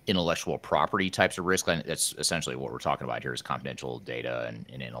intellectual property types of risk? And that's essentially what we're talking about here is confidential data and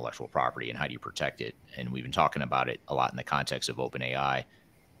intellectual property and how do you protect it? And we've been talking about it a lot in the context of OpenAI.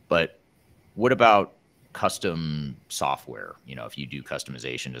 But what about custom software? You know, if you do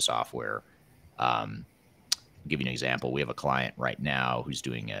customization to software, I'll give you an example. We have a client right now who's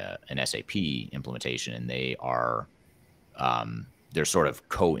doing an SAP implementation, and they're sort of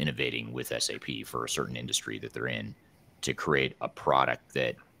co-innovating with SAP for a certain industry that they're in to create a product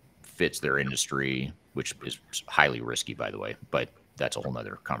that fits their industry, which is highly risky, by the way, but that's a whole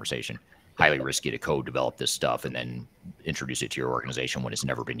nother conversation. Highly risky to co-develop this stuff and then introduce it to your organization when it's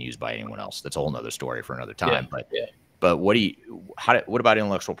never been used by anyone else. That's a whole nother story for another time. But what about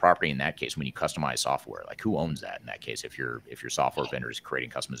intellectual property in that case when you customize software? Like who owns that in that case? If your software vendor is creating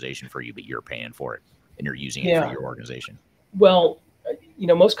customization for you, but you're paying for it and you're using it for your organization. Well, you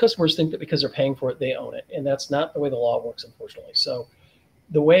know, most customers think that because they're paying for it, they own it. And that's not the way the law works, unfortunately. So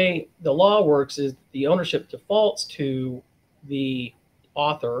the way the law works is the ownership defaults to the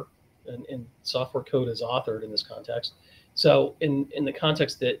author, and software code is authored in this context. So in the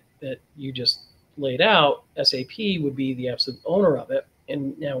context that you just laid out, SAP would be the absolute owner of it.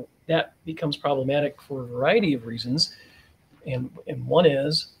 And now that becomes problematic for a variety of reasons. And one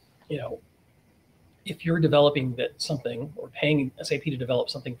is, you know, if you're developing something or paying SAP to develop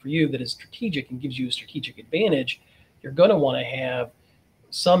something for you that is strategic and gives you a strategic advantage, you're going to want to have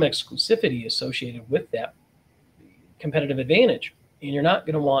some exclusivity associated with that competitive advantage. And you're not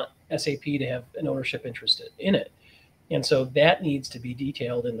going to want SAP to have an ownership interest in it. And so that needs to be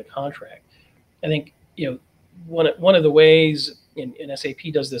detailed in the contract. I think, you know, one of the ways, and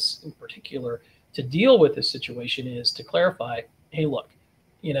SAP does this in particular, to deal with this situation is to clarify, hey, look,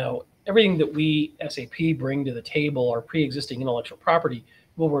 you know, everything that we, SAP, bring to the table, our pre-existing intellectual property,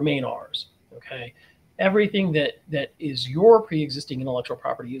 will remain ours, okay? Everything that is your pre-existing intellectual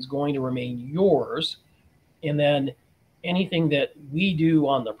property is going to remain yours. And then anything that we do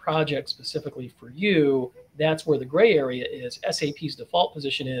on the project specifically for you, that's where the gray area is. SAP's default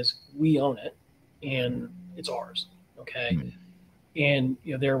position is we own it and it's ours, okay? Mm-hmm. And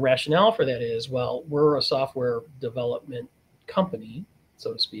you know, their rationale for that is, well, we're a software development company,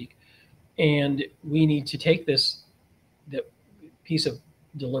 so to speak, and we need to take that piece of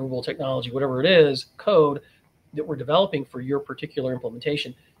deliverable technology, whatever it is, code that we're developing for your particular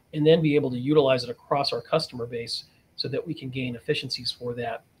implementation, and then be able to utilize it across our customer base so that we can gain efficiencies for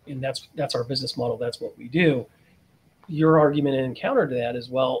that. And that's our business model. That's what we do. Your argument and counter to that is,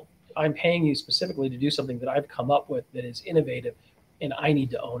 well, I'm paying you specifically to do something that I've come up with that is innovative, and I need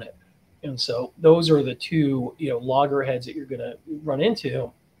to own it. And so those are the two, loggerheads that you're going to run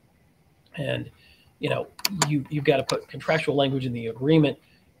into. And, you've got to put contractual language in the agreement.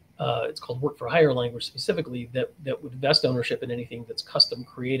 It's called work for hire language specifically that would vest ownership in anything that's custom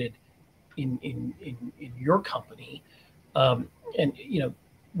created in your company. And,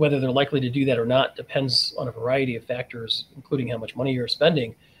 whether they're likely to do that or not depends on a variety of factors, including how much money you're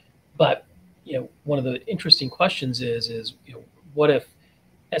spending. But, one of the interesting questions is what if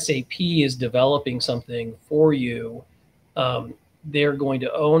SAP is developing something for you? They're going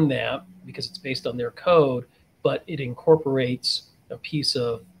to own that because it's based on their code, but it incorporates a piece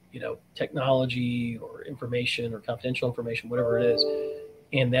of, technology or information or confidential information, whatever it is,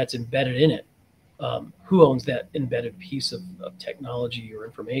 and that's embedded in it. Who owns that embedded piece of technology or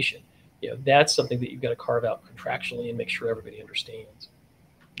information? That's something that you've got to carve out contractually and make sure everybody understands.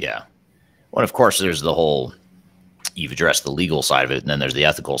 Yeah. Well, of course, there's the whole, you've addressed the legal side of it, and then there's the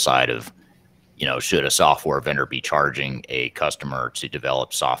ethical side of, should a software vendor be charging a customer to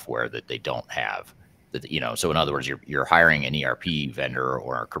develop software that they don't have? That, so in other words, you're hiring an ERP vendor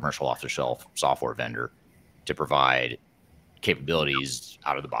or a commercial off-the-shelf software vendor to provide capabilities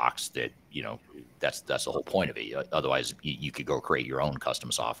out of the box that, that's the whole point of it. Otherwise, you could go create your own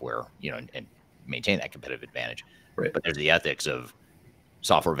custom software, and maintain that competitive advantage. Right. But there's the ethics of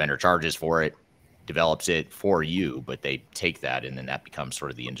software vendor charges for it, develops it for you, but they take that and then that becomes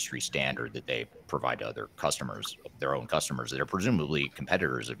sort of the industry standard that they provide to other customers, their own customers that are presumably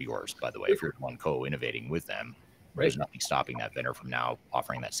competitors of yours, by the way. If you're the one co-innovating with them, Right. There's nothing stopping that vendor from now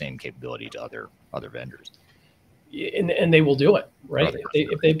offering that same capability to other vendors. And they will do it, right?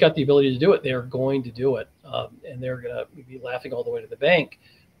 If they've got the ability to do it, they're going to do it. And they're going to be laughing all the way to the bank.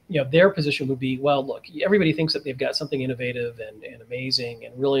 Their position would be, well, look, everybody thinks that they've got something innovative and amazing,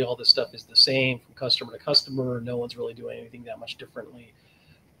 and really all this stuff is the same from customer to customer. No one's really doing anything that much differently.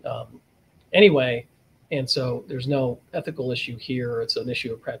 Anyway, and so there's no ethical issue here. It's an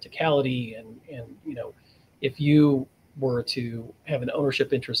issue of practicality. And if you were to have an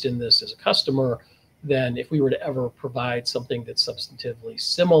ownership interest in this as a customer, then if we were to ever provide something that's substantively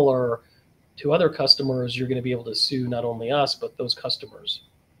similar to other customers, you're going to be able to sue not only us, but those customers.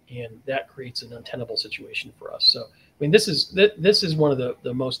 And that creates an untenable situation for us. So, I mean, this is one of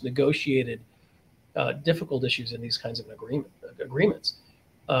the most negotiated, difficult issues in these kinds of agreements.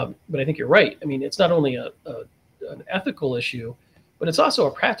 But I think you're right. I mean, it's not only an ethical issue, but it's also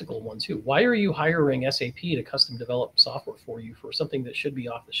a practical one too. Why are you hiring SAP to custom develop software for you for something that should be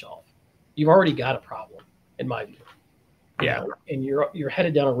off the shelf? You've already got a problem, in my view. Yeah. And you're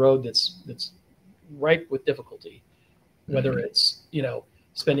headed down a road that's ripe with difficulty, whether it's,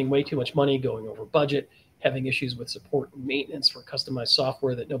 spending way too much money, going over budget, having issues with support and maintenance for customized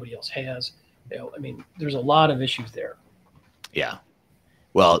software that nobody else has. I mean, there's a lot of issues there. Yeah.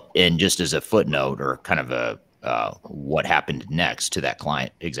 Well, and just as a footnote or kind of a what happened next to that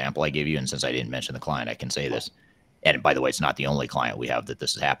client example I gave you, and since I didn't mention the client, I can say this. And by the way, it's not the only client we have that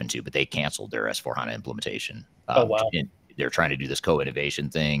this has happened to, but they canceled their S/4HANA implementation. Oh, wow. And they're trying to do this co-innovation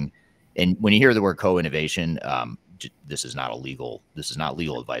thing. And when you hear the word co-innovation, this is not legal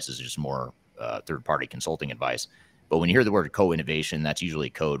advice. This is just more third-party consulting advice. But when you hear the word co-innovation, that's usually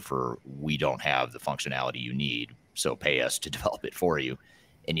code for we don't have the functionality you need, so pay us to develop it for you.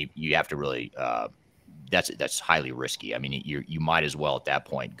 And you have to really that's highly risky. I mean, you might as well at that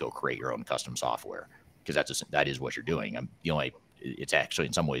point go create your own custom software, because that is what you're doing. It's actually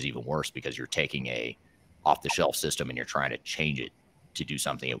in some ways even worse because you're taking a off-the-shelf system and you're trying to change it to do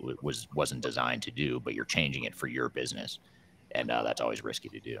something it wasn't designed to do, but you're changing it for your business. And that's always risky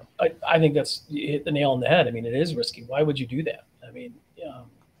to do. I think you hit the nail on the head. I mean, it is risky. Why would you do that? I mean,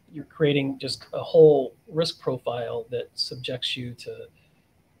 you're creating just a whole risk profile that subjects you to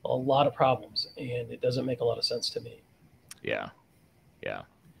a lot of problems, and it doesn't make a lot of sense to me. Yeah. Yeah.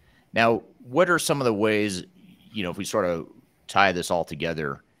 Now, what are some of the ways, if we sort of tie this all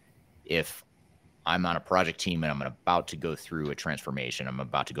together, if I'm on a project team and I'm about to go through a transformation, I'm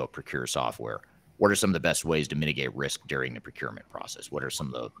about to go procure software, what are some of the best ways to mitigate risk during the procurement process? What are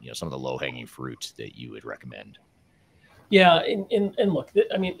some of the low-hanging fruits that you would recommend? Yeah, and look,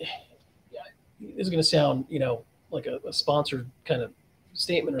 I mean, this is going to sound, like a sponsored kind of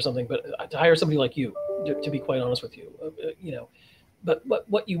statement or something, but to hire somebody like you, to be quite honest with you, but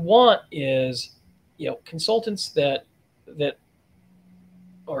what you want is, consultants that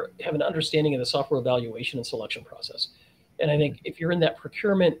have an understanding of the software evaluation and selection process. And I think if you're in that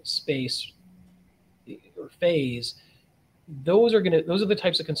procurement space or phase, those are the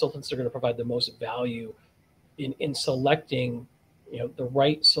types of consultants that are going to provide the most value in selecting, the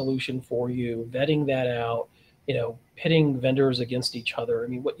right solution for you, vetting that out, pitting vendors against each other. I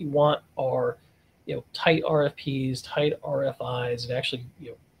mean, what you want are, tight RFPs, tight RFIs that actually,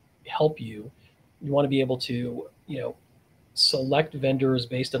 help you. You want to be able to, select vendors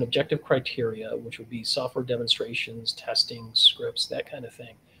based on objective criteria, which would be software demonstrations, testing, scripts, that kind of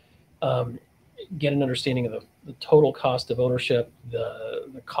thing. Get an understanding of the total cost of ownership,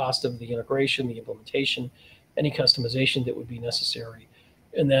 the cost of the integration, the implementation, any customization that would be necessary,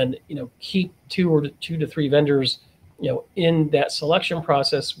 and then keep two to three vendors in that selection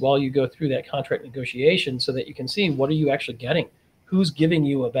process while you go through that contract negotiation, so that you can see what are you actually getting, who's giving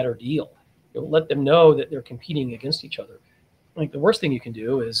you a better deal. Let them know that they're competing against each other. Like, the worst thing you can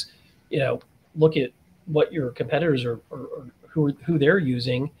do is look at what your competitors are, or who they're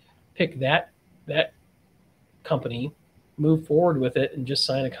using, pick that company, move forward with it, and just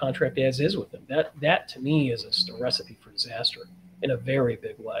sign a contract as is with them. That to me is a recipe for disaster in a very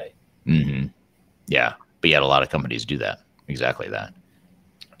big way. Mm-hmm. Yeah, but yet a lot of companies do that. Exactly that.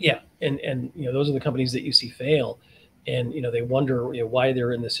 Yeah, and those are the companies that you see fail, and they wonder why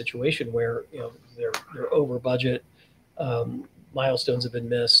they're in this situation where they're over budget, milestones have been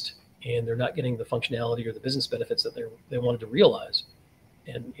missed, and they're not getting the functionality or the business benefits that they wanted to realize.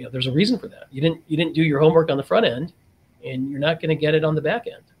 And there's a reason for that. You didn't do your homework on the front end, and you're not going to get it on the back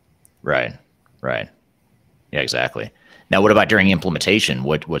end. Right. Yeah, exactly. Now, what about during implementation?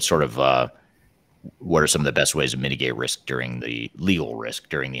 What sort of what are some of the best ways to mitigate risk during the legal risk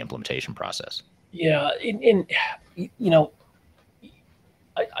during the implementation process? Yeah,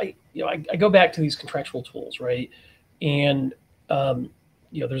 I go back to these contractual tools, right? And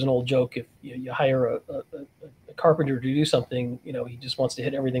there's an old joke: if you hire a carpenter to do something, he just wants to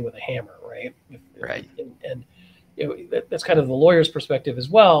hit everything with a hammer, right? Right. And that's kind of the lawyer's perspective as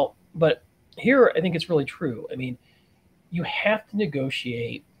well. But here, I think it's really true. I mean, you have to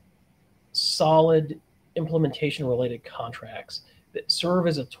negotiate solid implementation-related contracts that serve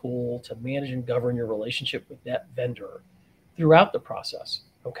as a tool to manage and govern your relationship with that vendor throughout the process.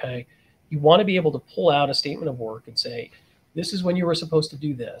 Okay, you want to be able to pull out a statement of work and say, this is when you were supposed to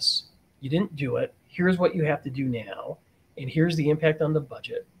do this. You didn't do it. Here's what you have to do now, and here's the impact on the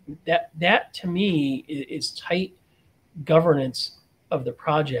budget. That to me is tight governance of the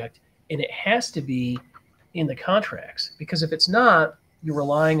project, and it has to be in the contracts, because if it's not, you're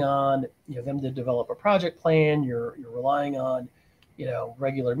relying on them to develop a project plan. You're relying on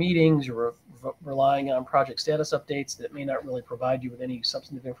regular meetings. You're relying on project status updates that may not really provide you with any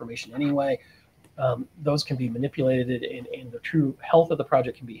substantive information anyway. Those can be manipulated, and the true health of the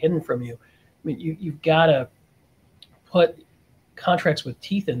project can be hidden from you. I mean, you've got to put contracts with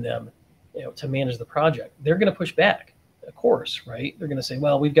teeth in them, to manage the project. They're going to push back, of course, right? They're going to say,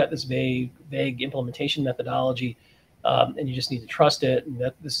 well, we've got this vague implementation methodology, and you just need to trust it, and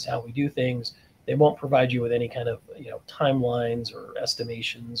that this is how we do things. They won't provide you with any kind of timelines or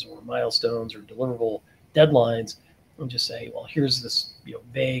estimations or milestones or deliverable deadlines, and just say, well, here's this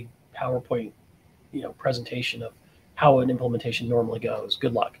vague PowerPoint presentation of how an implementation normally goes.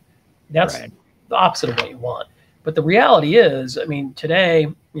 Good luck. That's right. The opposite of what you want. But the reality is, I mean, today,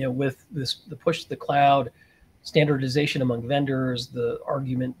 with the push to the cloud, standardization among vendors, the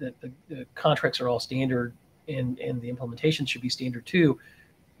argument that the contracts are all standard and the implementation should be standard too,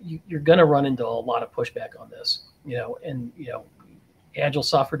 you're going to run into a lot of pushback on this. Agile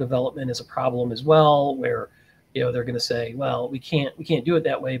software development is a problem as well, where they're going to say, well, we can't do it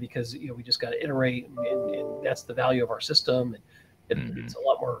that way because we just got to iterate, and that's the value of our system, and it's a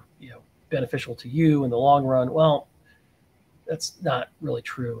lot more beneficial to you in the long run. Well, that's not really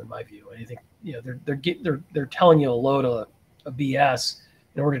true in my view. I think they're telling you a load of BS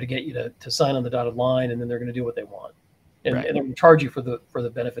in order to get you to sign on the dotted line, and then they're going to do what they want, and they're going to charge you for the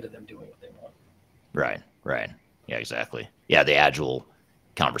benefit of them doing what they want. Right. Yeah, exactly. Yeah, the Agile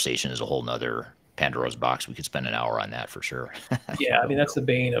conversation is a whole nother Pandora's box. We could spend an hour on that for sure. Yeah, I mean, that's the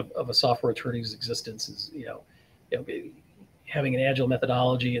bane of a software attorney's existence is having an Agile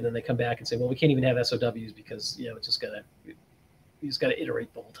methodology, and then they come back and say, well, we can't even have SOWs because it's just you just got to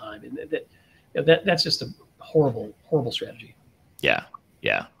iterate the whole time, and that's just a horrible strategy. Yeah,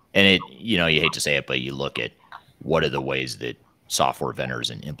 and it you hate to say it, but you look at what are the ways that software vendors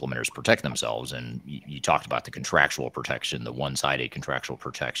and implementers protect themselves, and you talked about the contractual protection, the one-sided contractual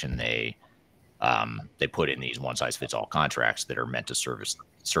protection they put in these one-size-fits-all contracts that are meant to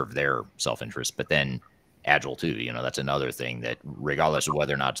serve their self-interest, but then Agile too, that's another thing that regardless of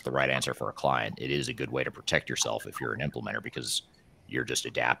whether or not it's the right answer for a client, it is a good way to protect yourself if you're an implementer, because you're just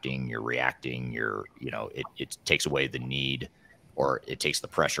adapting, you're reacting, it takes away the need, or it takes the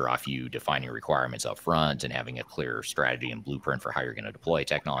pressure off you defining requirements up front and having a clear strategy and blueprint for how you're going to deploy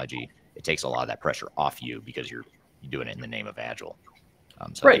technology. it takes a lot of that pressure off you because you're doing it in the name of Agile.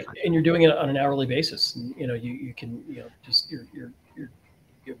 So right, and you're doing it on an hourly basis. And, you can just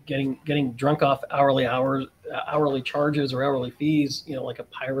you're getting drunk off hourly hours, hourly charges or hourly fees. Like a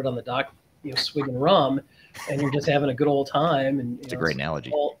pirate on the dock, swigging rum, and you're just having a good old time. And it's a great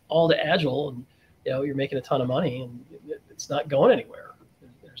analogy. All to Agile, and you're making a ton of money, and it's not going anywhere.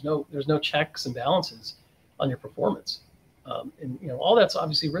 There's no checks and balances on your performance, and all that's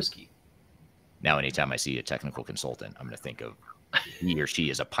obviously risky. Now, anytime I see a technical consultant, I'm going to think of he or she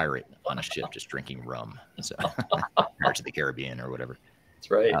is a pirate on a ship just drinking rum. So, Pirates of the Caribbean or whatever. That's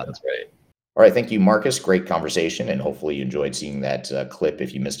right. That's right. All right. Thank you, Marcus. Great conversation. And hopefully you enjoyed seeing that clip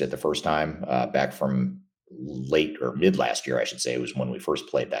if you missed it the first time, back from late or mid last year, I should say, was when we first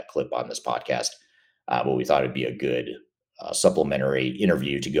played that clip on this podcast. But we thought it'd be a good supplementary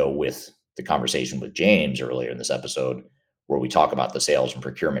interview to go with the conversation with James earlier in this episode, where we talk about the sales and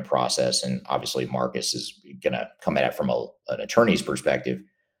procurement process. And obviously Marcus is going to come at it from an attorney's perspective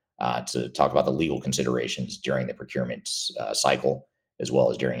to talk about the legal considerations during the procurement cycle, as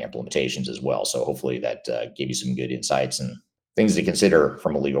well as during implementations as well. So hopefully that gave you some good insights and things to consider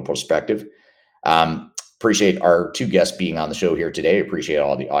from a legal perspective. Appreciate our two guests being on the show here today. Appreciate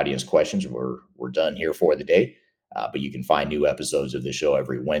all the audience questions. We're done here for the day, but you can find new episodes of the show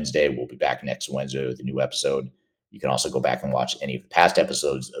every Wednesday. We'll be back next Wednesday with a new episode. You can also go back and watch any of the past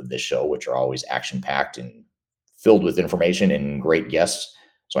episodes of this show, which are always action-packed and filled with information and great guests.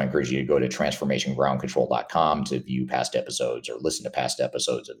 So I encourage you to go to transformationgroundcontrol.com to view past episodes or listen to past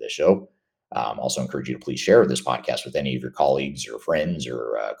episodes of this show. Also encourage you to please share this podcast with any of your colleagues or friends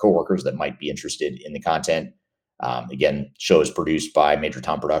or coworkers that might be interested in the content. Again, show is produced by Major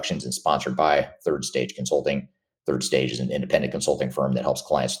Tom Productions and sponsored by Third Stage Consulting. Third Stage is an independent consulting firm that helps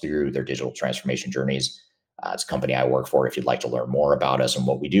clients through their digital transformation journeys. It's a company I work for. If you'd like to learn more about us and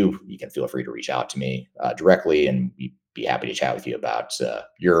what we do, you can feel free to reach out to me directly, and we'd be happy to chat with you about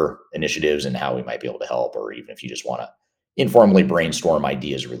your initiatives and how we might be able to help, or even if you just want to informally brainstorm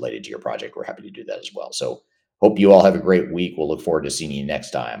ideas related to your project, we're happy to do that as well. So hope you all have a great week. We'll look forward to seeing you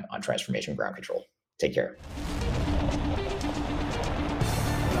next time on Transformation Ground Control. Take care.